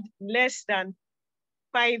referred less than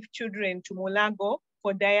 5 children to Mulago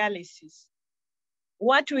for dialysis.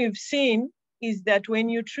 What we've seen is that when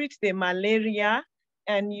you treat the malaria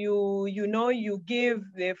and you give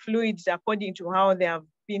the fluids according to how they have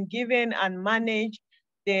been given and manage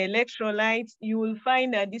the electrolytes, you will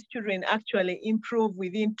find that these children actually improve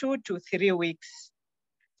within 2 to 3 weeks.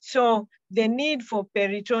 So the need for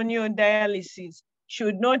peritoneal dialysis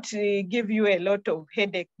should not give you a lot of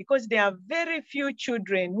headache, because there are very few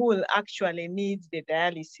children who will actually need the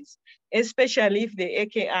dialysis, especially if the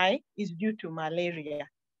AKI is due to malaria.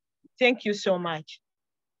 Thank you so much.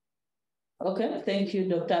 Okay, thank you,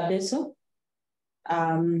 Dr. Beso.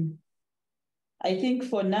 I think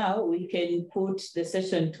for now, we can put the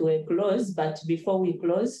session to a close, but before we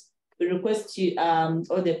close, we request you,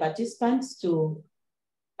 all the participants to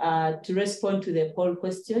respond to the poll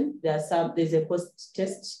question. There's a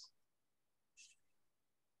post-test.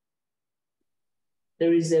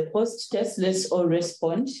 There is a post-test. Let's all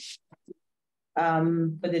respond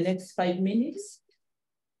for the next 5 minutes.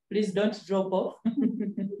 Please don't drop off.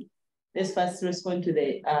 Let's first respond to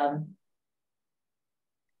the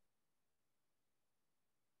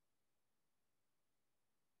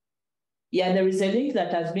yeah, there is a link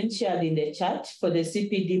that has been shared in the chat for the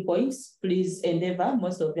CPD points. Please endeavor.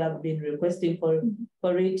 Most of you have been requesting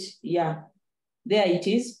for it. Yeah, there it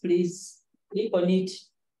is. Please click on it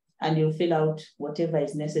and you'll fill out whatever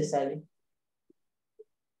is necessary.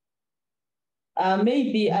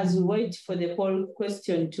 Maybe as we wait for the poll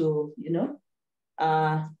question to,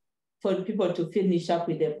 for people to finish up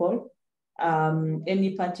with the poll,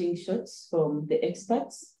 any parting shots from the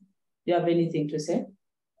experts? Do you have anything to say?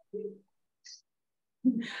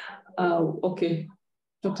 Okay,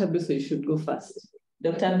 Dr. Beso, you should go first.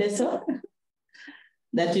 Dr. Beso,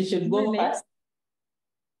 that you should go first.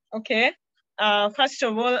 Okay. First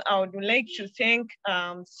of all, I would like to thank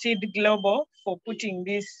Seed Global for putting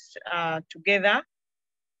this together.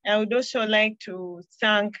 I would also like to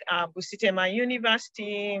thank Busitema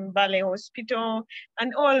University, Mbale Hospital,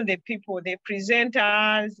 and all the people, the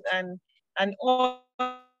presenters, and all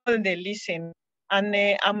the listeners. And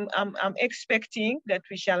I'm expecting that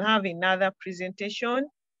we shall have another presentation,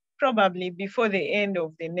 probably before the end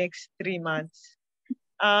of the next 3 months.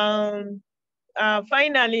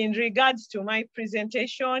 Finally, in regards to my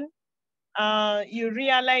presentation, you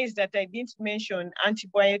realize that I didn't mention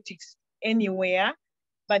antibiotics anywhere,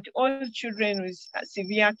 but all children with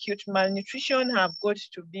severe acute malnutrition have got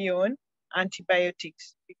to be on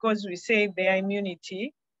antibiotics, because we say their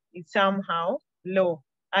immunity is somehow low.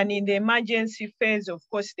 And in the emergency phase, of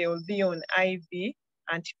course, they will be on IV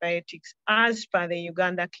antibiotics as per the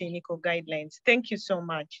Uganda clinical guidelines. Thank you so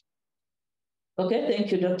much. Okay, thank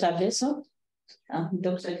you, Dr. Beso.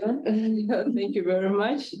 Dr. John? Thank you very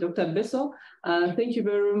much, Dr. Beso. Thank you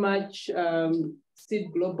very much,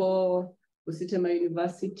 Seed Global, Busitema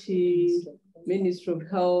University, Ministry of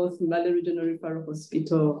Health, Mbale Regional Referral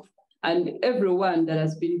Hospital, and everyone that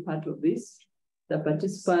has been part of this, the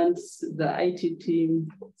participants, the IT team.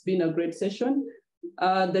 It's been a great session.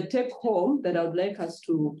 The take home that I would like us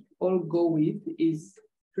to all go with is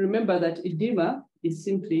to remember that edema is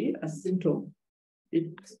simply a symptom.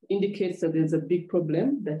 It indicates that there's a big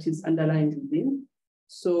problem that is underlying within.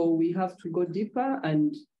 So we have to go deeper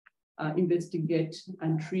and investigate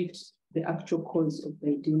and treat the actual cause of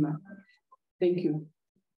the edema. Thank you.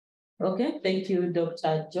 Okay, thank you,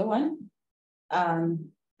 Dr. Joanne.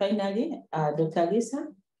 Finally, Dr. Lisa.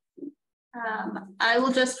 I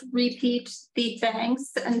will just repeat the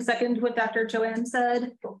thanks and second what Dr. Joanne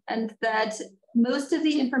said, and that most of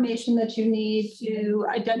the information that you need to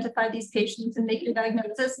identify these patients and make your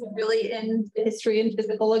diagnosis is really in the history and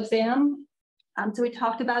physical exam. So we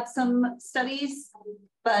talked about some studies,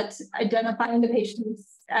 but identifying the patients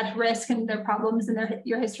at risk and their problems in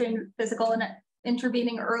your history and physical and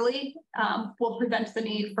intervening early will prevent the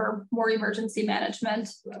need for more emergency management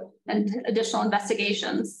and additional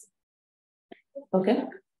investigations. Okay.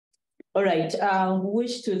 All right.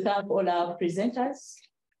 Wish to thank all our presenters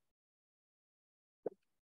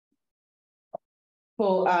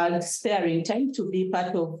for sparing time to be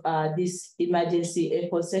part of this emergency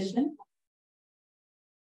echo session.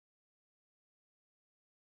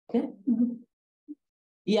 Okay.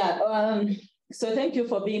 Yeah. So thank you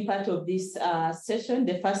for being part of this session,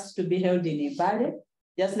 the first to be held in Mbale.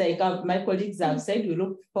 Just like my colleagues have said, we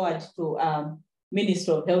look forward to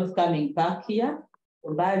Minister of Health coming back here,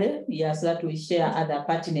 Mbale, so that we share other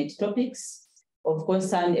pertinent topics of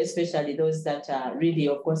concern, especially those that are really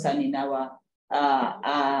of concern in our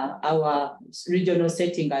regional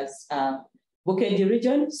setting as Bukendi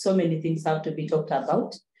region. So many things have to be talked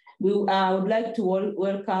about. We would like to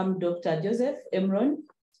welcome Dr. Joseph Emron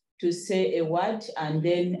to say a word, and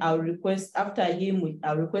then I'll request, after him,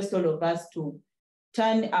 I'll request all of us to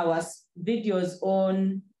turn our videos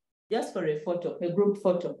on just for a photo, a group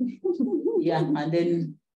photo. Yeah, and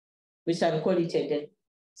then we shall call it a day.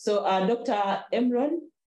 So Dr. Emron,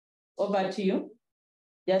 over to you.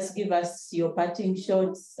 Just give us your parting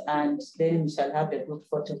shots, and then we shall have a group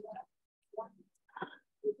photo.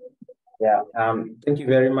 Yeah, thank you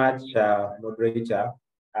very much, moderator.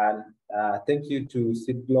 And thank you to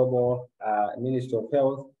SID Global, Minister of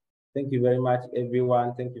Health. Thank you very much,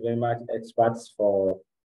 everyone. Thank you very much, experts, for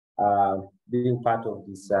being part of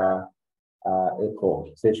this echo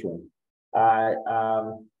session. I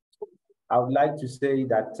would like to say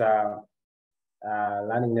that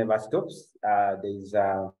learning never stops. There's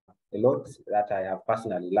a lot that I have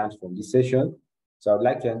personally learned from this session. So I'd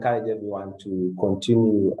like to encourage everyone to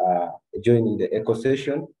continue joining the echo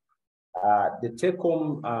session. The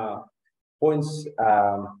take-home points,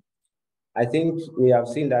 I think we have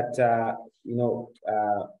seen that,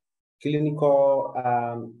 clinical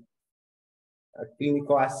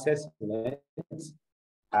assessment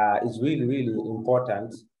is really, really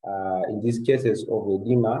important in these cases of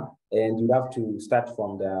edema, and you have to start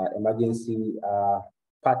from the emergency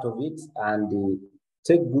part of it and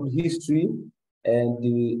take good history. And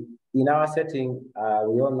in our setting,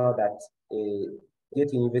 we all know that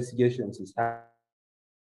getting investigations is hard.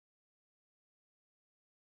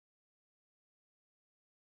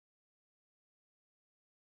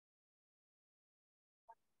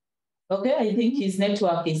 Okay, I think his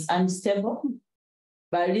network is unstable,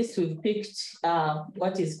 but at least we've picked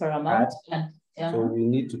what is paramount. So we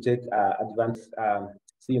need to take advantage.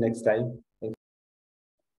 See you next time. Thank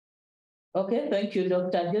you. Okay, thank you,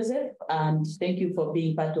 Dr. Joseph, and thank you for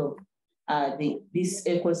being part of this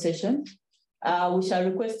echo session. We shall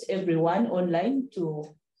request everyone online to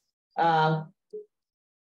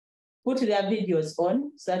put their videos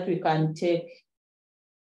on so that we can take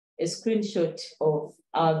a screenshot of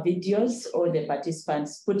our videos, or the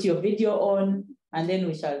participants. Put your video on, and then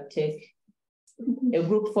we shall take a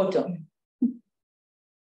group photo.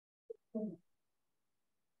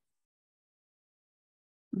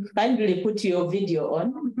 Kindly put your video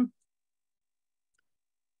on.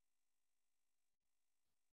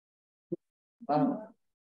 Wow.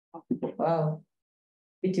 Wow.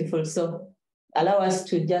 Beautiful. So allow us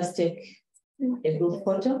to just take a group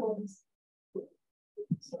photo.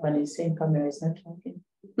 Someone is saying camera is not working.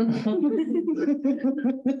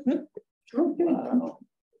 Wow.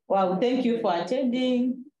 Wow, thank you for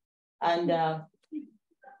attending. And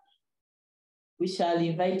we shall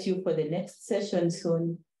invite you for the next session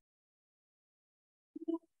soon.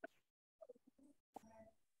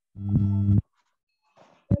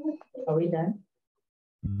 Are we done?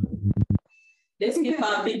 Let's keep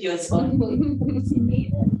our videos on.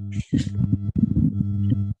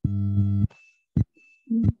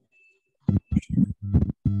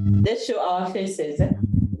 Let's show our faces.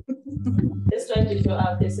 Let's try to show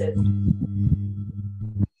our faces.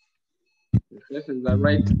 The faces are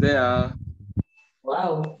right there.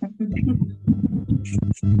 Wow.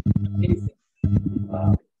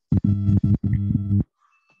 Wow.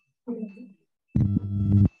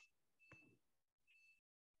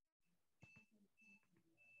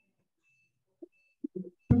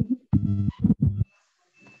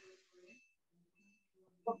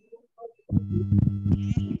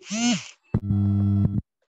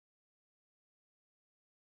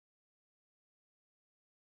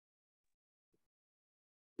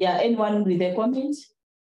 Yeah, anyone with a comment,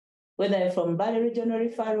 whether from Mbale Regional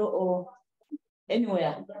Referral or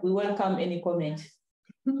anywhere, we welcome any comment.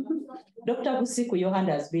 Dr. Busiku, your hand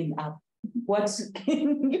has been up.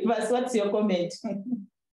 Give us, what's your comment?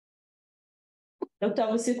 Dr.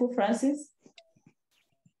 Busiku Francis?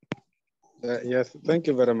 Yes, thank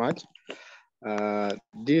you very much.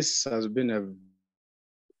 This has been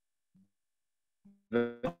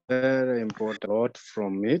a very important lot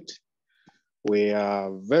from it. We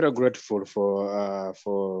are very grateful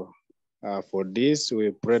for this.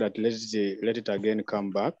 We pray that let it again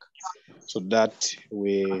come back so that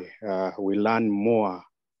we learn more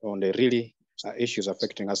on the really issues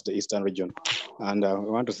affecting us, the Eastern region. And I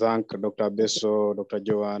want to thank Dr. Beso, Dr.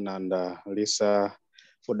 Joan, and Lisa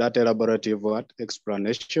for that elaborative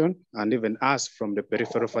explanation, and even us from the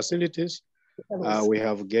peripheral facilities. We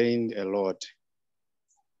have gained a lot,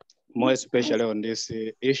 more especially on this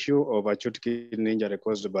issue of acute kidney injury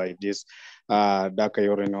caused by this dark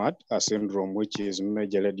urine syndrome, which is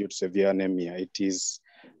majorly due to severe anemia. It's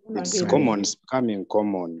common, it's becoming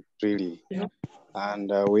common, really. Yeah.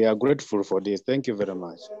 And we are grateful for this. Thank you very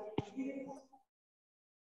much.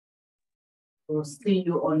 We'll see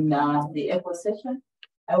you on the April session.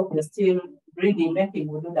 I hope you're still breathing, making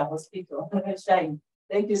the hospital shine.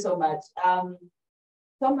 Thank you so much.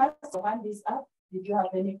 Thomas, your hand is up. Did you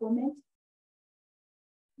have any comment?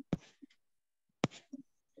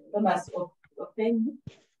 Thomas, open.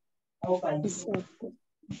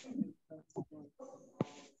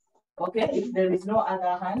 Okay, if there is no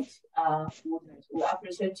other hand, we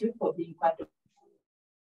appreciate you for being part of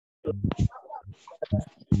it.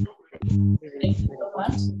 Thank you so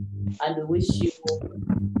much, and we wish you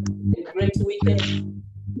a great weekend.